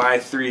have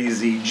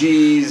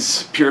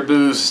Y3ZGs, Pure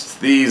Boost.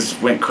 These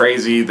went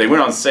crazy. They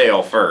went on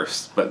sale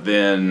first, but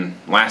then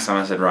last time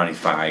I said Ronnie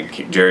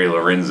Feig, Jerry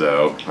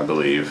Lorenzo, I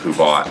believe, who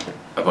bought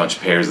a bunch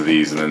of pairs of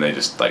these, and then they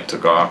just like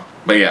took off.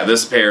 But yeah,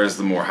 this pair is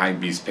the more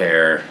hypebeast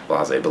pair,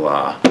 blase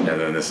blah, and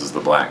then this is the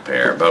black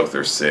pair. Both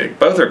are sick.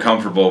 Both are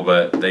comfortable,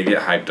 but they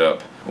get hyped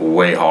up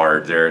way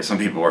hard. Some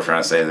people are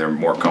trying to say they're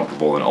more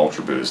comfortable than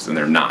Ultra Boost, and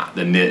they're not.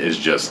 The knit is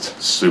just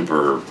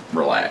super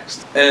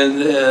relaxed. And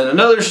then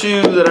another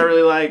shoe that I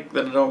really like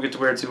that I don't get to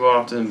wear too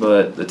often,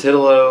 but the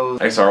Titolo.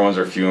 XR ones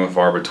are few and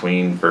far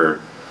between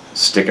for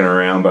sticking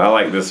around, but I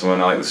like this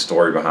one. I like the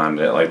story behind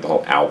it. I like the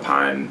whole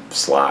alpine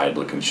slide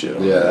looking shit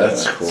on it. Yeah,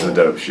 that's cool. It's a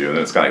dope shoe, and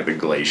it's got like the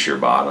glacier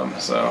bottom,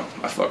 so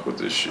I fuck with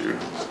this shoe.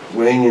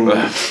 Wing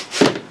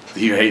and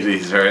You hate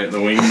these, right?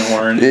 The wing and the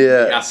horn?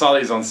 Yeah. I saw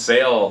these on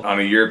sale on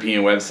a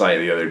European website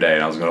the other day,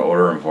 and I was going to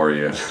order them for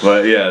you.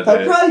 But yeah.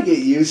 I'd probably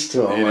get used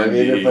to them. I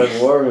mean, if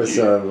I wore them with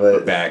some, but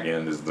the back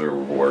end is the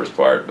worst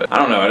part. But I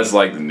don't know. I just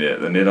like the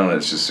knit. The knit on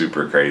it's just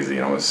super crazy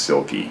and almost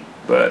silky.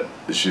 But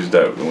the shoe's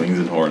dope. The Wings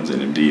and Horns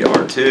NMD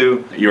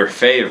R2. Your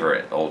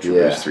favorite Ultra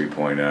Boost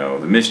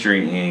 3.0. The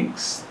Mystery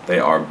Inks. They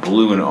are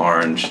blue and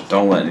orange.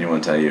 Don't let anyone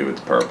tell you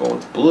it's purple.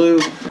 It's blue.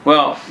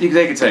 Well,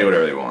 they can tell you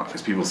whatever they want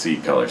because people see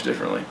colors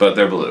differently. But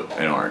they're blue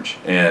and orange.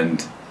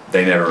 And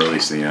they never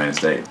released in the United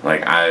States.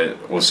 Like, I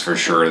was for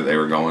sure that they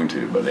were going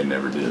to, but they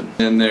never did.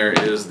 And there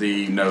is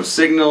the No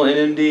Signal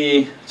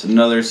NMD. It's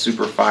another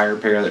super fire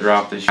pair that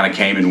dropped this year. Kind of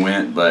came and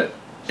went, but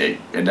it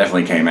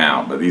definitely came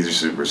out. But these are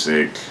super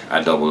sick.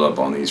 I doubled up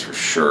on these for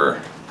sure.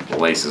 The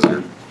laces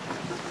are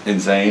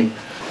insane.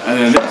 And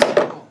then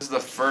this is the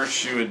first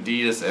shoe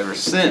Adidas ever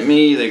sent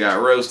me. They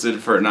got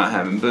roasted for it not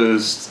having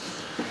boost,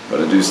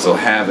 but I do still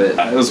have it.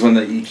 It was when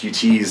the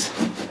EQTs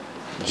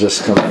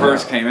just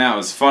first came out. It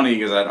was funny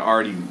because I'd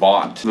already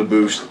bought the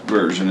boost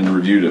version and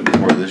reviewed it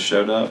before this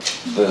showed up.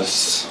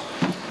 This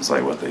is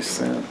like what they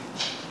sent.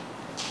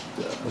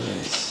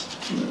 Nice.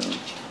 Yeah.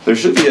 There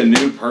should be a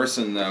new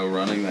person though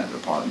running that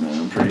department.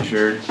 I'm pretty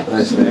sure.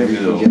 Nice. Maybe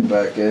they'll get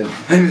back in.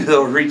 Maybe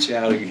they'll reach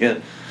out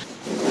again.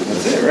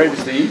 That's it, right?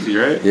 Just the easy,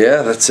 right?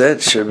 Yeah, that's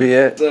it. Should be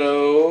it.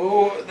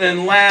 So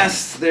then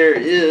last, there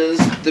is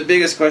the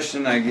biggest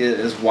question I get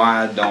is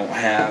why I don't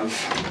have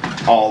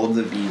all of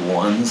the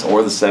V1s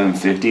or the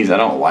 750s. I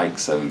don't like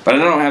but I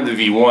don't have the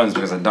V1s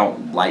because I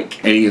don't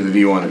like any of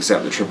the V1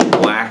 except the triple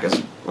black is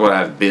what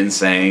I've been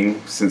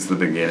saying since the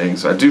beginning.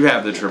 So I do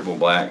have the triple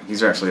black.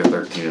 These are actually a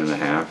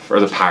 13.5, or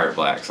the pirate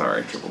black,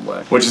 sorry, triple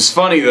black. Which is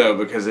funny though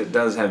because it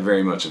does have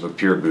very much of a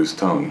pure boost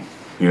tone.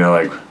 You know,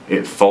 like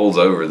it folds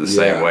over the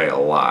same way a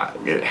lot.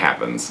 It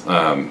happens. So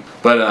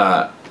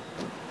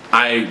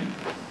I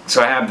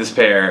have this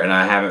pair and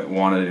I haven't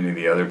wanted any of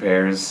the other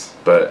pairs,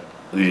 but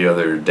the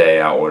other day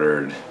I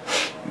ordered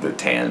the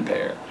tan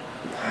pair.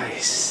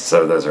 Nice.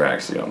 So those are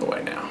actually on the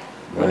way now.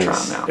 I'll try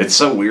them out. It's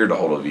so weird to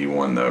hold a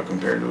V1 though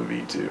compared to a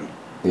V2.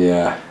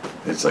 Yeah.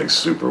 It's like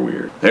super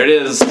weird. There it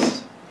is.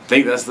 I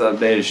think that's the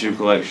updated shoe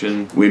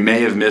collection. We may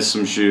have missed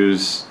some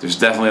shoes. There's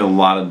definitely a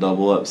lot of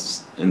double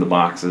ups in the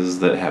boxes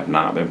that have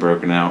not been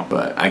broken out,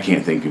 but I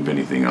can't think of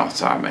anything off the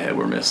top of my head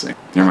we're missing.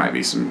 There might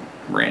be some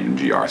random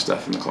GR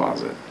stuff in the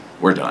closet.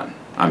 We're done.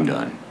 I'm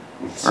done.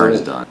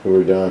 Ern's done.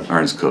 We're done.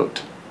 Ern's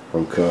cooked.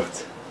 I'm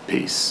cooked.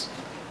 Peace.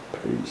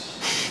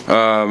 Peace.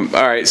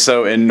 Alright,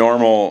 so in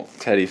normal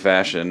Teddy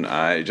fashion,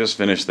 I just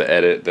finished the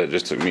edit that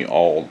just took me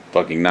all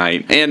fucking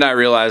night. And I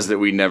realized that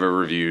we never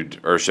reviewed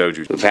or showed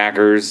you the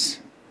Packers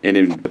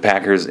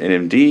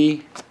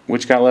NMD,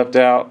 which got left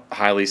out.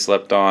 Highly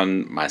slept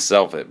on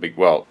myself at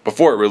well,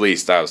 before it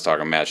released, I was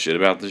talking mad shit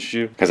about this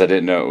shoe because I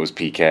didn't know it was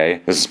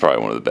PK. This is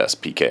probably one of the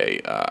best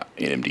PK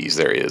NMDs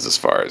there is as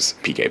far as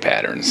PK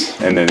patterns.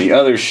 And then the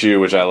other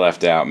shoe, which I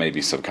left out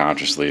maybe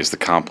subconsciously, is the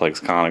Complex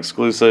Con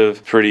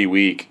exclusive. Pretty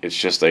weak. It's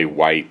just a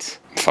white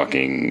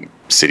fucking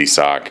city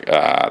sock.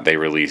 They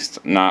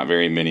released not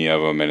very many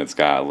of them, and it's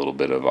got a little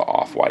bit of an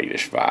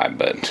off-whitish vibe,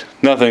 but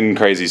nothing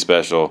crazy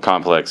special.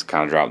 Complex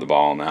kind of dropped the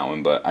ball on that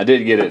one, but I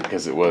did get it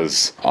because it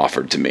was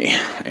offered to me,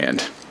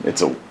 and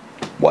it's a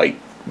white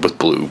with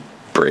blue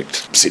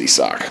bricked city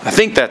sock. I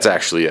think that's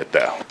actually it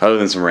though, other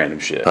than some random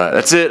shit. But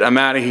that's it. I'm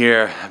out of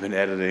here. I've been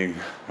editing.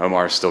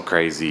 Omar's still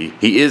crazy.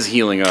 He is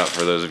healing up,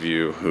 for those of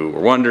you who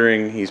were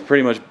wondering. He's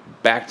pretty much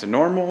back to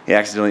normal. He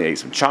accidentally ate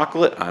some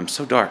chocolate. I'm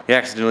so dark. He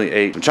accidentally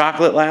ate some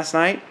chocolate last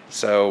night,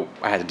 so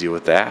I had to deal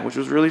with that, which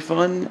was really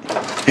fun.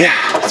 Yeah,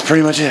 that's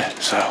pretty much it.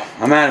 So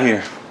I'm out of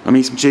here. I'm gonna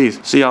eat some cheese.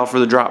 See y'all for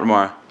the drop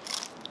tomorrow.